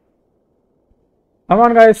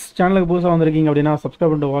 ஆமாம் காய்ஸ், சேனலுக்கு புதுசாக வந்திருக்கீங்க அப்படின்னா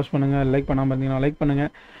சப்ஸ்கிரைப் பண்ணிட்டு வாட்ச் பண்ணுங்கள். லைக் பண்ணாமல் இருந்தீங்கன்னா லைக்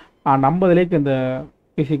பண்ணுங்கள். 50 லைக் இந்த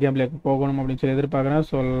பிசி கேம்லேக்கு போகணும் அப்படின்னு சொல்லி எதிர்பார்க்குறேன்.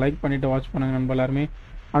 ஸோ லைக் பண்ணிவிட்டு வாட்ச் பண்ணுங்கள் நண்பர் எல்லாருமே.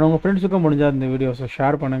 ஆனால் உங்கள் ஃப்ரெண்ட்ஸுக்கும் முடிஞ்சால் இந்த வீடியோஸை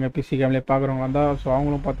ஷேர் பண்ணுங்கள். பிசி கேம்லேயே பார்க்குறவங்க வந்தால் ஸோ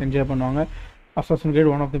அவங்களும் பார்த்து என்ஜாய் பண்ணுவாங்க. Assassin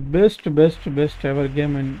greet one of the best ever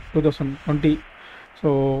game in 2020. So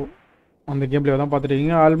அந்த கேம்லேயே தான்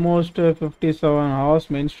பார்த்துருக்கீங்க. ஆல்மோஸ்ட் 57 ஹவர்ஸ்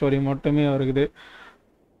மெயின் ஸ்டோரி மட்டுமே இருக்குது.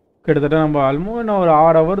 கிட்டத்தட்ட நம்ம ஆல்மோஸ்ட் ஒரு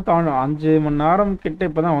 6 ஹவர் 5 மணி நேரம் கிட்ட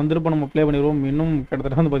இப்போ தான் வந்திருப்போம். நம்ம ப்ளே பண்ணிடுவோம். இன்னும்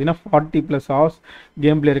கிட்டத்தட்ட வந்து பார்த்தீங்கன்னா 40+ ஹவர்ஸ்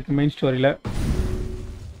கேம் ப்ளே இருக்குது மெயின் ஸ்டோரியில்.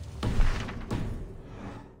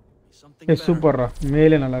 சூப்பர்ரா,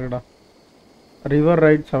 மேலே நல்லா இருக்குடா. River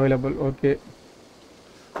rights available. Okay.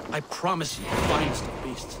 I promise you the finest of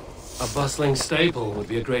beasts. A bustling stable would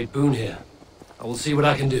be a great boon here. I will see what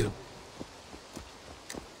I can do.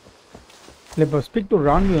 இல்லை இப்போ speak to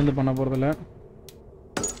ரான்வி வந்து பண்ண போகிறதில்ல,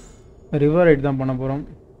 ரிவர் ரைட் தான் பண்ண போகிறோம்.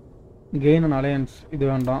 Gain and alliance இது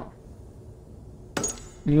வேண்டாம்.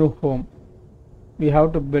 New home we have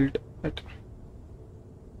to build it.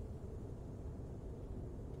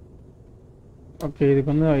 Okay,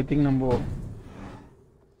 இதுக்கு வந்து ஐ திங்க் நம்ம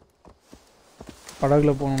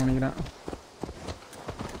படகுல போகணும்னு நினைக்கிறேன்.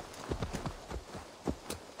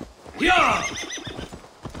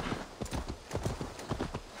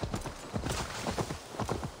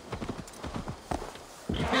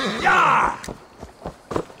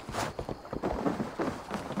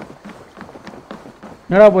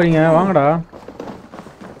 என்னடா போறீங்க? வாங்கடா.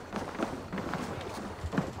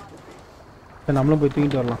 நம்மளும் போய்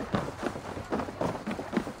தூக்கிட்டு வரலாம்.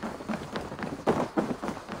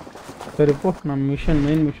 சரி போ, நம்ம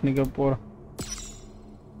மெயின் மிஷனுக்கு போகிறோம்.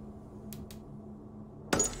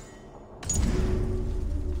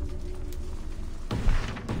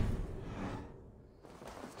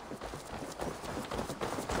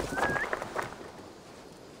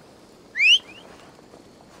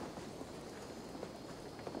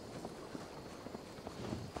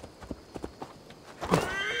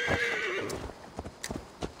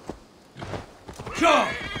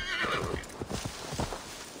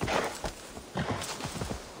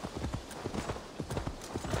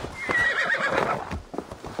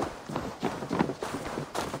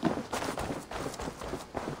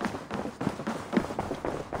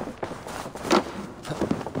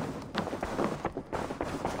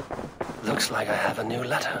 Looks like I have a new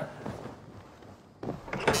letter.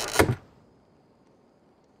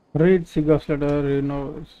 Read Sigur's letter,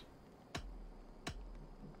 Enoda.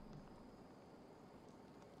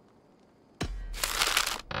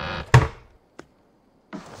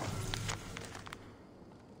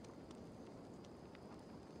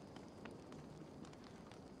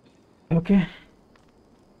 Okay.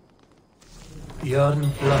 Yarn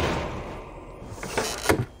blood.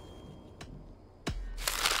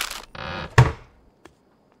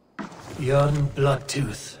 Yarn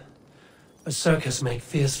Bloodtooth. Berserkers make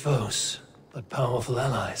fierce foes, but powerful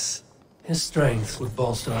allies. His strength would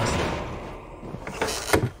bolster us.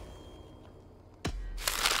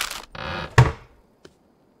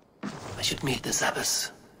 I should meet this abbess,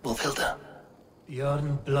 Wolfhilda.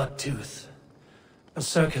 Yarn Bloodtooth.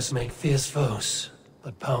 Berserkers make fierce foes,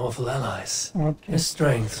 but powerful allies. Okay. His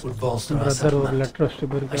strength would bolster our settlement.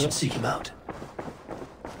 I should seek him out.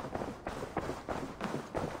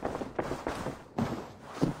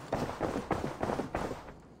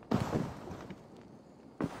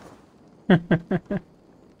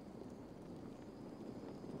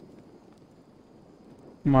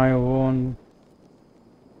 My own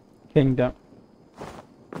kingdom.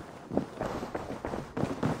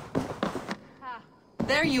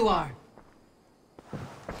 There you are.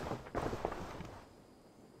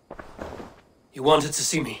 You wanted to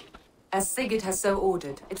see me? As Sigurd has so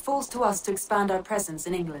ordered, it falls to us to expand our presence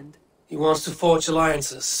in England. He wants to forge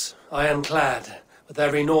alliances, ironclad, with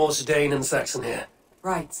every Norse, Dane and Saxon here.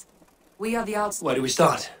 Right. We are the outs- Where do we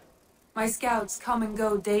start? My scouts come and go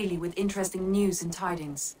daily with interesting news and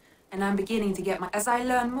tidings, and I'm beginning to get my... As I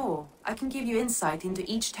learn more, I can give you insight into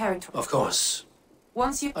each territory. Of course.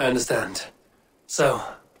 Once you... I understand. So,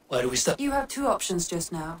 where do we start? You have two options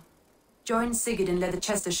just now. Join Sigurd in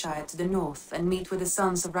Leicestershire to the north and meet with the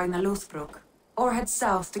sons of Ragnar Lothbrok, or head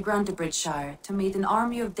south to Grantebridgeshire to meet an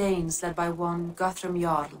army of Danes led by one Guthrum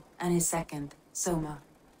Jarl and his second, Soma.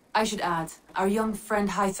 I should add, our young friend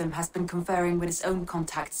Hytham has been conferring with his own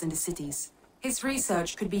contacts in the cities. His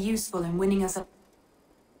research could be useful in winning us up.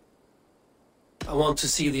 I want to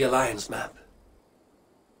see the Alliance map.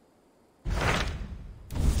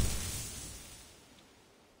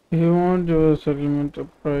 If you want your settlement to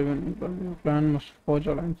private, your clan must forge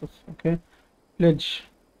alliances. Okay. Pledge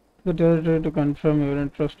the territory to confirm your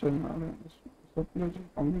interest in alliance.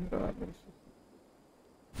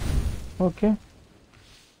 Okay.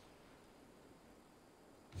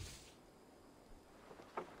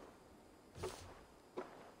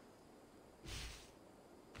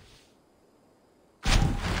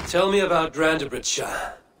 Tell me about Grandabridgeshire.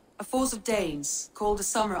 A force of Danes, called the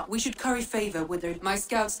Summer. We should curry favor with her. My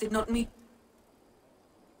scouts did not meet.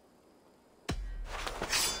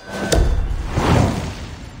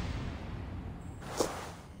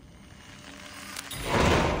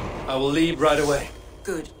 I will leave right away.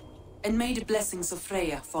 Good. And may the blessings of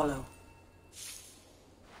Freya follow.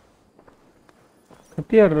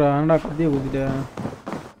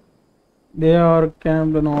 They are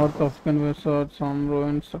camped north of Conversar, some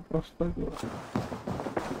ruins across the globe.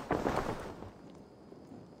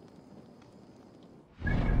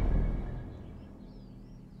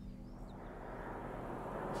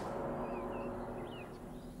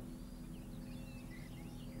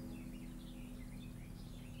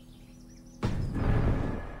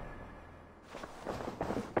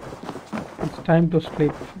 It's time to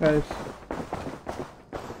sleep, guys.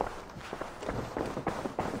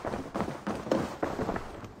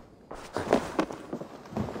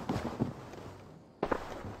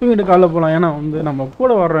 தூங்கிட்டு காலைல போகலாம். ஏன்னா வந்து நம்ம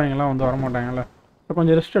கூட வர்றவங்கலாம் வந்து வரமாட்டாங்கல்ல. So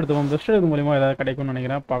கொஞ்சம் rest எடுத்துவோம். Rest எடுக்க மூலியமாக ஏதாவது கிடைக்கும்னு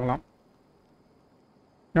நினைக்கிறேன். பார்க்கலாம்.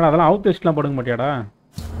 ஏன்னா அதெல்லாம் அவுட் டெஸ்ட்லாம் படுக்க மாட்டியாடா?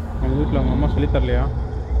 உங்கள் வீட்டில் உங்கள் அம்மா சொல்லித்தரலையா?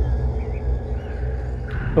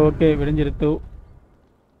 ஓகே, விடிஞ்சிருத்து.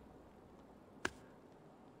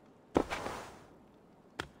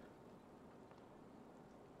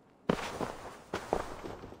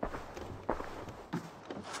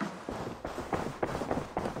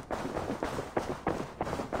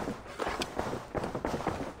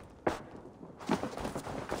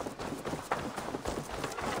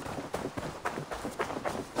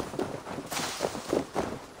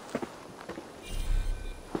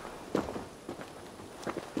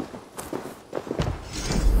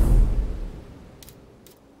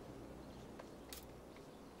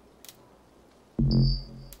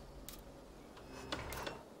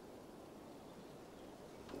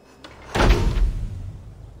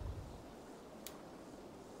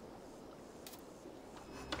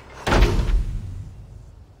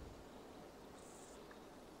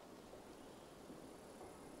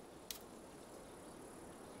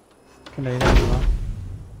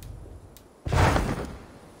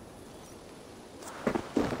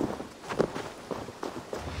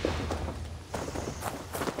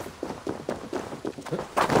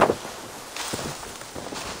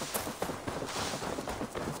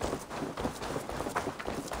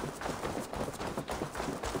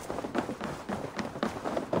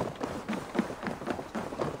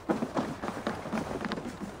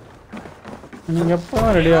 நீங்க எப்போ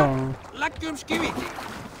ரெடி ஆகும்?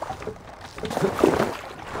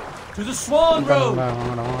 To the Swan Road.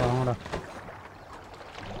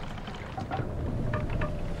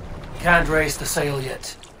 Can't raise the sail yet.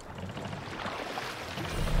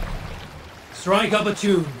 Strike up a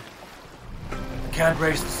tune. Can't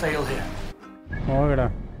raise the sail here. ஓகேடா.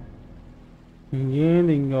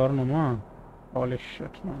 இங்கேருந்து இங்கே வரணுமா? Holy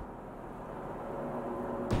shit.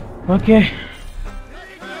 Okay.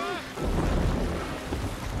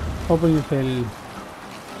 Open the sail.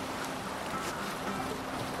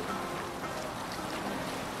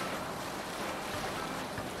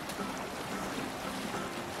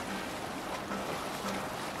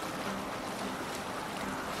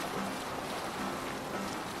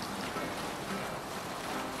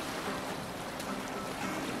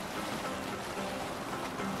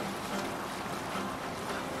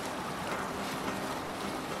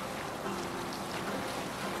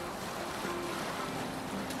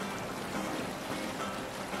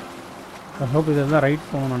 I hope this is the right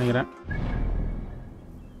phone on here.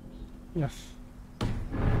 Yes.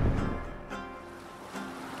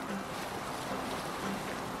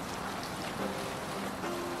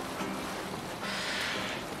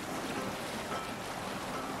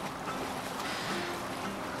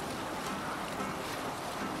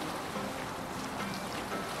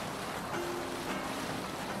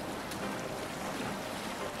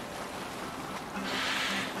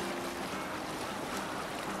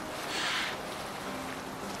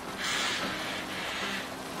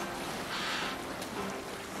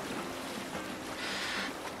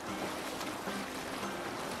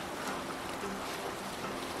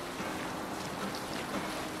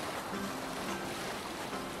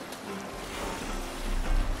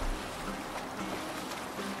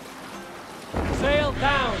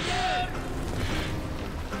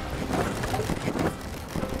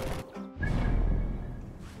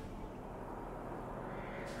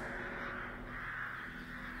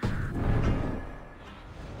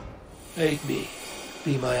 Aid me.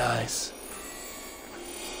 Be my eyes.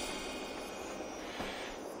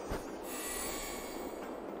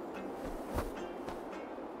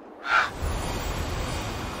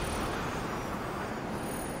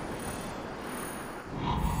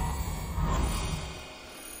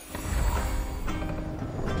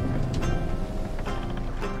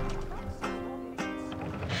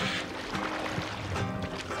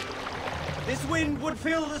 This wind would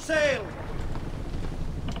fill the sail.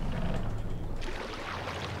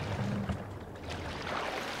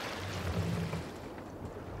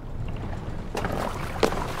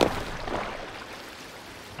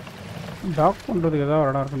 Talk பண்றதுக்கு ஏதாவது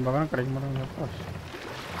இடம் இருக்குன்னு பார்க்கறேன், கிடைக்க மாட்டேங்குது.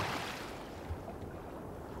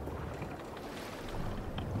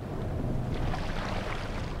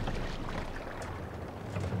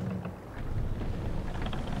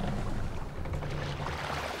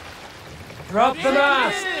 Drop the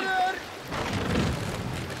mast!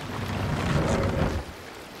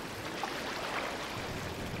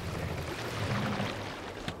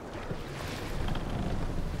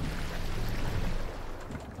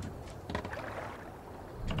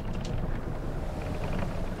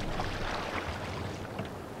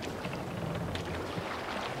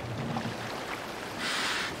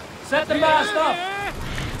 Set the mast up!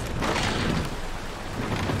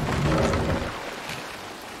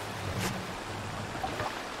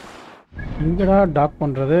 எங்கடா talk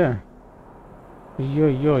பண்றது? ஐயோ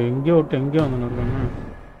ஐயோ, எங்கேயோ விட்டு எங்கேயோ வந்து நிற்கிறாங்க.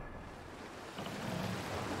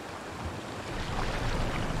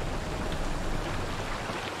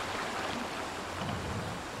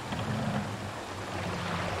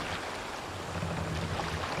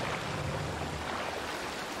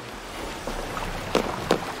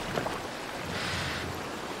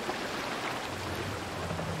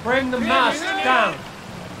 Bring the mast down!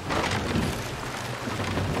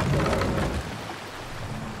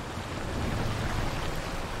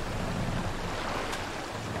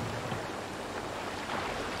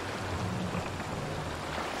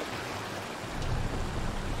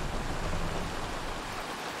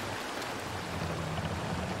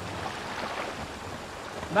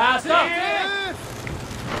 Mast up!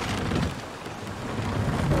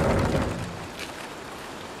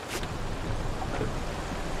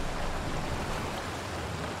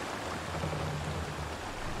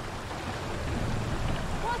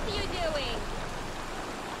 What are you doing?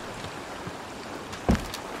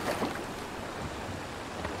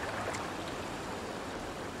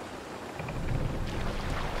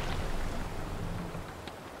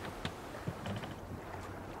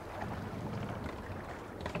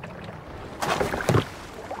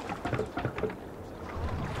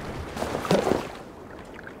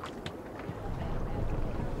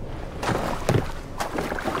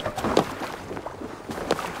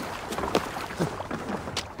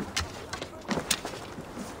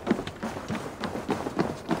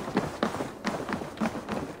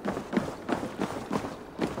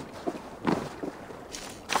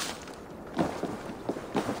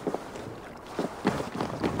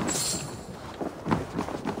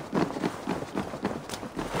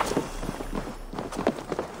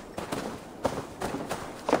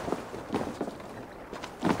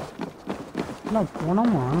 என்ன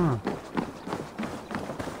போனோமா?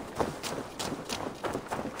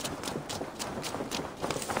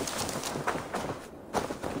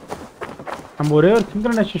 நம்ம ஒரே ஒரு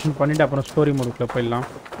சிங்க்ரனைசேஷன் பண்ணிட்டு அப்புறம் ஸ்டோரி மோடுக்குள்ள போயிடலாம்.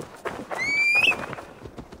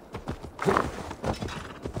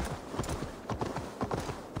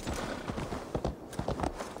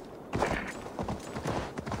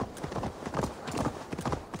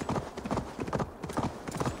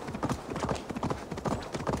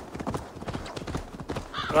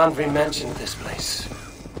 Ranvi mentioned this place.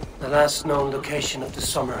 The last known location of the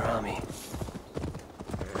Summer Army.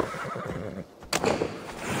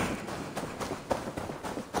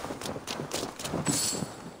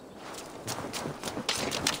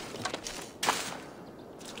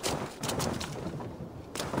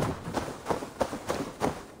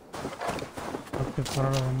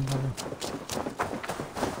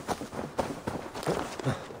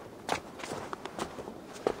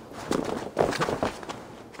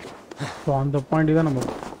 So அந்த பாயிண்ட் தான் நம்ம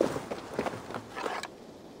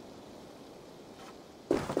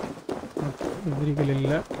எதிரிகள்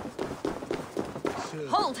இல்லை.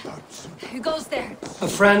 Hold! Who goes there?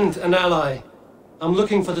 A friend, an ally. I'm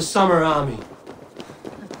looking for the Summer Army.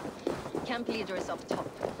 Camp leader is up top.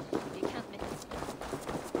 You can't miss.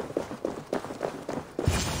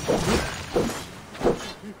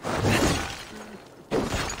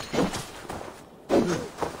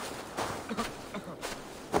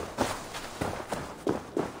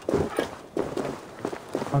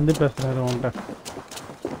 வந்து பேசுறாரு உன்கிட்ட.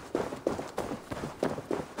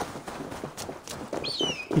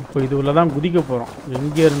 இப்போ இது உள்ள தான் குதிக்க போகிறோம்.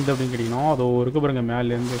 எங்கே இருந்து அப்படின்னு கேட்டிங்கன்னா அதோ இருக்க பாருங்க,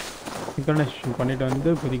 மேலேருந்து சிங்க்ரனைசேஷன் பண்ணிட்டு வந்து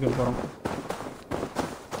குதிக்க போகிறோம்.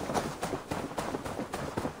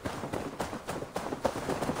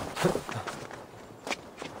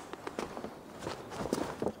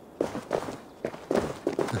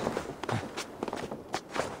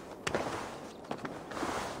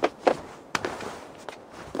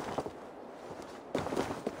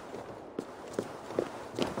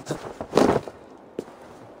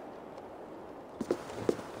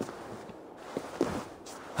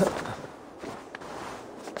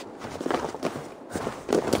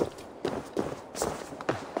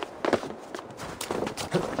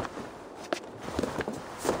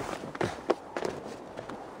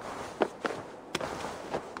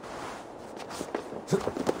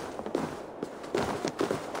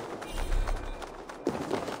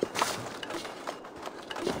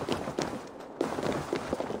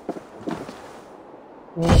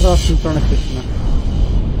 சிங்க்ரனைசேஷன்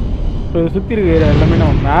ஸோ இது சுற்றி இருக்க ஏரியா எல்லாமே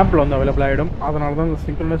நம்ம மேப்பில் வந்து அவைலபிள் ஆகிடும். அதனால தான் இந்த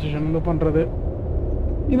சிங்க்ரனைசேஷன் வந்து பண்ணுறது.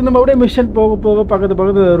 இது நம்ம அப்படியே மிஷன் போக போக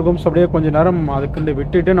பக்கத்து இருக்கும். ஸோ அப்படியே கொஞ்சம் நேரம் அதுக்குண்டு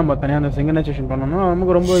விட்டுட்டு நம்ம தனியாக அந்த சிங்க்ரனைசேஷன் பண்ணோம்னா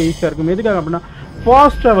நமக்கு ரொம்ப ஈஸியாக இருக்கும். எதுக்காக அப்படின்னா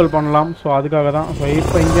ஃபாஸ்ட் ட்ராவல் பண்ணலாம். ஸோ அதுக்காக தான். ஸோ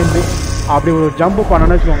இப்போ இங்கேருந்து அப்படி ஒரு ஜம்ப்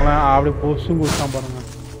பண்ணணும்னு வச்சுக்கோங்களேன், அப்படி பொசுங்க வச்சான் பாருங்கள்.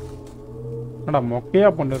 என்னடா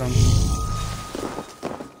மொக்கையாக பண்ணுறாங்க.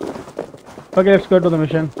 Okay, let's go to the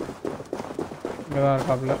mission. இங்கே தான்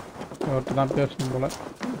இருக்காப்புல, ஒருத்தர் தான் பேசணும் போல.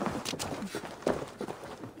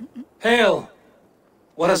 Hail!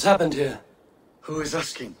 What has happened here? Who is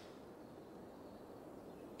asking?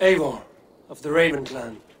 Eivor, of the Raven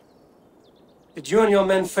clan. Did you and your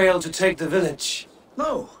men fail to take the village?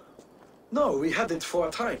 No, we had it for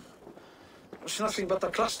a time. It was nothing but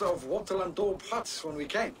a cluster of wattle and daub huts when we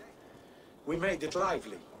came. We made it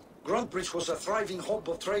lively. Grundbridge was a thriving hub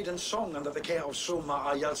of trade and song under the care of Soma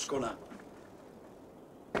Ayalskona.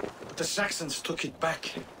 But the Saxons took it back.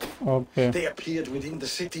 Okay. They appeared within the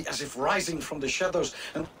city as if rising from the shadows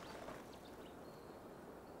and...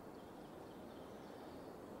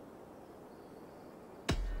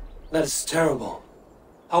 That is terrible.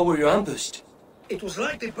 How were you ambushed? It was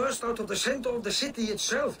like they burst out of the center of the city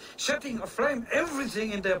itself, setting aflame everything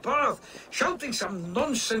in their path, shouting some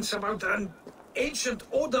nonsense about an ancient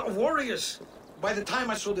order of warriors. By the time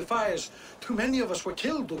I saw the fires, too many of us were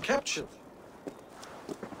killed or captured.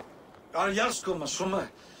 Arjalskoma Summa,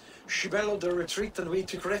 she bellowed a retreat and we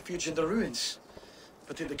took refuge in the ruins.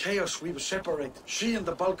 But in the chaos we were separated. She and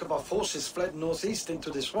the bulk of our forces fled northeast into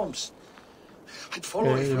the swamps.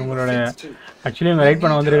 இவங்களோட actually இவங்க right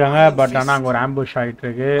பண்ண வந்திருக்காங்க. But ஆனால் அங்கே ஒரு ambush ஆகிட்டு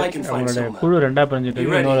இருக்கு. அவங்களோட குழு ரெண்டாக பிரிஞ்சிட்டு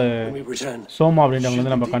இருக்கு. இன்னொரு சோமா அப்படின்றவங்க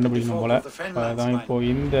வந்து நம்ம கண்டுபிடிக்கணும் போல. அதுதான் இப்போ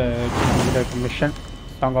இந்த mission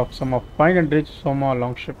song of some of find and reach Soma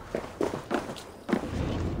long ship.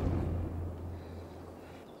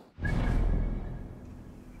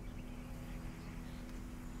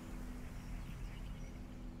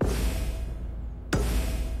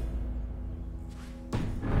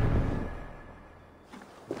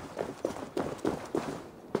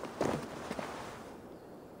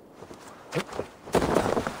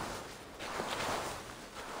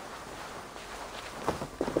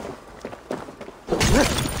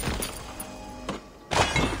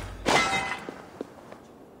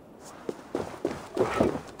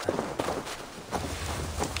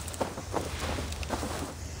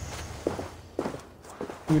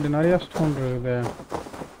 இங்கிட்ட நிறைய ஸ்டோன் இருக்குது.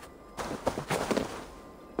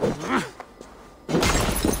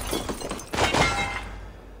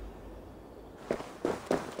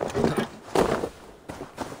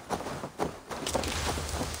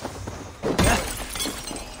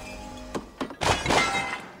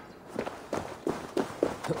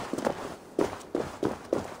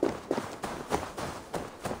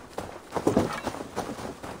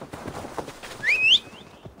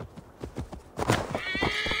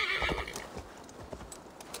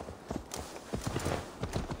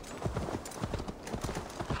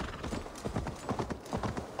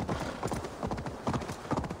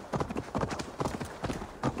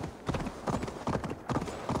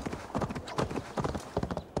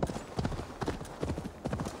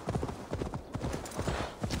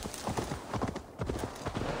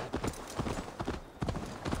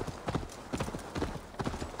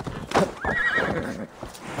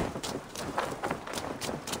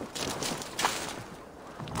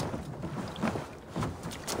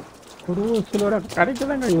 ஒரு சிலோட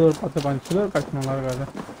கிடைக்குதாங்க. இது ஒரு 10-15 சிலர் கிடைச்சி நல்லா இருக்காது.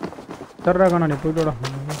 தர்றாக்கா நான் போயிட்டோட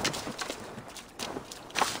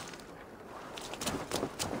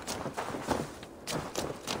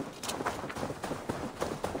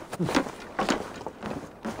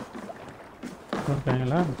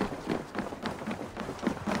இருக்காங்களா?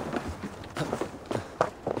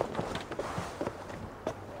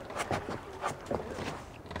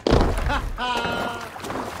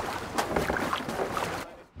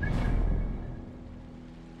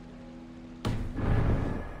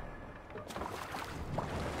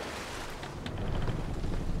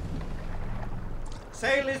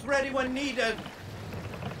 Sail is ready when needed.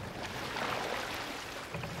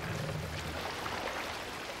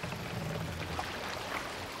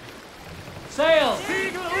 Sail!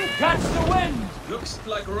 Catch the wind! Looks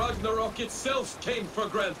like Ragnarok itself came for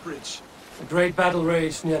Grantbridge. A great battle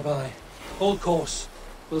raged nearby. Hold course.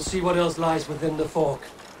 We'll see what else lies within the fog.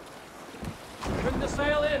 Bring the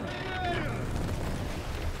sail in!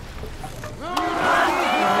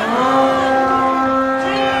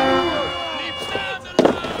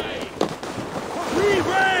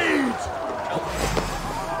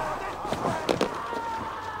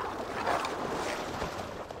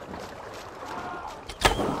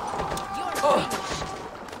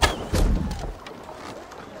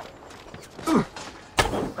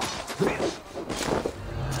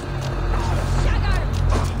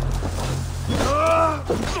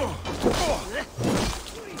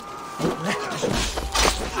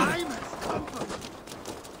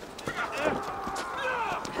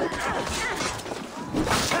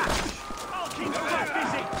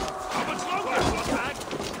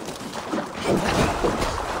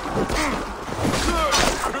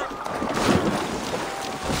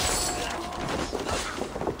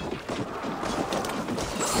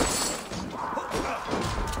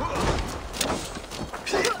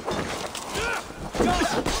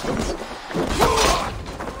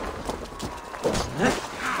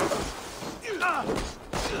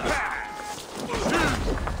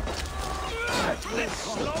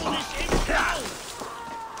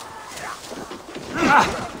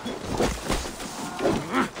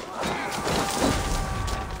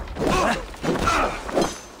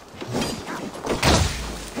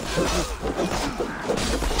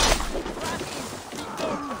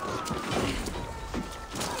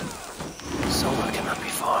 Someone came up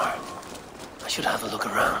before. I should have a look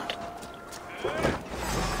around.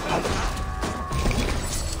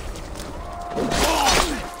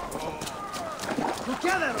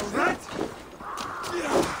 Together, all right?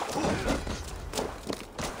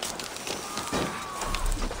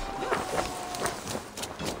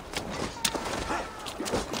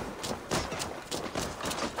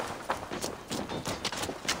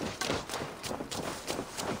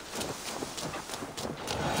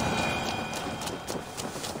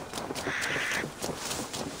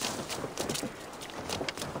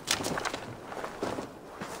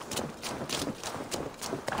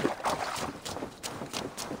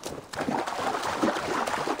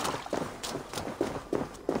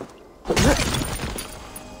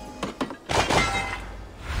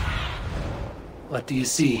 What do you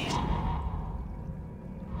see?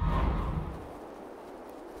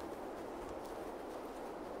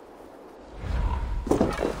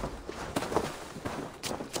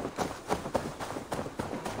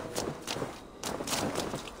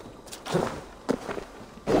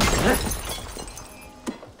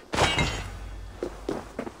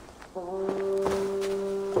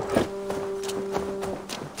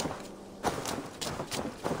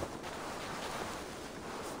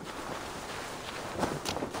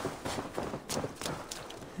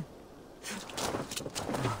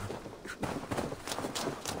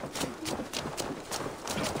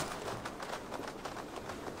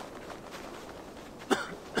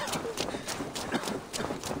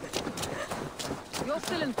 You're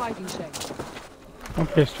still in fighting shape.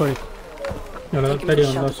 Okay, story. எனக்கு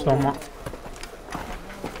தெரியும் அந்த சும்மா.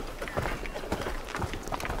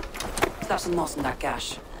 Slap some moss in that gash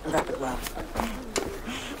and wrap it well.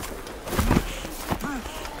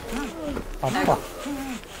 அப்பா.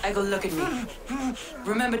 Ego, look at me.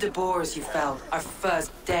 Remember the Boers you fell our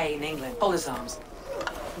first day in England? Hold his arms.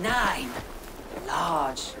 9.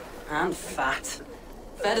 Large and fat.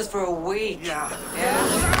 Fed us for a week. Yeah?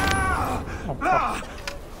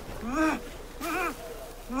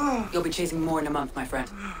 You'll be chasing more in a month, my friend.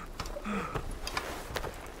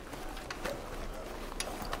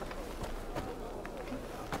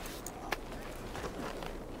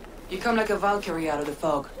 You come like a Valkyrie out of the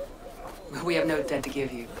fog. We have no debt to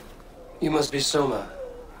give you. You must be Soma.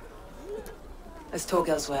 Let's talk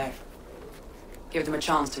elsewhere. Give them a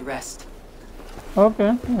chance to rest.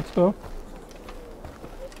 Okay, let's go.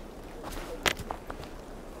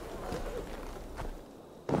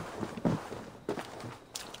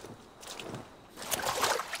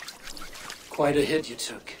 Quite a hit you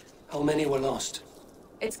took. How many were lost?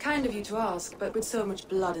 It's kind of you to ask, but with so much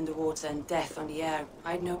blood in the water and death on the air,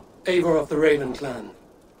 I'd know. Eivor of the Raven clan.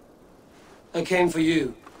 I came for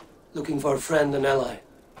you, looking for a friend and ally.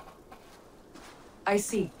 I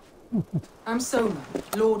see. I'm Soma,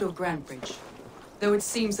 Lord of Grandbridge. Though it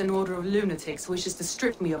seems an order of lunatics wishes to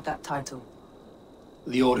strip me of that title.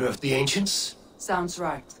 The Order of the Ancients? Sounds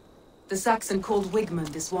right. The Saxon called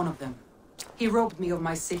Wigmund is one of them. He robbed me of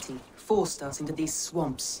my city, forced us into these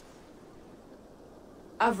swamps.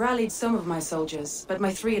 I've rallied some of my soldiers, but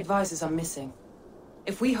my 3 advisors are missing.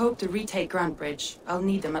 If we hope to retake Grandbridge, I'll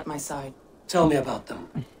need them at my side. Tell me about them.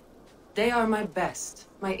 They are my best,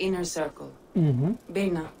 my inner circle.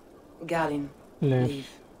 Birna, Galin,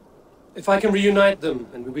 Leave. If I can reunite them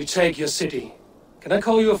and we retake your city, can I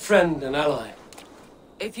call you a friend and ally?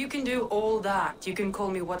 If you can do all that, you can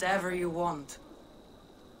call me whatever you want.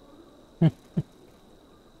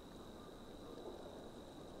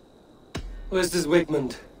 Who is this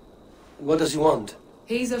Wigmund? And what does he want?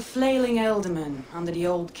 He's a flailing elderman under the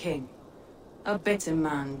old king. A bitter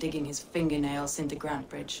man digging his fingernails into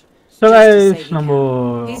Grandbridge. So guys, நம்ம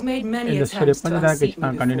இந்த story கொஞ்ச நேரம் கழிச்சு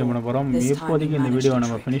நான் continue பண்ண போகிறோம். இப்போதைக்கு இந்த வீடியோ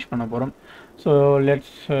நம்ம ஃபினிஷ் பண்ண போகிறோம். ஸோ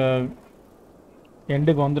லெட்ஸ்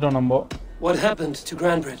எண்டுக்கு வந்துட்டோம் நம்ம. What happened to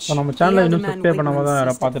Grandbridge? So நம்ம சேனலை இன்னும் சப்ஸ்கிரைப் பண்ணாம தான்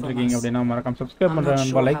யாராவது பார்த்துட்டு இருக்கீங்க அப்படின்னா மறக்காம சப்ஸ்கிரைப்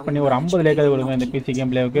பண்ணுறேன், லைக் பண்ணி ஒரு 50 லைக்காவது கொடுங்க இந்த பிசி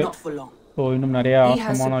கேம் பிளேவுக்கு. ஸோ இன்னும் நிறைய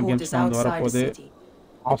ஆசமான கேம்ஸ் வந்து வரப்போகுது.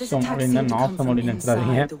 ஆசம் அப்படின்னு ஆசம் அப்படின்னு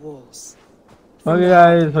நினைச்சாதீங்க. ஓகே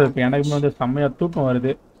ஸோ இப்போ எனக்குமே வந்து செம்மையாக தூக்கம்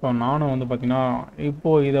வருது. ஸோ நானும் வந்து பார்த்தீங்கன்னா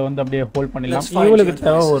இப்போது இதை வந்து அப்படியே ஹோல்ட் பண்ணிடலாம். இவங்களுக்கு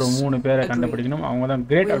தேவை ஒரு 3 பேரை கண்டுபிடிக்கணும். அவங்க தான்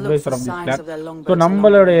great advisor of this black. So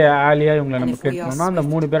நம்மளுடைய ஆலியாக இவங்களை நம்ம கிரியேட் பண்ணோம்னா அந்த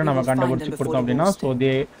 3 பேரை நம்ம கண்டுபிடிச்சி கொடுத்தோம் அப்படின்னா ஸோ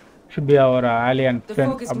தே ஷுட் பி அவர் ஆலி அண்ட்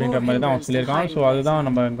ஃப்ரெண்ட் அப்படின்ற மாதிரி தான் அவங்க சொல்லியிருக்காங்க. ஸோ அதுதான்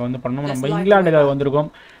நம்ம இங்கே வந்து பண்ணணும். நம்ம இங்கிலாந்துக்காக வந்திருக்கோம்.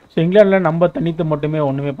 ஸோ இங்கிலாண்டில் நம்ம தனித்து மட்டுமே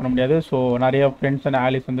ஒன்றுமே பண்ண முடியாது. ஸோ நிறைய ஃப்ரெண்ட்ஸ் அண்ட்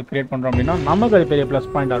ஆலிஸ் வந்து கிரியேட் பண்ணுறோம் அப்படின்னா நமக்கு அது பெரிய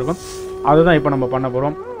ப்ளஸ் பாயிண்டாக இருக்கும். அதுதான் இப்போ நம்ம பண்ண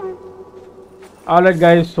போகிறோம். ஆல்ரைட்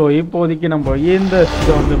கைஸ், ஸோ இப்போதைக்கு நம்ம இந்த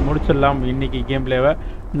இதை வந்து முடிச்சிடலாம் இன்றைக்கி கேம் பிளேவை.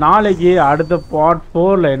 நாளைக்கு அடுத்த பார்ட்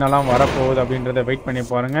 4ல் என்னெல்லாம் வரப்போகுது அப்படின்றத வெயிட் பண்ணி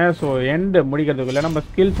பாருங்கள். ஸோ எண்டு முடிக்கிறதுக்குள்ளே நம்ம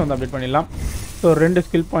ஸ்கில்ஸ் வந்து அப்டேட் பண்ணிடலாம். ஸோ 2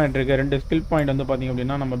 ஸ்கில் பாயிண்ட் இருக்குது. 2 ஸ்கில் பாயிண்ட் வந்து பார்த்திங்க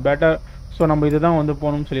அப்படின்னா நம்ம பெட்டர். ஸோ நம்ம இது தான் வந்து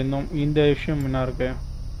போகணும்னு சொல்லியிருந்தோம். இந்த விஷயம் என்ன இருக்குது,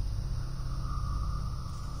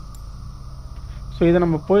 ஸோ இதை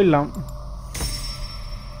நம்ம போயிடலாம்.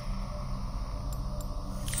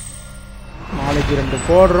 நாளைக்கு 2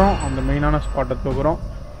 போடுறோம், அந்த மெயினான ஸ்பாட்டை தூக்குறோம்.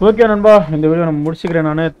 ஓகே நண்பா, இந்த வீடியோ நம்ம முடிச்சுக்கிறேன்.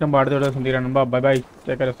 நான் திரும்ப அடுத்த வீடியோ சந்திக்கிறேன் நண்பா. By by,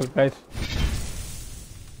 take care of your guys.